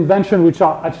have those inventions which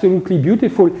are absolutely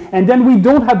beautiful, and then we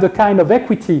don't have the kind of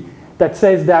equity that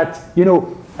says that,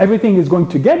 everything is going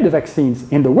to get the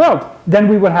vaccines in the world, then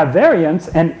we will have variants,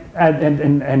 and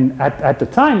at the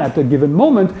time, at a given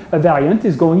moment, a variant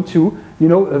is going to,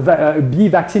 be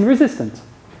vaccine resistant.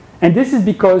 And this is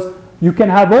because you can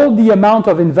have all the amount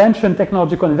of invention,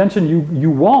 technological invention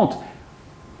you want,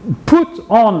 put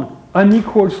on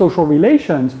unequal social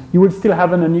relations, you will still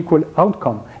have an unequal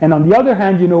outcome. And on the other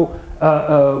hand,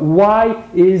 why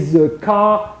is the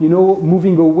car,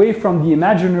 moving away from the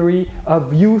imaginary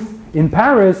of youth in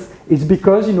Paris? Is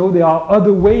because there are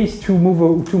other ways to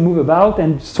move about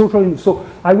and social. So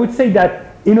I would say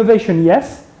that innovation,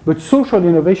 yes, but social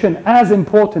innovation as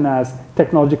important as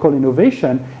technological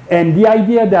innovation. And the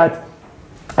idea that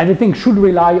everything should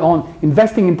rely on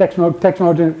investing in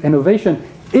technology innovation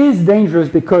is dangerous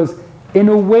because in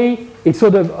a way it's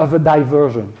sort of a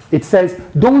diversion. It says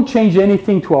don't change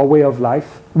anything to our way of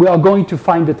life, we are going to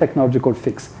find a technological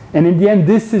fix. And in the end,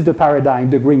 this is the paradigm,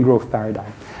 the green growth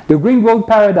paradigm. The green growth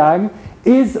paradigm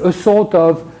is a sort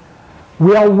of,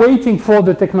 we are waiting for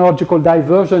the technological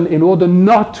diversion in order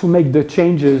not to make the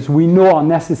changes we know are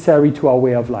necessary to our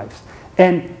way of life.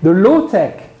 And the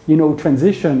low-tech,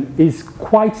 transition is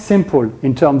quite simple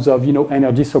in terms of,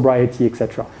 energy sobriety,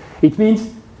 etc. It means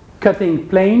cutting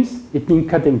planes, it means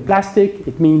cutting plastic,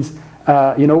 it means,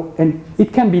 and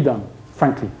it can be done,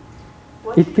 frankly.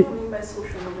 What do you mean by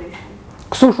social innovation?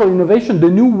 Social innovation, the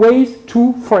new ways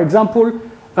to, for example,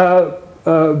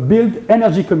 build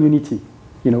energy community.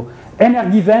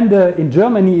 Energiewende in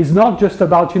Germany is not just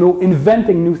about,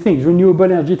 inventing new things. Renewable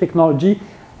energy technology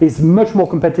is much more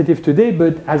competitive today,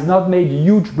 but has not made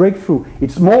huge breakthrough.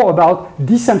 It's more about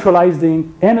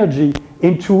decentralizing energy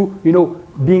into,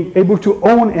 being able to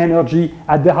own energy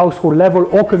at the household level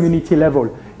or community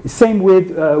level. Same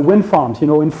with wind farms.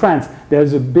 In France,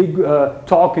 there's a big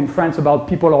talk in France about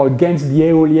people are against the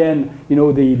éolienne,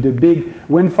 the big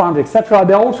wind farms, etc.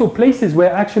 There are also places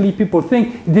where actually people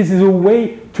think this is a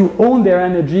way to own their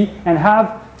energy and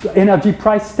have energy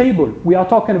price stable. We are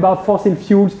talking about fossil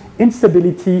fuels,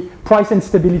 instability, price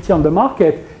instability on the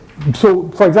market. So,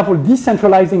 for example,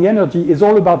 decentralizing energy is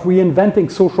all about reinventing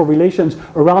social relations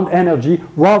around energy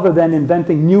rather than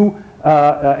inventing new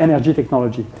energy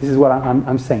technology. This is what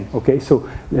I'm saying, okay? So,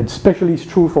 especially it's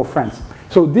true for France.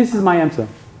 So, this is my answer.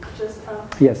 Just,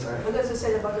 yes? Because you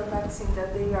said about the vaccine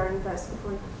that they are investing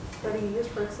for 30 years,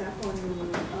 for example,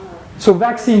 in so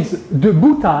vaccines,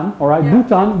 Bhutan, all right, yeah.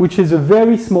 Bhutan, which is a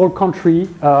very small country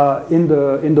in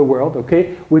the world,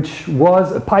 okay, which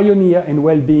was a pioneer in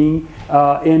well-being,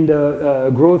 in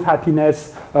the growth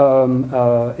happiness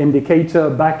indicator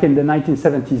back in the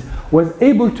 1970s, was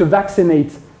able to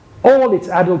vaccinate all its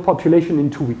adult population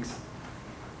in 2 weeks.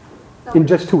 In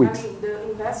just 2 weeks. I mean, the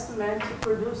investment to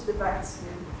produce the vaccine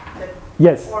that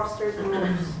yes. fostered growth.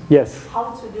 Yes.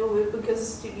 How to do it,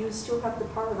 because you still have the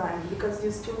paradigm, because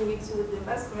you still need to do the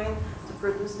investment to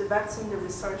produce the vaccine, the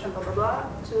research, and blah, blah, blah.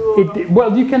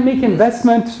 Well, you can make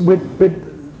investments with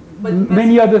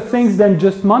many other things than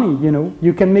just money,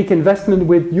 You can make investment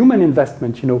with human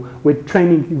investment, with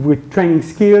training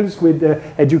skills, with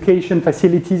education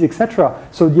facilities, etc.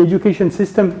 So the education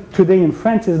system today in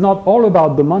France is not all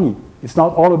about the money. It's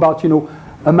not all about,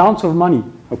 amounts of money,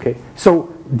 okay? So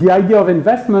the idea of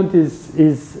investment is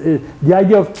the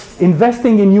idea of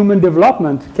investing in human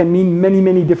development can mean many,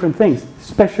 many different things,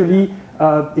 especially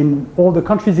in all the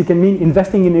countries. It can mean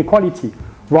investing in equality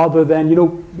rather than,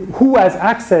 who has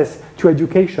access to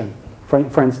education,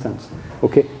 for instance,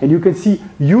 okay? And you can see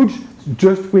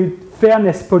just with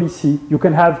fairness policy, you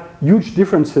can have huge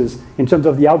differences in terms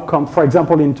of the outcome, for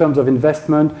example, in terms of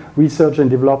investment, research and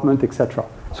development, etc.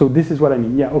 So this is what I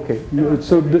mean. Yeah, okay.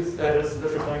 So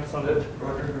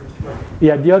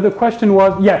yeah, the other question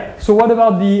was, so what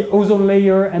about the ozone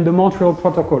layer and the Montreal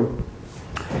Protocol?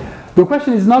 The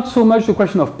question is not so much the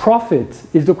question of profit,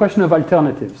 it's the question of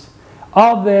alternatives.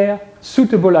 Are there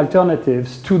suitable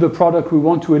alternatives to the product we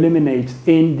want to eliminate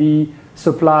in the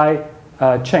supply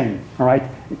chain, all right?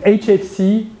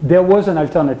 HFC, there was an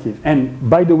alternative. And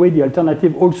by the way, the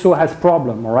alternative also has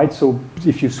problems, all right? So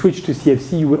if you switch to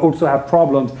CFC, you will also have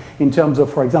problems in terms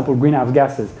of, for example, greenhouse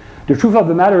gases. The truth of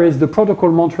the matter is the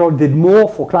Protocol Montreal did more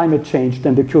for climate change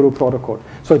than the Kyoto Protocol.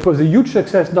 So it was a huge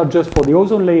success, not just for the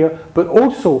ozone layer, but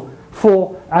also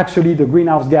for actually the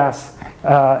greenhouse gas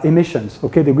emissions,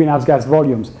 okay, the greenhouse gas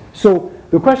volumes. So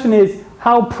the question is,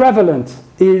 how prevalent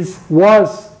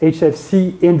was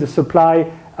HFC in the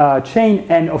supply chain?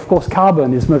 And of course,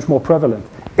 carbon is much more prevalent.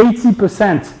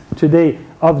 80% today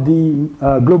of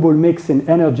the global mix in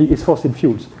energy is fossil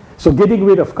fuels. So getting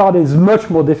rid of carbon is much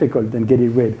more difficult than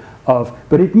getting rid of.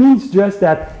 But it means just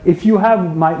that if you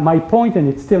have, my point, and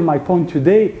it's still my point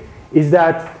today, is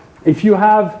that if you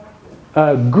have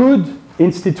good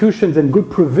institutions and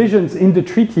good provisions in the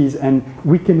treaties, and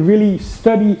we can really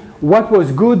study what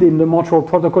was good in the Montreal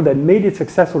Protocol that made it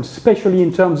successful, especially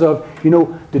in terms of,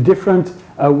 the different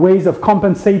ways of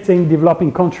compensating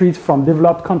developing countries from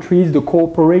developed countries, the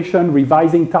cooperation,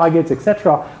 revising targets,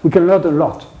 etc. We can learn a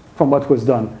lot from what was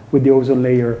done with the ozone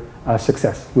layer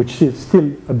success, which is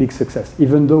still a big success,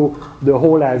 even though the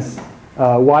hole has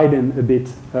widened a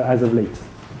bit as of late.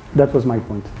 That was my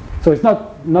point. So it's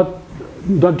not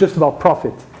just about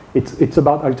profit, it's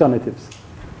about alternatives.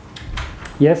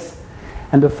 Yes?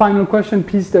 And the final question,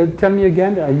 please tell me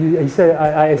again. I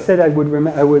said I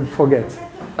would forget.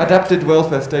 Adapted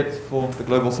welfare states for the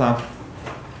global south.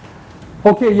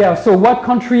 Okay, yeah, so what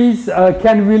countries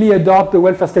can really adopt the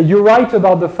welfare state? You're right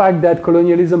about the fact that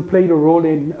colonialism played a role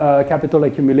in capital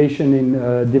accumulation in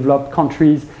developed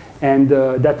countries And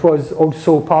that was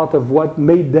also part of what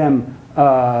made them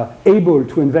able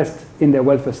to invest in their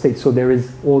welfare state. So there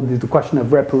is all the question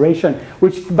of reparation,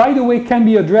 which, by the way, can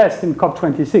be addressed in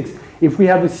COP26. If we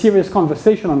have a serious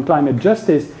conversation on climate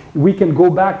justice, we can go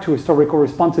back to historical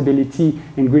responsibility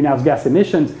in greenhouse gas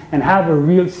emissions and have a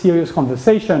real serious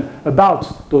conversation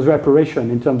about those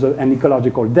reparations in terms of an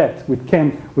ecological debt, which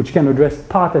can address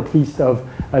part at least of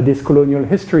this colonial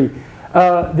history.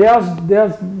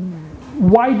 There's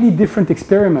widely different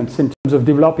experiments in terms of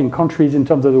developing countries in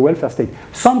terms of the welfare state.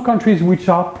 Some countries which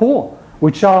are poor,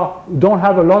 don't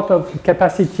have a lot of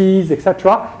capacities,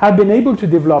 etc., have been able to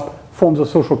develop forms of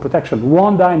social protection.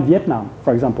 Rwanda and Vietnam,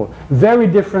 for example, very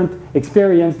different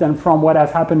experience than from what has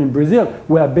happened in Brazil,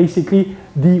 where basically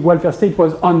the welfare state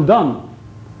was undone.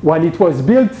 While it was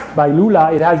built by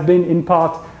Lula, it has been in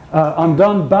part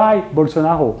undone by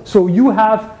Bolsonaro. So you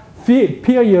have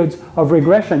periods of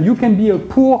regression. You can be a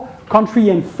poor country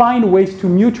and find ways to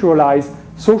mutualize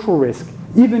social risk,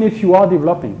 even if you are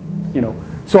developing,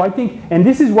 So I think, and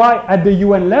this is why at the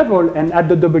UN level and at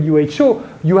the WHO,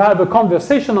 you have a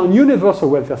conversation on universal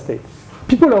welfare state.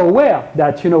 People are aware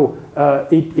that,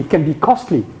 it can be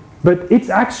costly, but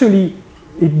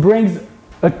it brings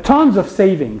tons of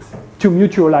savings to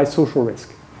mutualize social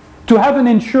risk. To have an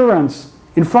insurance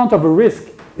in front of a risk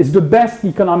is the best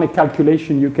economic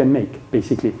calculation you can make,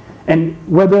 basically. And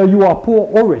whether you are poor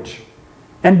or rich.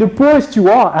 And the poorest you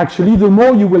are, actually, the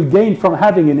more you will gain from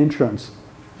having an insurance,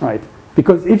 right?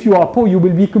 Because if you are poor, you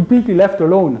will be completely left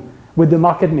alone with the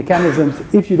market mechanisms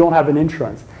if you don't have an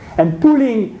insurance. And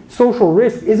pooling social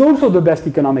risk is also the best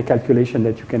economic calculation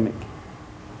that you can make.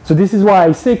 So this is why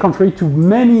I say, contrary to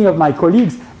many of my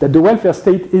colleagues, that the welfare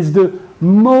state is the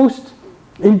most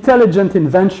intelligent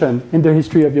invention in the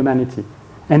history of humanity.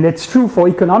 And it's true for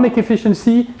economic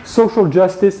efficiency, social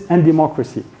justice, and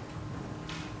democracy.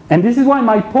 And this is why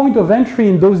my point of entry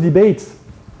in those debates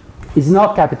is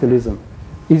not capitalism.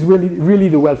 Is really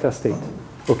the welfare state,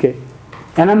 okay?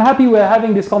 And I'm happy we're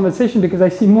having this conversation because I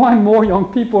see more and more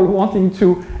young people wanting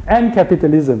to end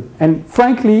capitalism. And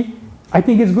frankly, I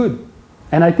think it's good.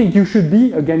 And I think you should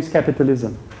be against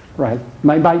capitalism, right?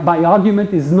 My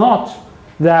argument is not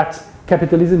that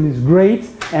capitalism is great,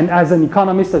 and as an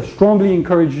economist, I strongly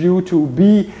encourage you to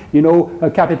be, a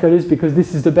capitalist because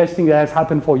this is the best thing that has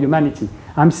happened for humanity.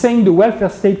 I'm saying the welfare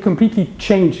state completely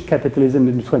changed capitalism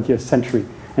in the 20th century.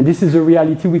 And this is a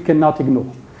reality we cannot ignore.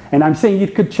 And I'm saying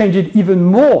it could change it even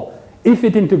more if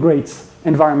it integrates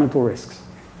environmental risks.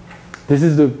 This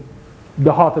is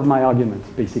the heart of my argument,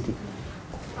 basically.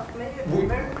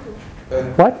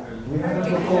 What?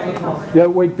 Yeah,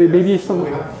 wait, maybe some...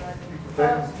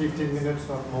 10, 15 minutes,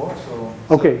 not more, so...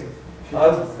 Okay.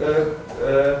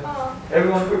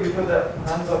 Everyone quickly put their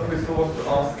hands up who still wants to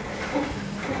ask.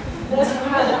 Okay,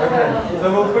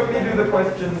 so we'll quickly do the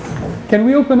questions. Can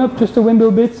we open up just a window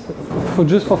a bit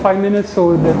for 5 minutes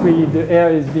so that the air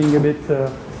is being a bit...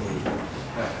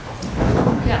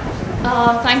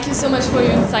 Thank you so much for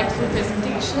your insightful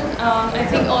presentation. I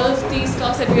think all of these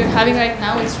talks that we are having right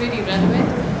now is really relevant.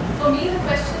 For me, the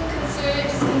question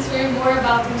is concerned more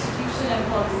about institution and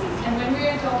policies. And when we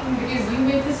are talking, because you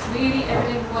made this really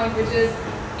evident point, which is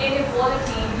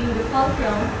inequality being the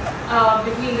fulcrum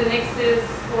between the nexus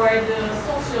for the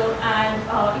social and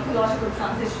ecological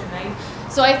transition, right?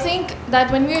 So I think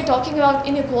that when we are talking about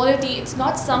inequality, it's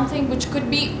not something which could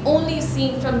be only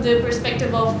seen from the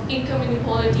perspective of income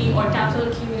inequality or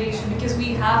capital accumulation, because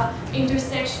we have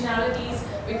intersectionalities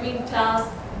between class,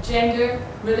 gender,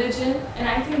 religion, and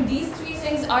I think these three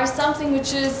things are something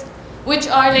which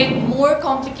are like more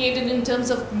complicated in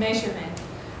terms of measurement.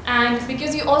 And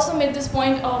because you also made this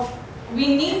point of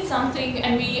we need something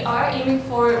and we are aiming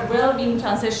for well-being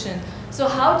transition. So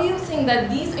how do you think that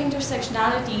these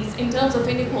intersectionalities in terms of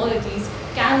inequalities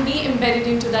can be embedded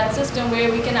into that system where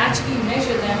we can actually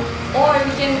measure them, or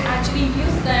we can actually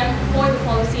use them for the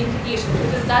policy implications?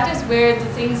 Because that is where the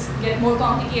things get more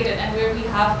complicated and where we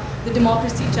have the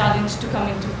democracy challenge to come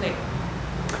into play.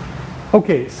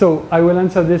 Okay, so I will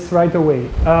answer this right away.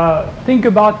 Think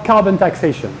about carbon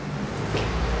taxation.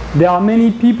 There are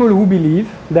many people who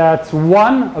believe that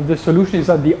one of the solutions is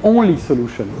not the only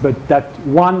solution, but that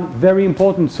one very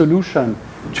important solution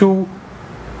to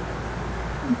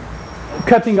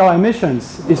cutting our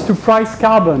emissions is to price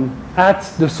carbon at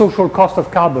the social cost of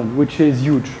carbon, which is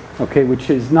huge, okay, which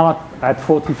is not at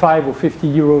 45 or 50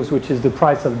 euros, which is the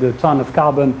price of the ton of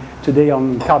carbon today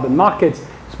on carbon markets.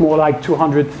 It's more like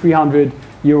 200, 300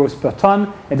 euros per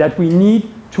ton, and that we need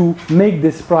to make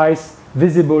this price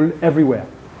visible everywhere.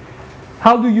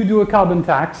 How do you do a carbon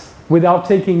tax without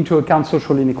taking into account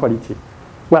social inequality?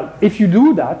 Well, if you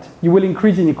do that, you will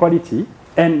increase inequality,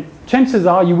 And chances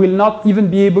are you will not even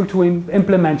be able to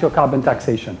implement your carbon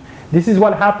taxation. This is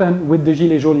what happened with the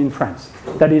Gilets jaunes in France.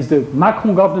 That is, the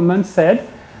Macron government said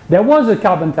there was a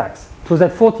carbon tax. It was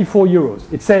at 44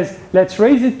 euros. It says, let's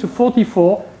raise it to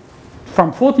 44,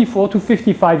 from 44 to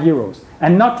 55 euros,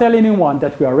 and not tell anyone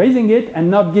that we are raising it and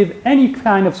not give any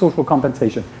kind of social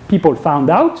compensation. People found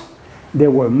out, they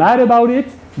were mad about it,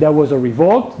 there was a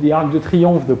revolt, the Arc de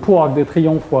Triomphe, the poor Arc de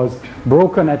Triomphe was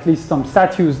broken, at least some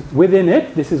statues within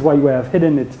it. This is why we have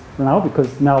hidden it now,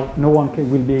 because now no one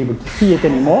will be able to see it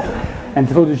anymore. And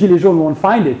so the Gilets jaunes won't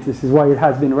find it. This is why it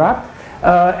has been wrapped.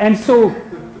 And so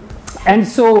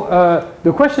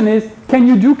the question is, can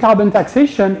you do carbon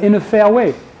taxation in a fair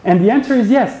way? And the answer is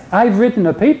yes. I've written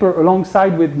a paper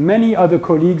alongside with many other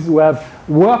colleagues who have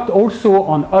worked also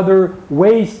on other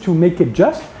ways to make it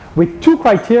just, with two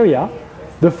criteria.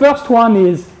 The first one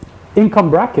is income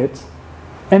bracket,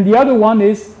 and the other one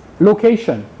is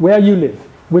location, where you live.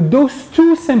 With those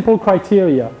two simple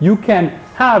criteria, you can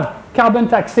have carbon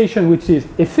taxation which is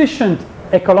efficient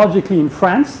ecologically in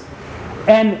France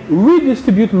and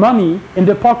redistribute money in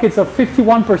the pockets of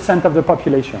 51% of the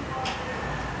population.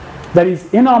 That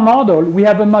is, in our model, we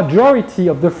have a majority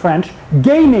of the French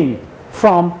gaining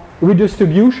from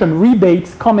redistribution,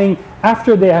 rebates coming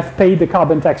after they have paid the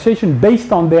carbon taxation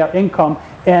based on their income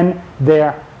and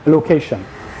their location.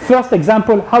 First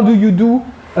example, how do you do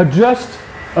a just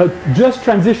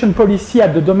transition policy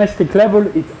at the domestic level?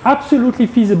 It's absolutely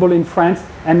feasible in France,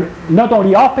 and not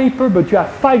only our paper, but you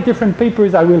have 5 different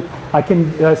papers. I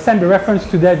can send a reference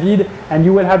to David, and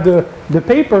you will have the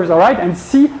papers, all right, and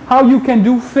see how you can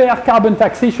do fair carbon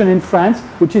taxation in France,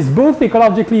 which is both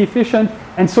ecologically efficient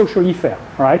and socially fair,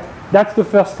 all right? That's the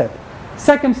first step.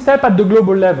 Second step, at the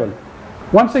global level.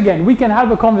 Once again, we can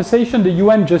have a conversation. The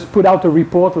UN just put out a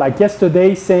report like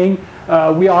yesterday saying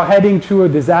we are heading to a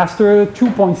disaster,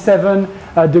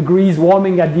 2.7 degrees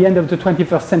warming at the end of the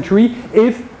 21st century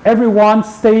if everyone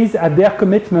stays at their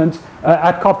commitment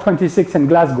at COP26 in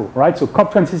Glasgow, right? So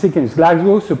COP26 in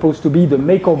Glasgow is supposed to be the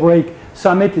make or break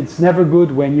summit. It's never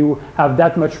good when you have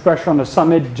that much pressure on a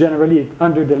summit. Generally, it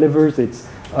under-delivers. It's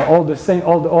all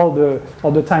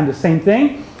the time the same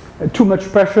thing. Too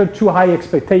much pressure, too high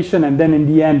expectation, and then in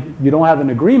the end, you don't have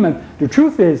an agreement. The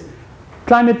truth is,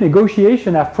 climate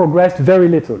negotiations have progressed very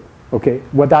little. Okay,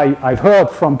 what I've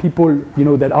heard from people,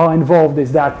 that are involved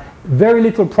is that very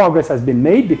little progress has been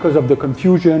made because of the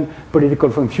confusion,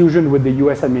 political confusion with the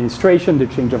U.S. administration, the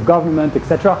change of government,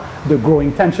 etc., the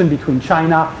growing tension between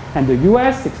China and the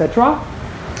U.S., etc.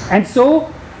 And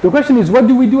so the question is, what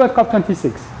do we do at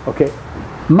COP26? Okay.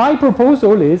 My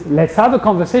proposal is, let's have a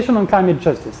conversation on climate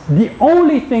justice. The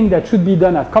only thing that should be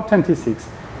done at COP26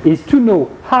 is to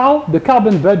know how the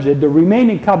carbon budget, the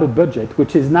remaining carbon budget,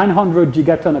 which is 900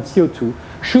 gigatons of CO2,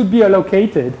 should be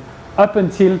allocated up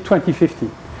until 2050.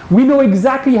 We know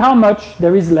exactly how much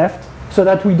there is left so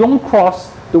that we don't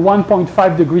cross the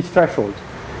 1.5 degrees threshold.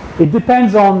 It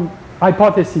depends on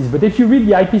hypotheses, but if you read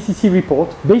the IPCC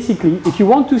report, basically, if you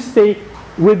want to stay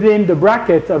within the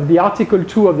bracket of the Article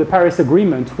 2 of the Paris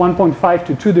Agreement, 1.5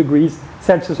 to 2 degrees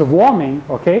Celsius of warming,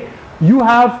 okay, you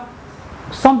have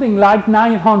something like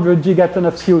 900 gigatons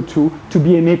of CO2 to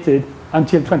be emitted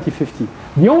until 2050.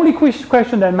 The only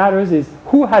question that matters is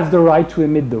who has the right to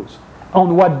emit those,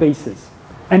 on what basis.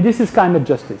 And this is climate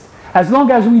justice. As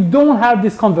long as we don't have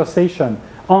this conversation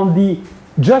on the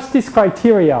justice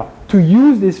criteria to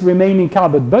use this remaining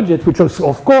carbon budget, which is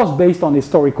of course based on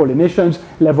historical emissions,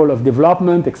 level of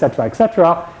development,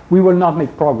 etc., we will not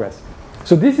make progress.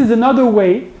 So this is another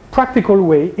way, practical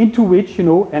way, into which,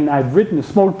 and I've written a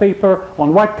small paper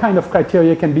on what kind of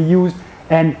criteria can be used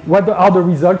and what are the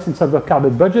results in terms of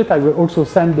carbon budget. I will also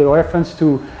send the reference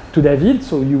to David,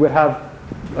 so you will have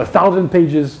 1,000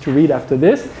 pages to read after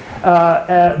this.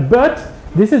 But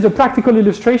this is a practical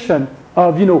illustration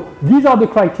of, these are the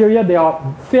criteria. They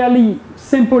are fairly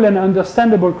simple and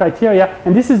understandable criteria,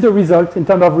 and this is the result in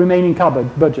terms of remaining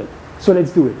carbon budget. So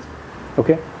let's do it,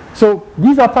 okay? So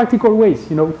these are practical ways,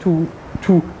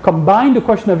 to combine the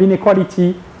question of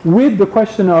inequality with the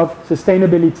question of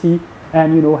sustainability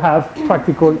and, have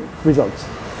practical results.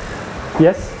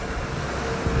 Yes?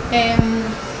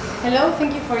 Hello,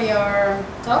 thank you for your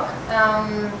talk.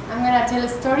 I'm going to tell a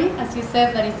story, as you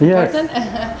said, that is important.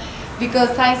 Yes.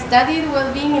 Because I studied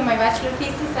well-being in my bachelor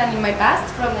thesis and in my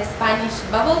past from the Spanish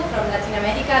bubble, from Latin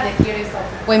America, the theories of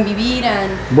Buen Vivir,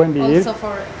 and also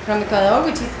from Ecuador,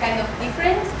 which is kind of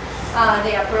different,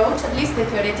 the approach, at least the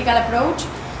theoretical approach.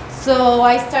 So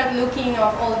I started looking at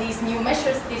all these new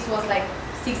measures. This was like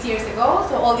 6 years ago,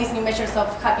 so all these new measures of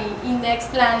Happy Index,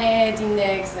 Planet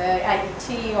Index,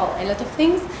 IDT, well, a lot of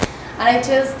things. And I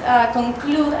just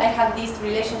conclude I have this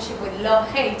relationship with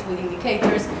love-hate with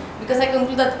indicators, because I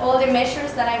conclude that all the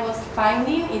measures that I was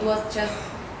finding, it was just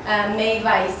made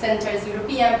by centers,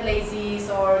 European places,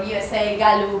 or USA,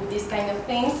 Gallup, these kind of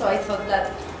things. So I thought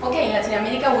that, okay, in Latin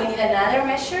America we need another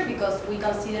measure because we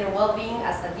consider well-being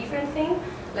as a different thing,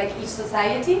 like each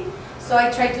society. So I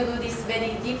tried to do this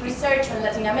very deep research on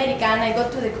Latin America, and I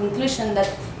got to the conclusion that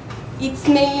it's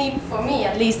mainly, for me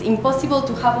at least, impossible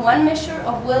to have one measure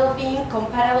of well-being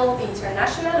comparable,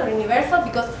 international or universal,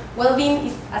 because well-being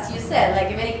is, as you said,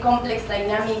 like a very complex,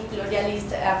 dynamic,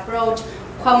 pluralist approach.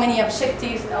 How many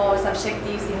objectives or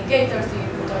subjective indicators do you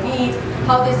put on it?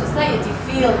 How the society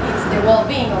feels it's the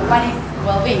well-being, or what is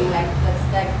well-being? Like,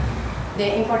 that's like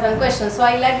the important question. So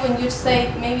I like when you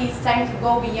say maybe it's time to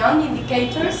go beyond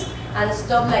indicators and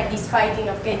stop like this fighting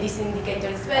of, okay, this indicator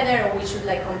is better, or we should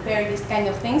like compare these kind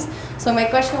of things. So my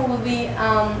question will be,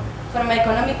 from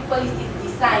economic policy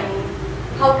design,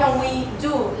 how can we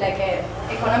do like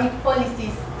economic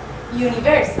policies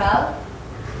universal,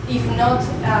 if not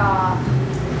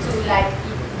to like,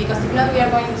 because if not we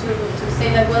are going to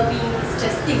say that well-being is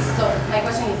just this. So my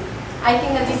question is, I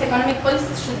think that these economic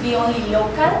policies should be only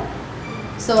local.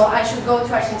 So I should go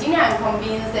to Argentina and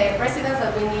convince the presidents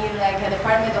that we need like a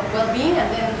department of well-being, and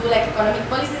then do like economic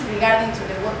policies regarding to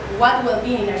what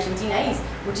well-being in Argentina is,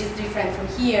 which is different from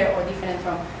here or different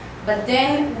from. But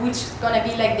then which is going to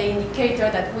be like the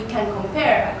indicator that we can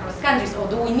compare across countries, or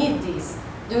do we need this?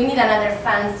 Do we need another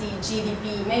fancy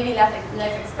GDP? Maybe life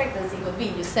expectancy could be,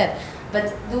 you said.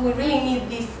 But do we really need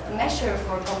this measure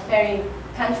for comparing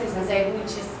countries and say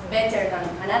which is better than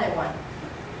another one?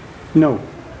 No.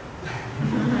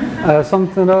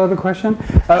 Something other question?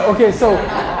 Okay, so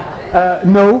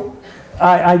no,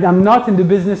 I'm not in the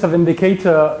business of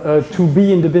indicator to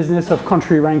be in the business of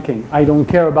country ranking. I don't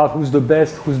care about who's the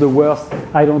best, who's the worst.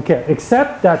 I don't care,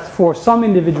 except that for some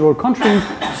individual countries,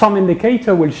 some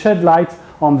indicator will shed light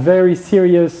on very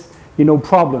serious,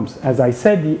 problems. As I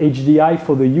said, the HDI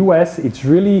for the US, it's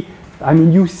really, I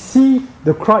mean, you see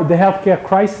the healthcare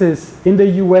crisis in the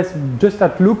US just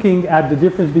at looking at the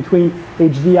difference between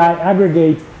HDI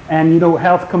aggregate and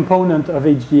health component of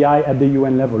HDI at the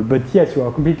UN level. But yes, you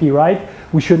are completely right.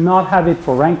 We should not have it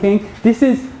for ranking. This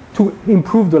is to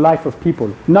improve the life of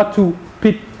people, not to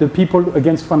pit the people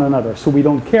against one another. So we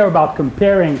don't care about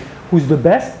comparing who's the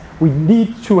best. We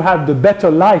need to have the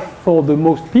better life for the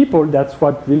most people. That's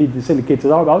what really these indicators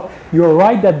are about. You're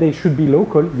right that they should be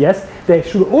local. Yes, they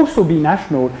should also be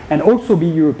national and also be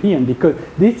European, because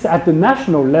it's at the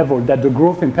national level that the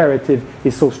growth imperative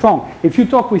is so strong. If you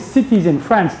talk with cities in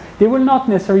France, they will not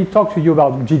necessarily talk to you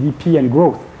about GDP and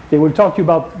growth. They will talk to you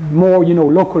about more,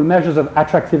 local measures of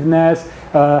attractiveness,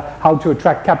 how to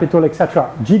attract capital,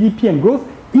 etc. GDP and growth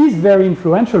is very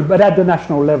influential, but at the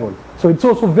national level. So it's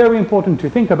also very important to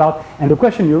think about, and the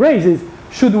question you raise is,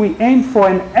 should we aim for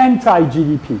an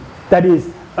anti-GDP? That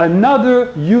is, another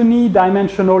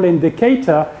unidimensional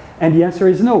indicator, and the answer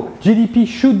is no. GDP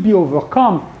should be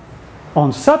overcome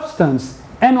on substance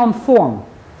and on form.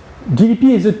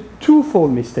 GDP is a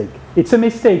twofold mistake. It's a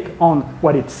mistake on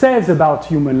what it says about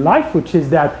human life, which is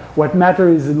that what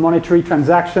matters is monetary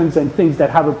transactions and things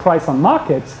that have a price on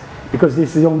markets, because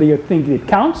this is only a thing that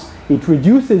counts. It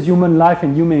reduces human life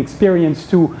and human experience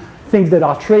to things that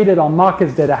are traded on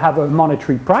markets that have a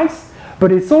monetary price.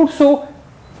 But it's also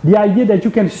the idea that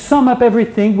you can sum up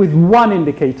everything with one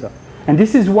indicator. And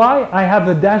this is why I have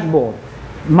a dashboard.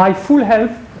 My full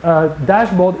health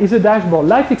dashboard is a dashboard.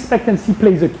 Life expectancy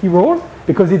plays a key role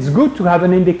because it's good to have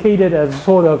an indicator as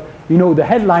sort of, the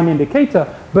headline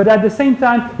indicator. But at the same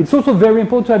time, it's also very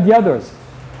important to have the others.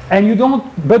 And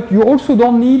but you also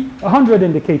don't need 100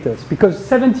 indicators, because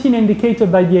 17 indicators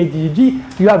by the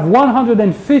SDG, you have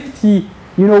 150,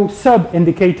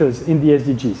 sub-indicators in the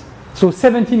SDGs. So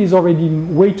 17 is already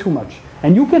way too much.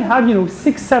 And you can have,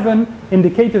 6, 7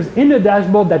 indicators in a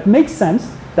dashboard that makes sense,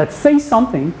 that say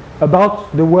something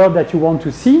about the world that you want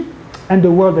to see and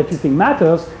the world that you think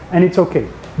matters, and it's okay.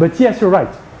 But yes, you're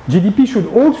right. GDP should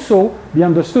also be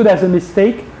understood as a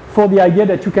mistake for the idea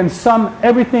that you can sum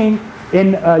everything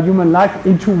in human life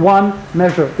into one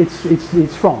measure.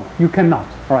 It's wrong. You cannot.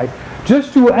 All right.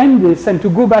 Just to end this and to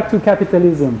go back to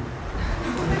capitalism.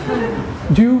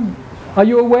 Are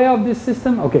you aware of this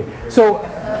system? Okay. So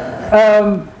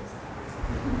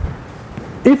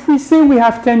if we say we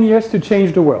have 10 years to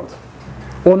change the world,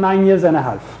 or 9 years and a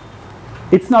half,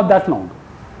 it's not that long.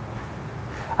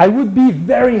 I would be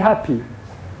very happy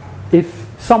if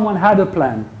someone had a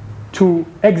plan to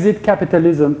exit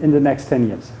capitalism in the next 10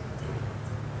 years.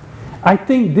 I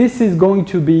think this is going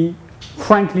to be,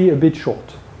 frankly, a bit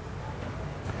short.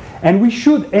 And we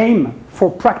should aim for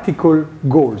practical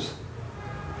goals.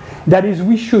 That is,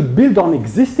 we should build on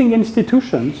existing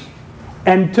institutions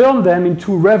and turn them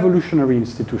into revolutionary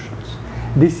institutions.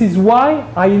 This is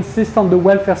why I insist on the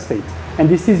welfare state, and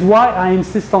this is why I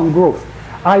insist on growth.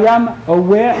 I am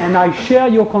aware and I share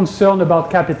your concern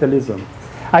about capitalism.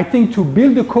 I think to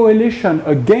build a coalition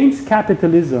against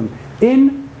capitalism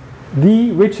in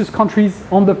the richest countries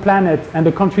on the planet and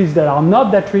the countries that are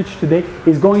not that rich today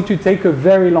is going to take a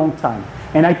very long time.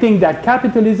 And I think that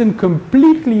capitalism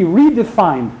completely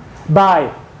redefined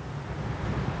by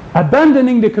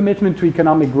abandoning the commitment to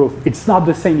economic growth, it's not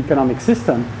the same economic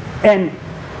system, and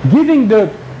giving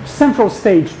the central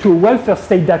stage to a welfare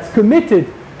state that's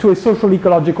committed to a social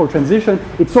ecological transition,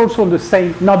 it's also the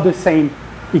same, not the same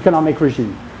economic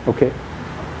regime, okay?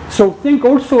 So think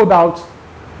also about,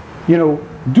 you know,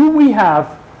 do we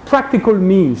have practical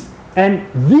means and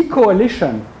the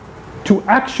coalition to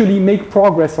actually make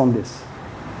progress on this?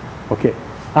 Okay,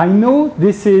 I know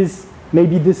this is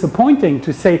maybe disappointing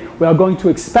to say we are going to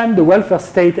expand the welfare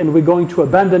state and we're going to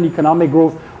abandon economic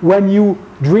growth when you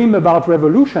dream about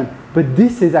revolution, but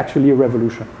this is actually a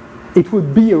revolution. It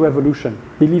would be a revolution,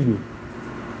 believe me.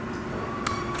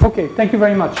 Okay, thank you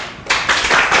very much.